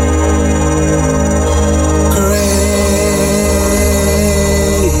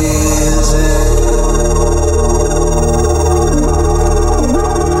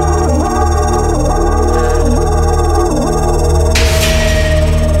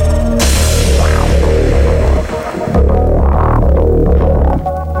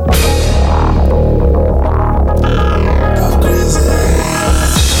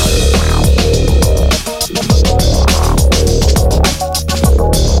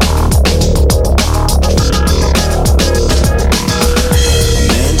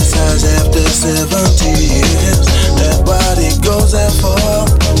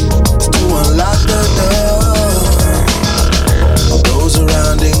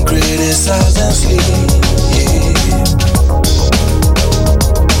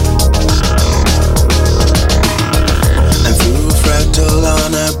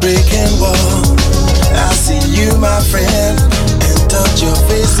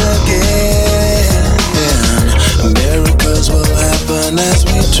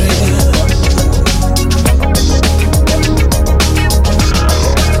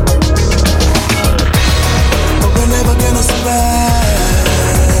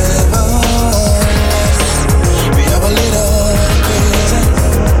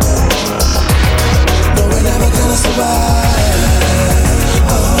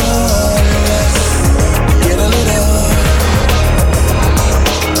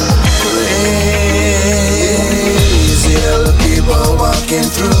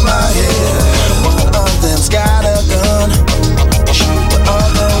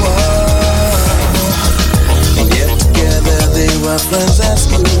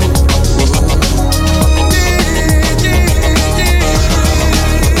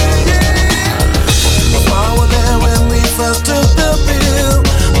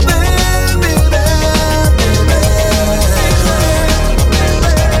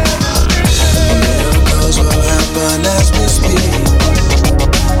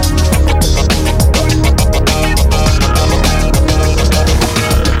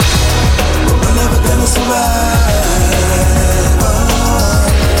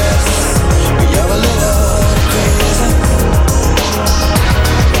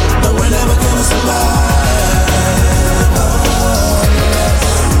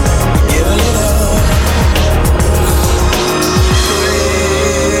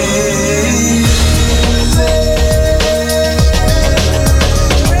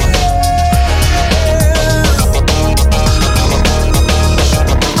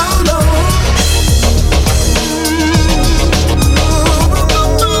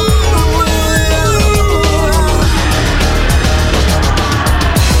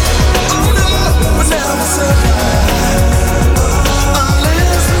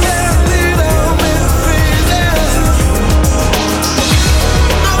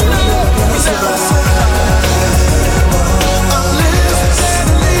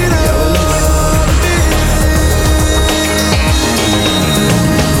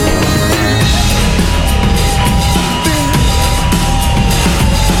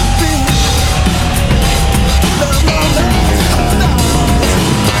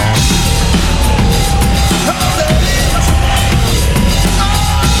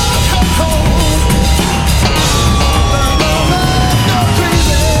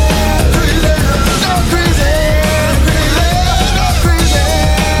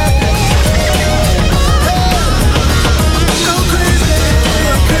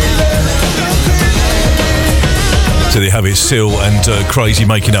there you have it. Seal and Crazy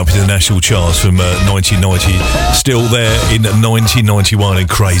making up in the national charts from 1990. Still there in 1991 and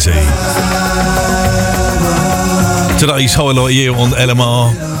Crazy. Today's highlight year on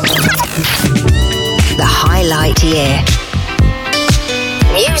LMR. The highlight year.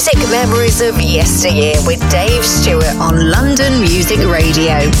 Music memories of yesteryear with Dave Stewart on London Music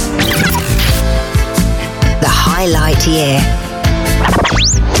Radio. The highlight year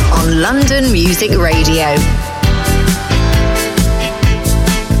on London Music Radio.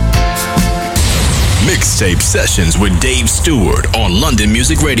 Mixtape sessions with Dave Stewart on London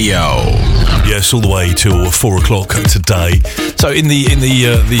Music Radio. Yes, all the way till 4 o'clock today. So in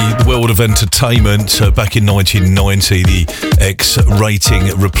the world of entertainment, back in 1990, the X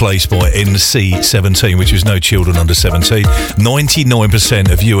rating replaced by NC-17, which was no children under 17.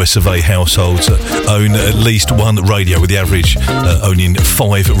 99% of US of A households own at least one radio, with the average owning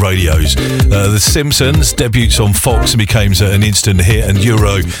 5 radios. The Simpsons debuts on Fox and became an instant hit, and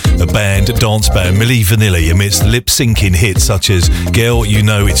Euro, a dance band, Milli Vanilli, amidst lip-syncing hits such as Girl, You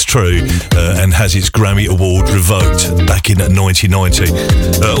Know It's True, and has its Grammy Award revoked back in 1990.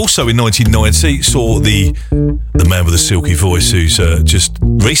 Also in 1990, saw the man with the silky voice who's just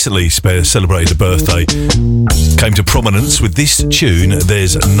recently celebrated a birthday, came to prominence with this tune,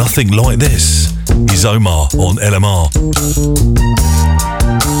 There's Nothing Like This. He's Omar on LMR.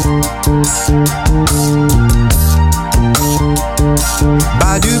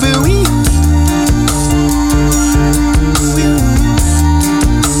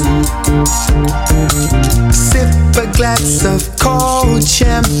 Sip a glass of cold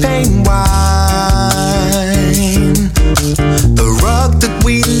champagne wine. The rug that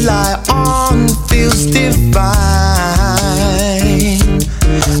we lie on feels divine.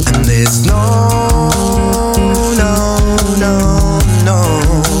 And there's no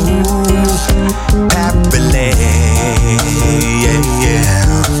happily,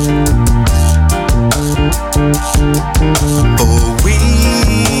 for we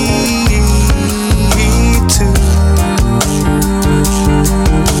two.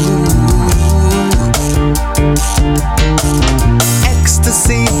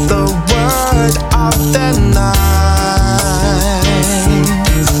 Ecstasy, the word of the night,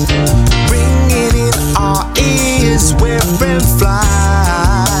 ringing in our ears, we're in flight,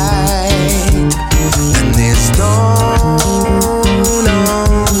 and there's no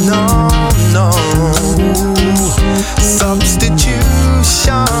substitution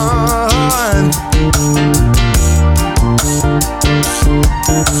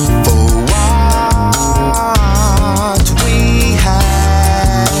for what we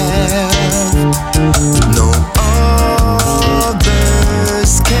have. No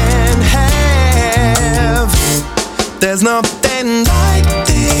others can have. There's nothing like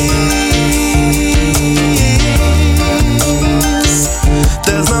this.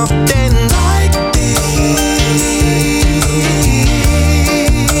 There's nothing like this.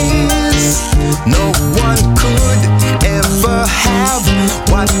 No one could ever have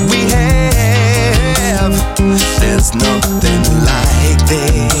what we have. There's nothing like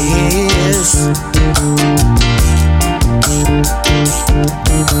this.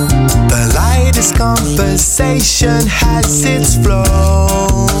 The lightest conversation has its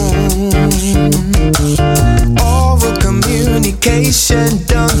flow. Oral communication,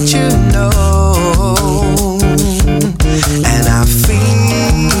 don't you know? And I feel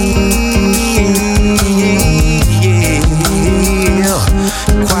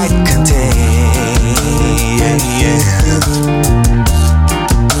quite content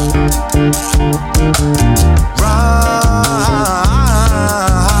right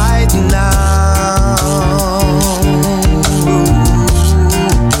now.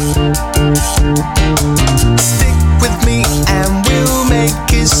 Stick with me and we'll make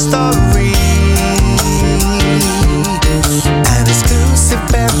history. An exclusive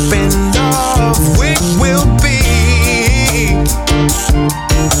pair in love we will be.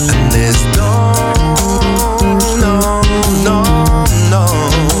 And there's no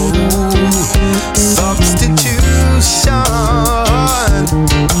substitution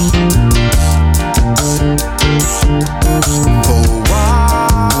for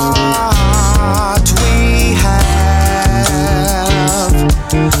what we have.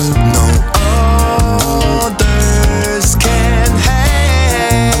 No others can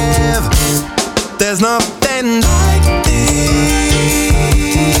have. There's nothing like this.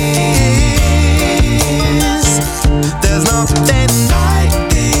 There's nothing like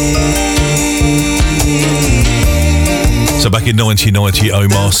this. So Back in 1990,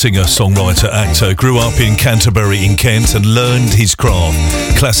 Omar, singer, songwriter, actor, grew up in Canterbury in Kent and learned his craft,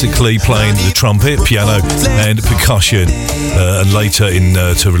 classically playing the trumpet, piano and percussion, and later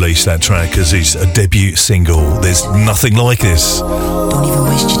to release that track as his debut single, There's Nothing Like This. Don't even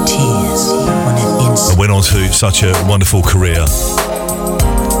waste your tears on that insult. And went on to such a wonderful career.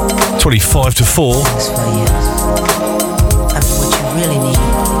 25 to 4. Thanks for you. I mean, what you really need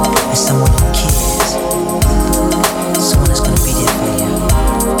is someone who cares. Someone that's gonna be there for you.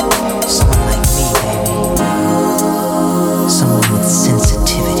 Someone like me, baby. Someone with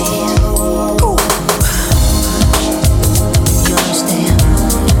sensitivity. You understand?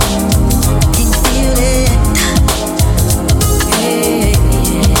 Can you feel it? Yeah,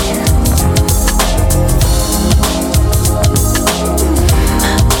 yeah.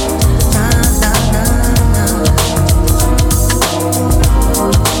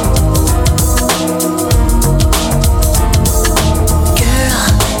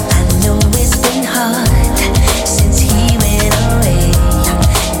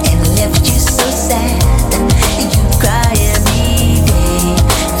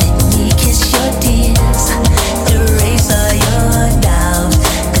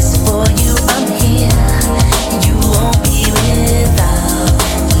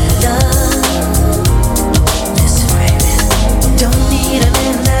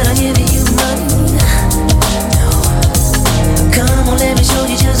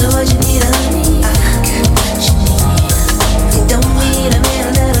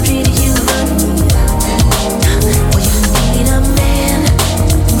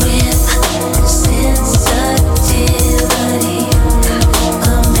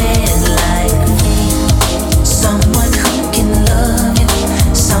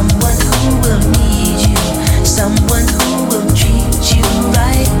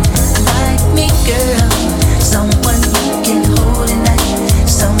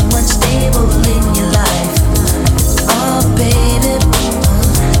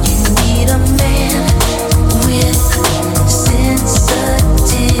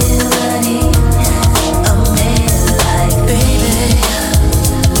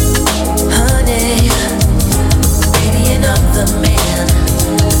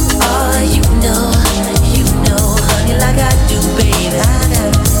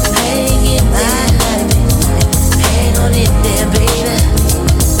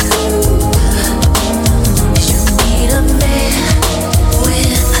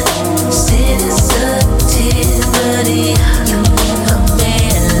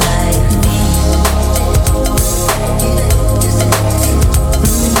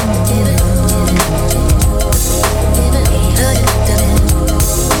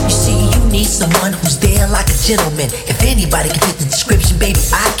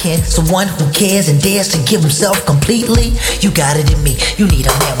 Someone who cares and dares to give himself completely. You got it in me. You need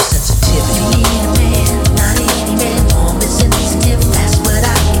a man with sensitivity. You need a man, not any man, warm and sensitive. That's what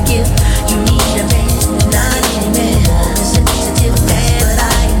I can give. You need a man, not any man, warm and sensitive. That's what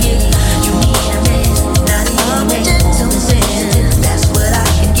I can give. You need a man, not any man, warm and sensitive. That's what I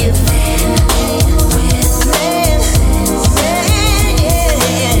can give.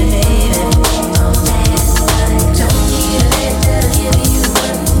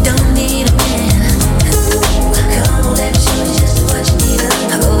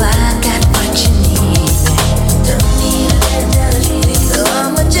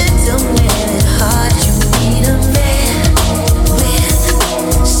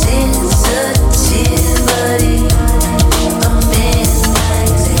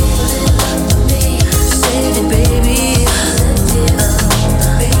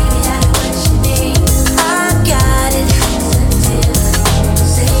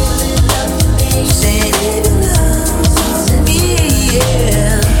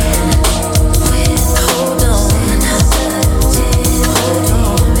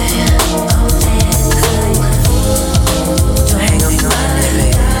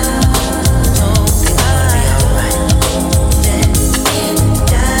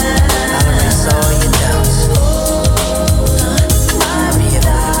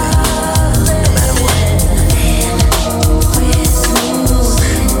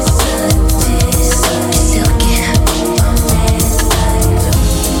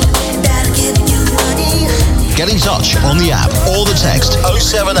 Get in touch on the app or the text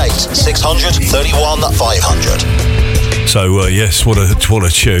 078 600 31 500. So yes, what a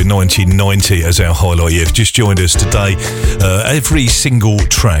tune. 1990 as our highlight year. If you've just joined us today, every single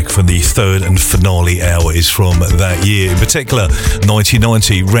track from the third and finale hour is from that year. In particular,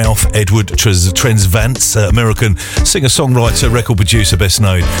 1990, Ralph Edward Trenzvance, American singer-songwriter, record producer, best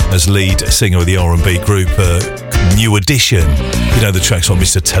known as lead singer of the R&B group New Edition. You know the tracks like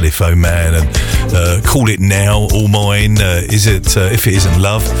Mr. Telephone Man and Call It Now, All Mine, Is It If It Isn't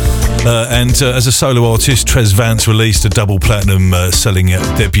Love. And as a solo artist, Trenzvance released a double platinum selling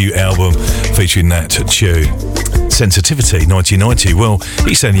debut album featuring that tune. Sensitivity, 1990. Well,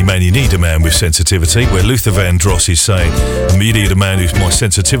 he's saying you mainly need a man with sensitivity, where Luther Vandross is saying you need a man whose my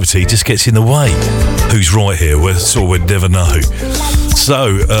sensitivity just gets in the way. Who's right here? We'll never know.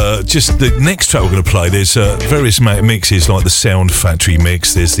 So, just the next track we're going to play, there's various mixes like the Sound Factory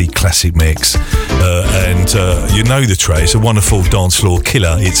mix, there's the classic mix, and you know the track. It's a wonderful dance floor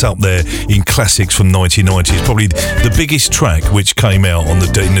killer. It's up there in classics from 1990. It's probably the biggest track which came out in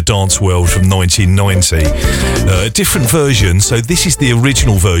the dance world from 1990. A different version, so this is the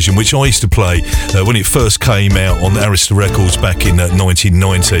original version which I used to play when it first came out on Arista Records back in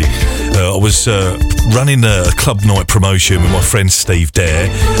 1990. I was running a club night promotion with my friend Steve Dare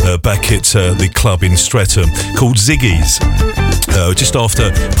back at the club in Streatham called Ziggy's. Just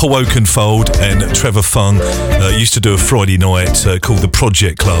after Paul Oakenfold and Trevor Fung used to do a Friday night called the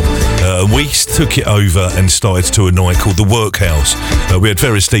Project Club. We took it over and started to do a night called the Workhouse. We had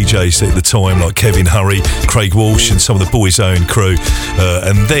various DJs at the time like Kevin Hurry, Craig Walsh and some of the Boys Own crew.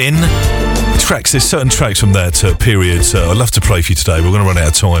 And then there's certain tracks from that period I'd love to play for you today. We're going to run out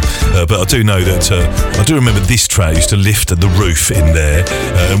of time. But I do know that I do remember this track used to lift the roof in there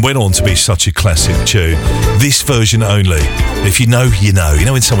and went on to be such a classic tune. This version only. If you know, you know. You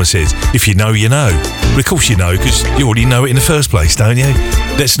know when someone says, if you know, you know. Well, of course you know, because you already know it in the first place, don't you?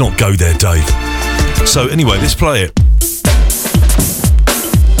 Let's not go there, Dave. So anyway, let's play it.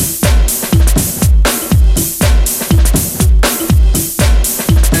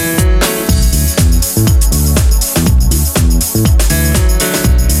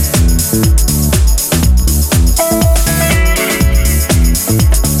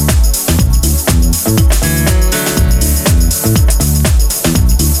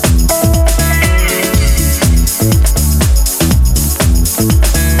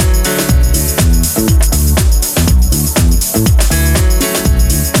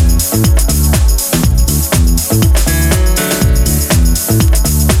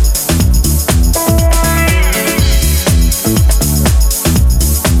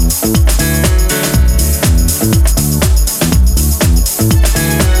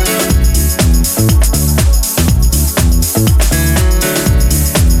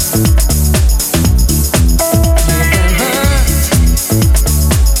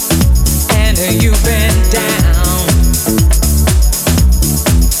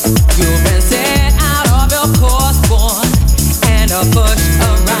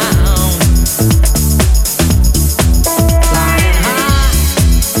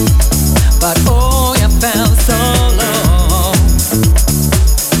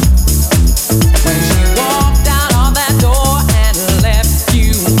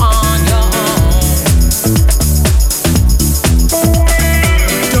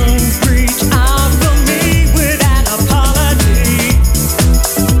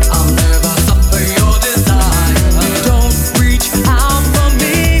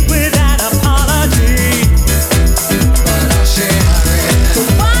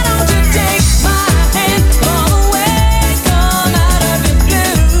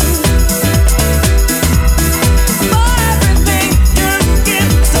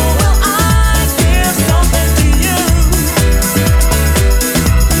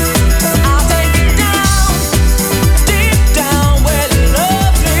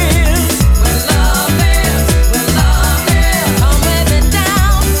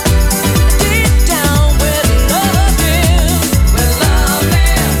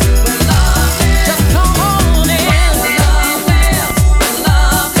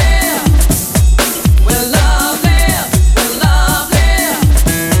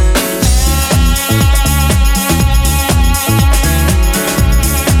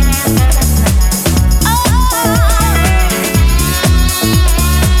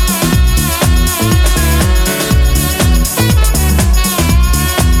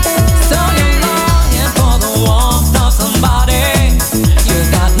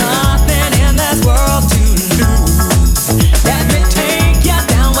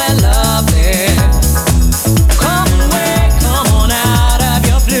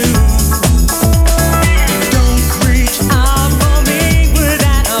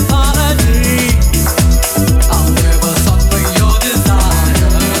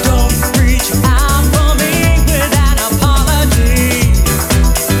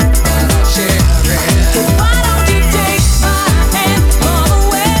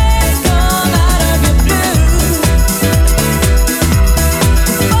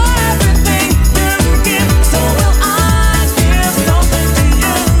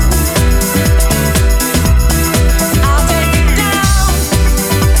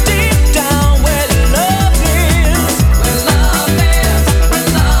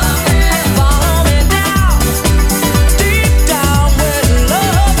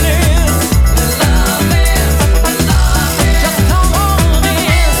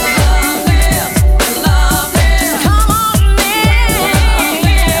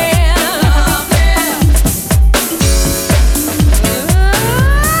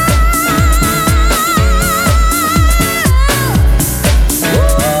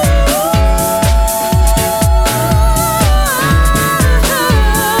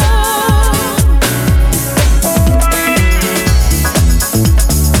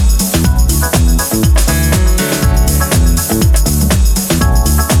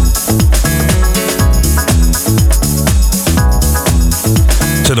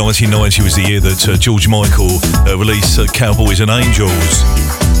 1990 was the year that George Michael released Cowboys and Angels.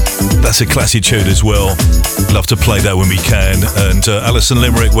 That's a classic tune as well. Love to play that when we can. And Alison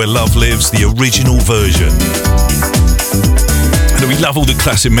Limerick, Where Love Lives, the original version. And we love all the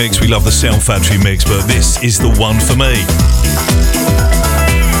classic mix, we love the Sound Factory mix, but this is the one for me.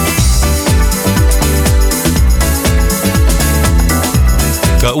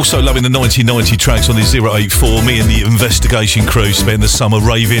 Also loving the 1990 tracks on the 084. Me and the Investigation crew spent the summer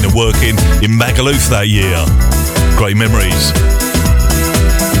raving and working in Magaluf that year. Great memories.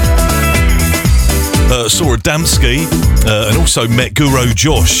 Saw Adamski and also met Guru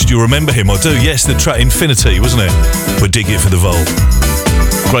Josh. Do you remember him? I do. Yes, the track Infinity, wasn't it? We'll dig it for the vault.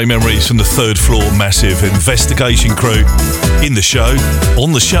 Great memories from the third floor, massive Investigation crew in the show,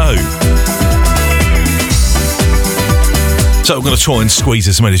 on the show. So I'm going to try and squeeze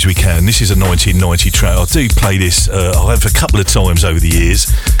as many as we can. This is a 1990 track. I do play this, I have a couple of times over the years.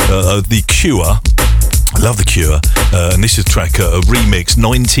 The Cure, I love The Cure, and this is a track, a remix,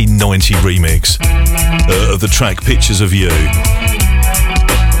 1990 remix of the track Pictures of You.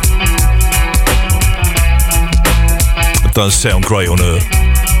 It does sound great on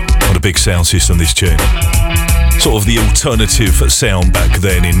a big sound system, this tune. Sort of the alternative sound back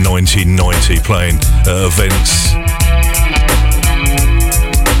then in 1990, playing events.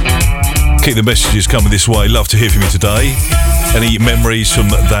 Keep the messages coming this way. Love to hear from you today. Any memories from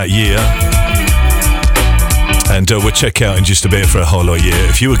that year? And we'll check out in just a bit for a highlight year.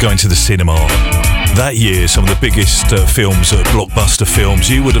 If you were going to the cinema that year, some of the biggest films, blockbuster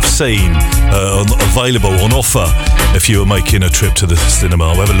films you would have seen available on offer if you were making a trip to the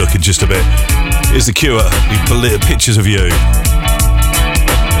cinema. We'll have a look in just a bit. Here's The Cure, Pictures of You.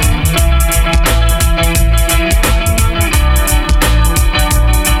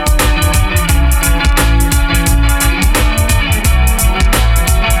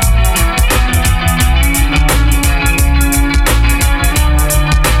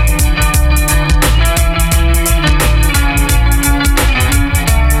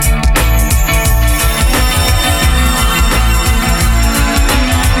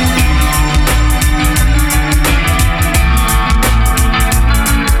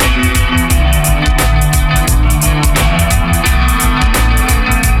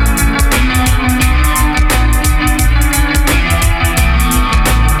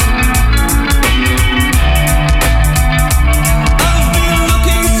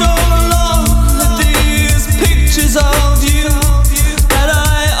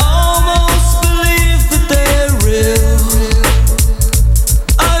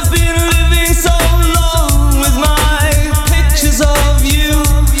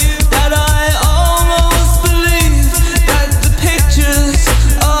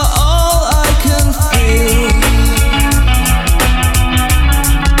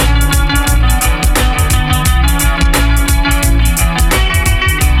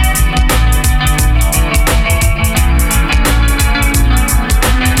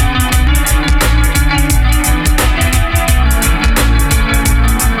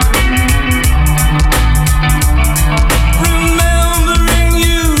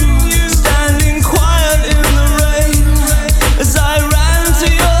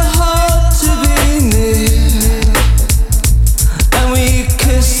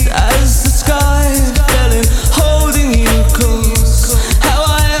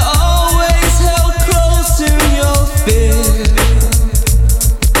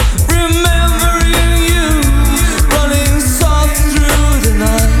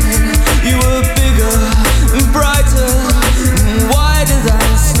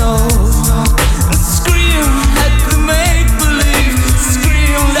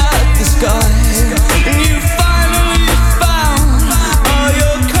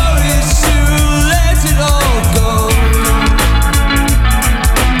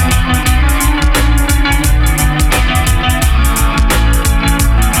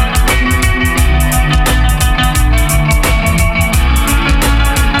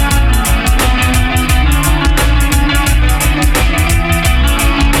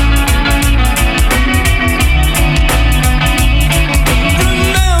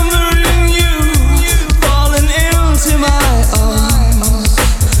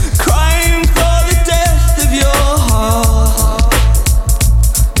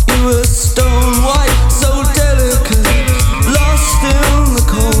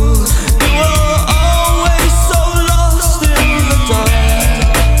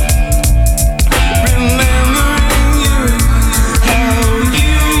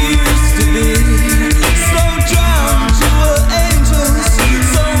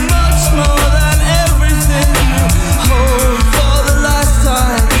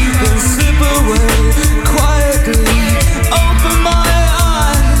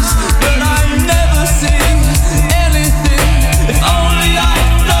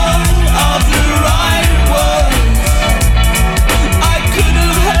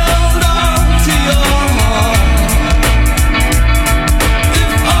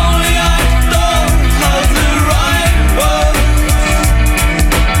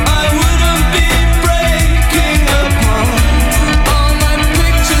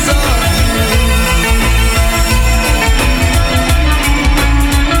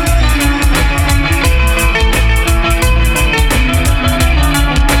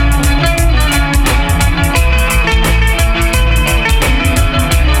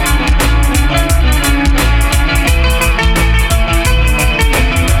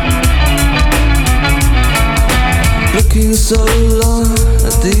 Looking so long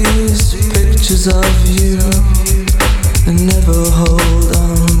at these pictures of you and never hold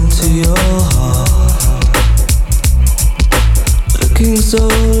on to your heart. Looking so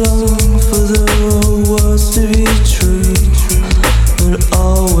long for the words to be true, but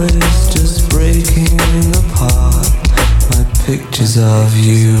always just breaking apart my pictures of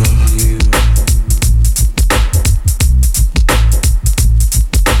you.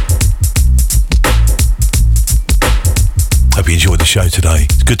 Hope you enjoyed the show today.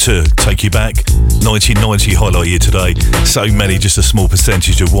 It's good to take you back. 1990 highlight year today. So many, just a small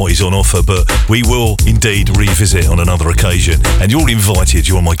percentage of what is on offer, but we will indeed revisit on another occasion. And you're invited,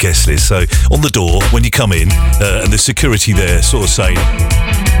 you're on my guest list. So on the door, when you come in, and the security there sort of saying,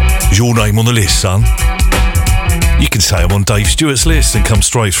 is your name on the list, son? You can say I'm on Dave Stewart's list and come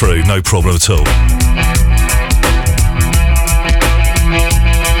straight through, no problem at all.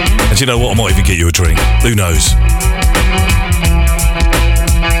 And you know what, I might even get you a drink. Who knows?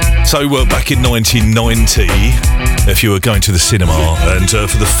 So back in 1990, if you were going to the cinema and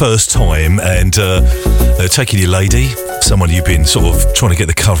for the first time and taking your lady, someone you've been sort of trying to get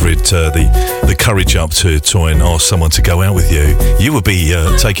the courage up to try and ask someone to go out with you, you would be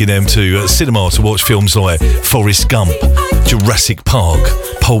taking them to cinema to watch films like Forrest Gump, Jurassic Park,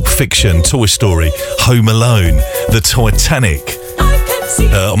 Pulp Fiction, Toy Story, Home Alone, The Titanic.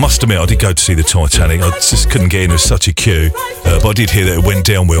 I must admit, I did go to see the Titanic. I just couldn't get in, with such a queue. But I did hear that it went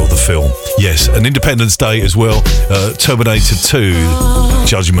down well, the film. Yes, and Independence Day as well. Terminator 2,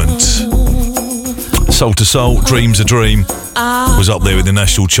 Judgment. Soul to Soul, Dream's a Dream was up there in the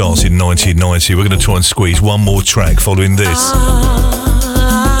national charts in 1990. We're going to try and squeeze one more track following this.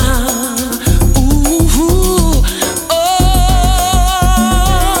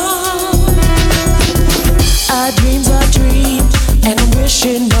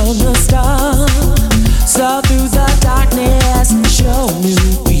 On the star, saw through the darkness, show me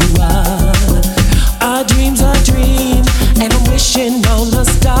who you are. Our dreams are dream, and I'm wishing on the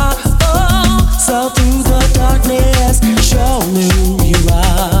star. Oh, saw through the darkness, show me who you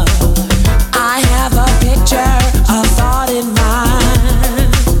are. I have a picture, a thought in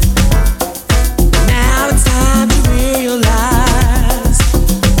mind. Now it's time to realize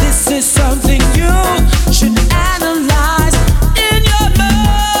this is something you should analyze.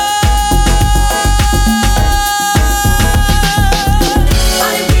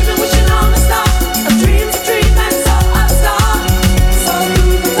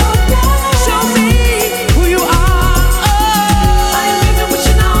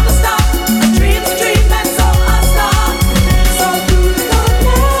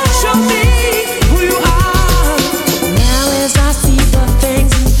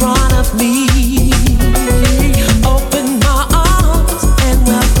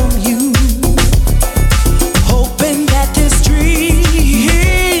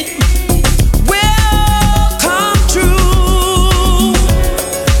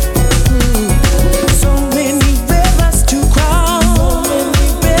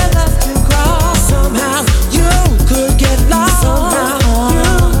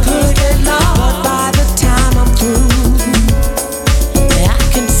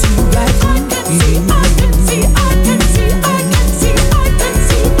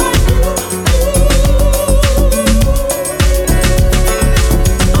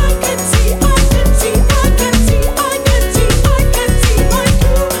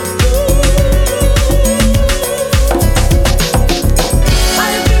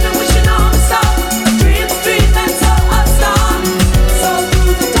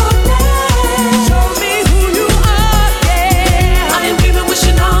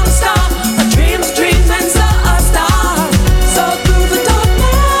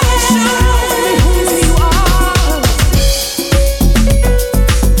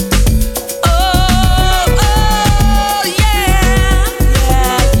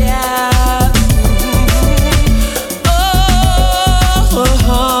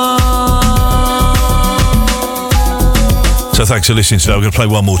 Thanks for listening today. We're going to play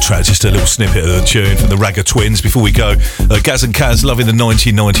one more track, just a little snippet of the tune from the Ragga Twins before we go. Gaz and Kaz loving the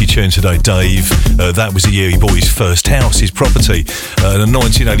 1990 tune today, Dave. That was the year he bought his first house, his property. The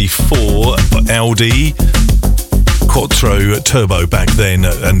 1984 Audi Quattro Turbo back then,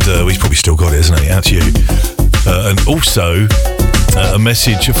 and he's probably still got it, hasn't he? Out to you. And also a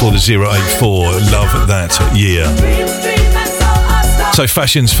message for the 084, love that year. So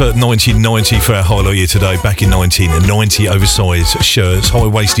fashions for 1990 for our highlight year today. Back in 1990, oversized shirts,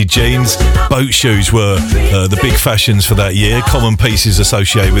 high-waisted jeans, boat shoes were the big fashions for that year. Common pieces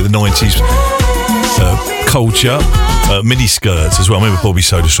associated with the 90s culture, mini skirts as well. I remember Bobby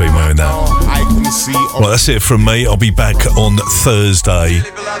SodaStream wearing that. Right, that's it from me. I'll be back on Thursday.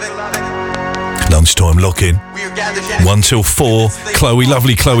 Lunchtime Lockin. 1 till 4. Chloe,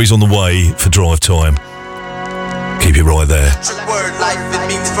 lovely Chloe's on the way for drive time. Keep it right there. Word life, it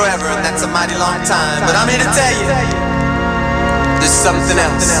means forever, and that's a mighty long time. But I'm here to tell you, there's something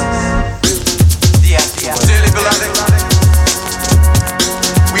else. Dearly beloved,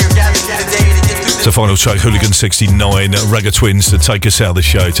 we are gathered here today to get through. So final track, Hooligan 69, Ragga Twins to take us out of the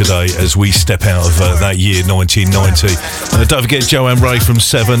show today as we step out of that year, 1990. Don't forget Joanne Ray from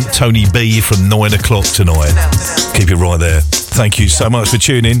 7, Tony B from 9 o'clock tonight. Keep it right there. Thank you so much for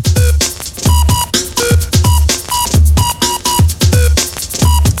tuning.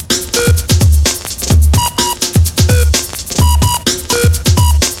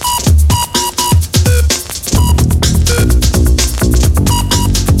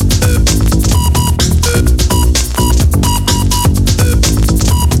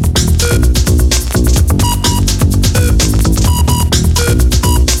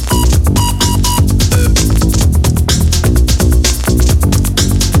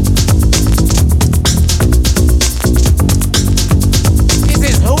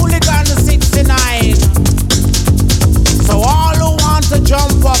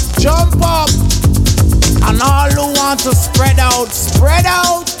 To spread out, spread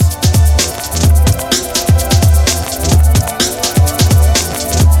out.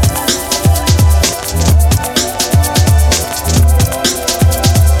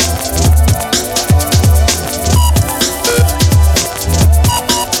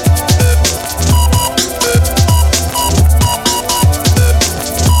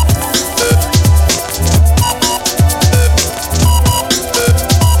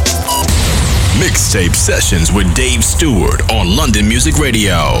 Mixtape Sessions with Dave Stewart on London Music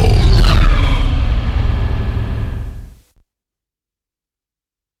Radio.